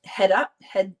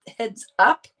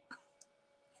up,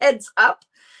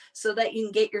 so that you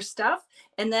can get your stuff.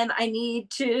 And then I need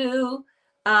to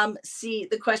see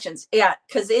the questions. Yeah,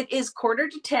 because it is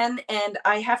 9:45, and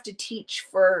I have to teach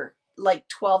for like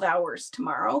 12 hours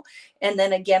tomorrow, and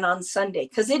then again on Sunday,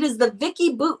 because it is the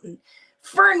Vicki Boutin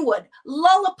Fernwood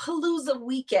Lollapalooza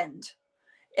weekend.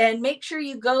 And make sure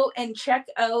you go and check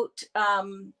out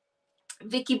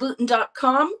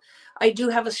VickiBoutin.com. I do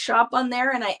have a shop on there,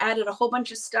 and I added a whole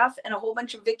bunch of stuff, and a whole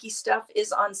bunch of Vicki stuff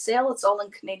is on sale. It's all in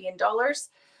Canadian dollars.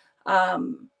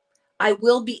 I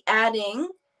will be adding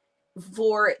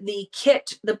for the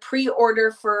kit, the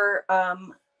pre-order for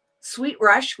Sweet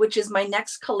Rush, which is my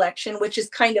next collection, which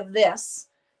is kind of this.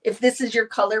 If this is your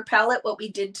color palette, what we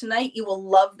did tonight, you will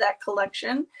love that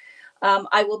collection.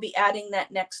 I will be adding that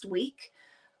next week.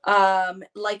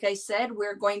 Like I said,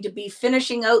 we're going to be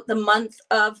finishing out the month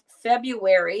of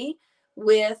February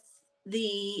with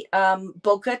the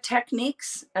bokeh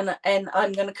techniques, and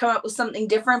I'm going to come up with something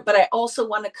different, but I also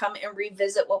want to come and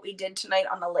revisit what we did tonight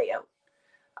on the layout.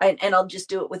 And I'll just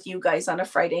do it with you guys on a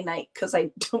Friday night, because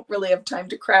I don't really have time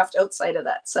to craft outside of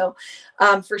that. So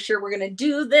for sure, we're going to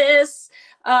do this.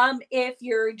 If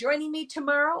you're joining me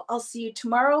tomorrow, I'll see you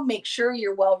tomorrow. Make sure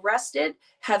you're well rested,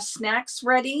 have snacks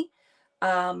ready,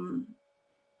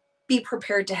 be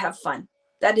prepared to have fun.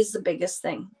 That is the biggest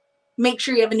thing. Make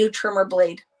sure you have a new trimmer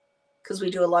blade, because we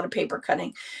do a lot of paper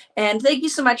cutting. And thank you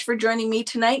so much for joining me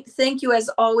tonight. Thank you, as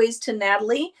always, to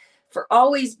Natalie for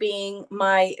always being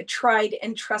my tried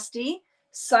and trusty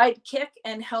sidekick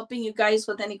and helping you guys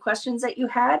with any questions that you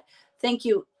had. Thank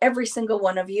you, every single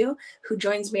one of you who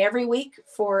joins me every week,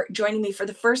 for joining me for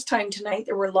the first time tonight.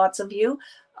 There were lots of you.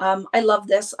 I love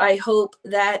this. I hope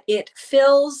that it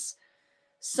fills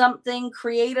something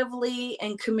creatively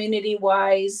and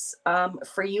community-wise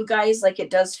for you guys, like it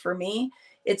does for me.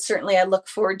 It's certainly, I look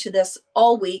forward to this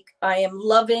all week. I am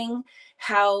loving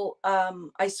how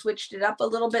I switched it up a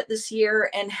little bit this year,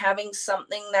 and having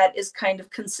something that is kind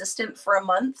of consistent for a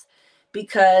month,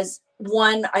 because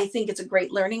one, I think it's a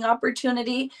great learning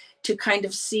opportunity to kind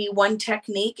of see one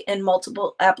technique and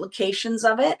multiple applications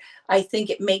of it. I think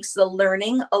it makes the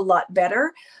learning a lot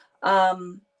better.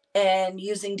 And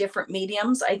using different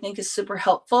mediums, I think, is super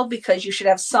helpful, because you should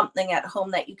have something at home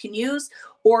that you can use,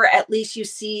 or at least you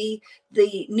see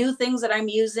the new things that I'm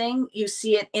using, you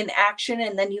see it in action,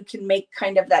 and then you can make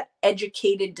kind of that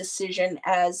educated decision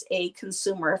as a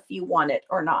consumer if you want it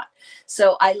or not.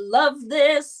 So I love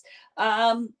this.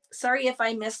 Sorry if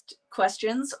I missed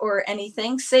questions or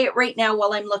anything. Say it right now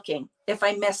while I'm looking if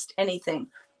I missed anything.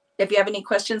 If you have any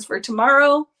questions for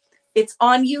tomorrow, it's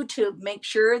on YouTube. Make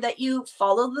sure that you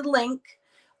follow the link.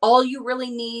 All you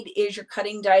really need is your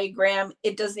cutting diagram.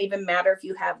 It doesn't even matter if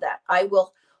you have that. I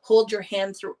will hold your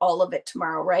hand through all of it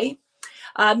tomorrow, right?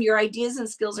 Your ideas and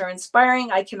skills are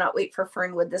inspiring. I cannot wait for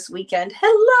Fernwood this weekend.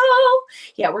 Hello.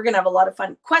 Yeah, we're going to have a lot of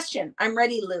fun. Question. I'm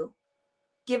ready, Lou.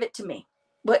 Give it to me.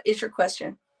 What is your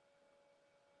question?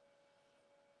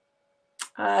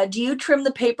 Do you trim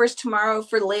the papers tomorrow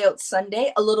for layout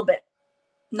Sunday? A little bit.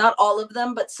 Not all of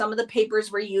them, but some of the papers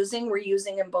we're using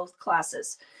in both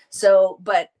classes. So,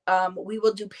 but we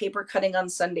will do paper cutting on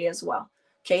Sunday as well.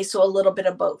 Okay, so a little bit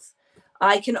of both.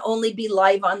 I can only be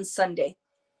live on Sunday.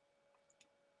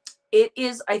 It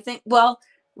is, I think, well,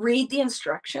 read the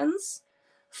instructions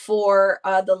for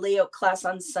the layout class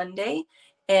on Sunday,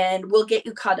 and we'll get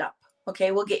you caught up.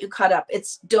 Okay, we'll get you caught up.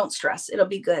 Don't stress, it'll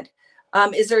be good.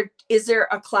 Is there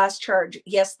a class charge?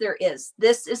 Yes, there is.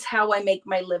 This is how I make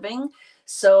my living.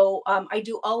 So I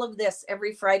do all of this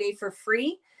every Friday for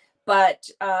free. But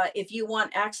if you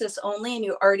want access only and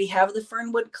you already have the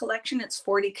Fernwood Collection, it's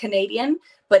 40 Canadian,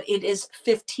 but it is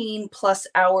 15 plus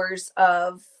hours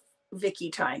of Vicki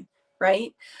time,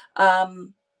 right?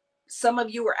 Some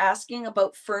of you were asking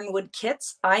about Fernwood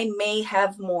kits. I may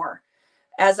have more.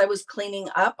 As I was cleaning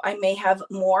up, I may have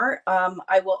more.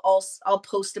 I'll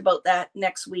post about that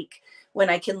next week when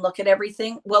I can look at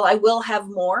everything. Well, I will have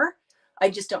more. I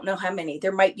just don't know how many.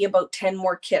 There might be about 10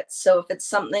 more kits. So if it's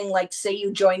something like, say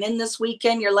you join in this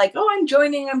weekend, you're like, oh, I'm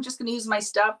joining, I'm just going to use my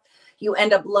stuff. You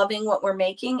end up loving what we're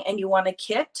making and you want a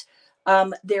kit.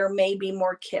 There may be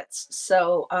more kits.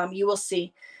 So you will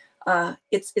see.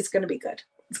 It's going to be good.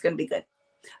 It's going to be good.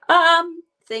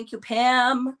 Thank you,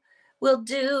 Pam. Will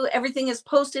do. Everything is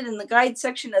posted in the guide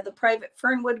section of the private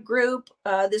Fernwood group.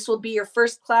 This will be your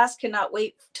first class. Cannot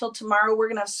wait till tomorrow. We're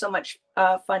going to have so much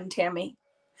fun, Tammy.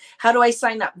 How do I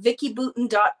sign up?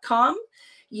 VickiBoutin.com.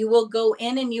 You will go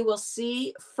in and you will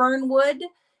see Fernwood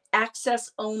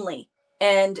access only.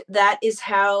 And that is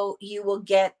how you will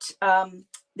get,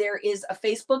 there is a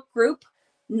Facebook group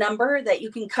number that you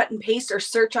can cut and paste or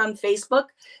search on Facebook.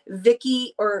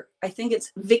 Vicki, or I think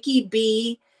it's Vicki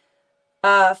B.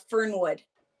 Fernwood.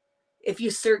 If you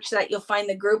search that, you'll find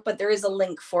the group, but there is a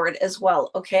link for it as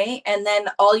well. Okay. And then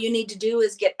all you need to do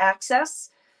is get access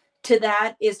to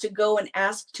that, is to go and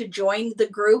ask to join the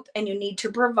group, and you need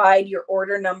to provide your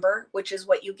order number, which is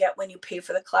what you get when you pay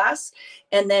for the class.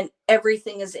 And then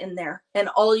everything is in there. And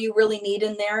all you really need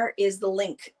in there is the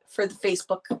link for the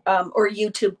Facebook or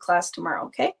YouTube class tomorrow.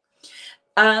 Okay.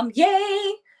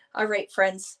 Yay. All right,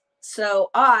 friends. So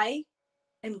I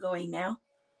am going now.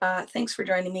 Thanks for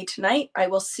joining me tonight. I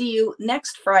will see you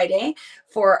next Friday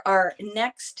for our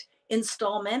next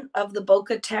installment of the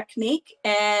Bokeh technique.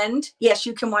 And yes,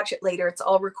 you can watch it later. It's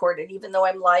all recorded, even though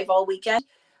I'm live all weekend.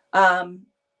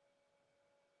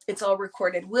 It's all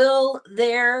recorded. Will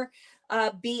there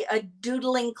be a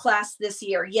doodling class this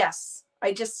year? Yes.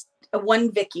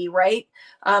 One Vicki, right?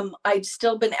 I've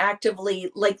still been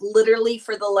actively, like literally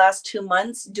for the last 2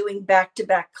 months, doing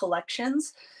back-to-back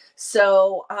collections.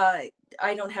 So I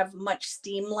don't have much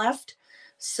steam left.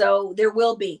 So there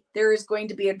is going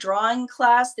to be a drawing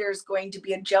class. There's going to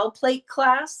be a gel plate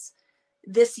class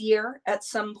this year at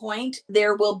some point.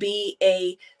 There will be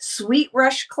a sweet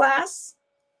rush class.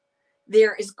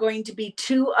 There is going to be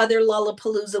 2 other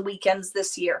Lollapalooza weekends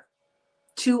this year.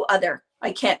 2 other.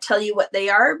 I can't tell you what they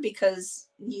are because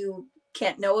you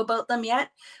can't know about them yet,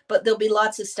 but there'll be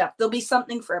lots of stuff. There'll be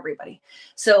something for everybody.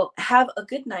 So have a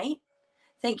good night.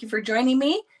 Thank you for joining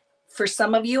me. For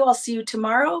some of you, I'll see you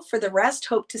tomorrow. For the rest,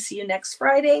 hope to see you next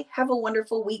Friday. Have a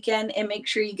wonderful weekend and make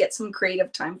sure you get some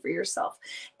creative time for yourself.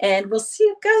 And we'll see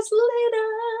you guys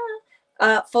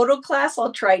later. Photo class,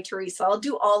 I'll try, Teresa. I'll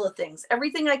do all the things.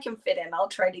 Everything I can fit in, I'll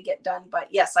try to get done. But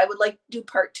yes, I would like to do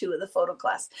part 2 of the photo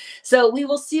class. So we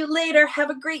will see you later. Have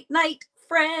a great night,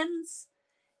 friends.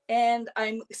 And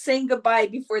I'm saying goodbye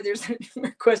before there's any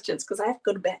more questions because I have to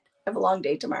go to bed. I have a long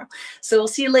day tomorrow. So we'll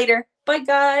see you later. Bye,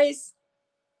 guys.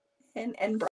 And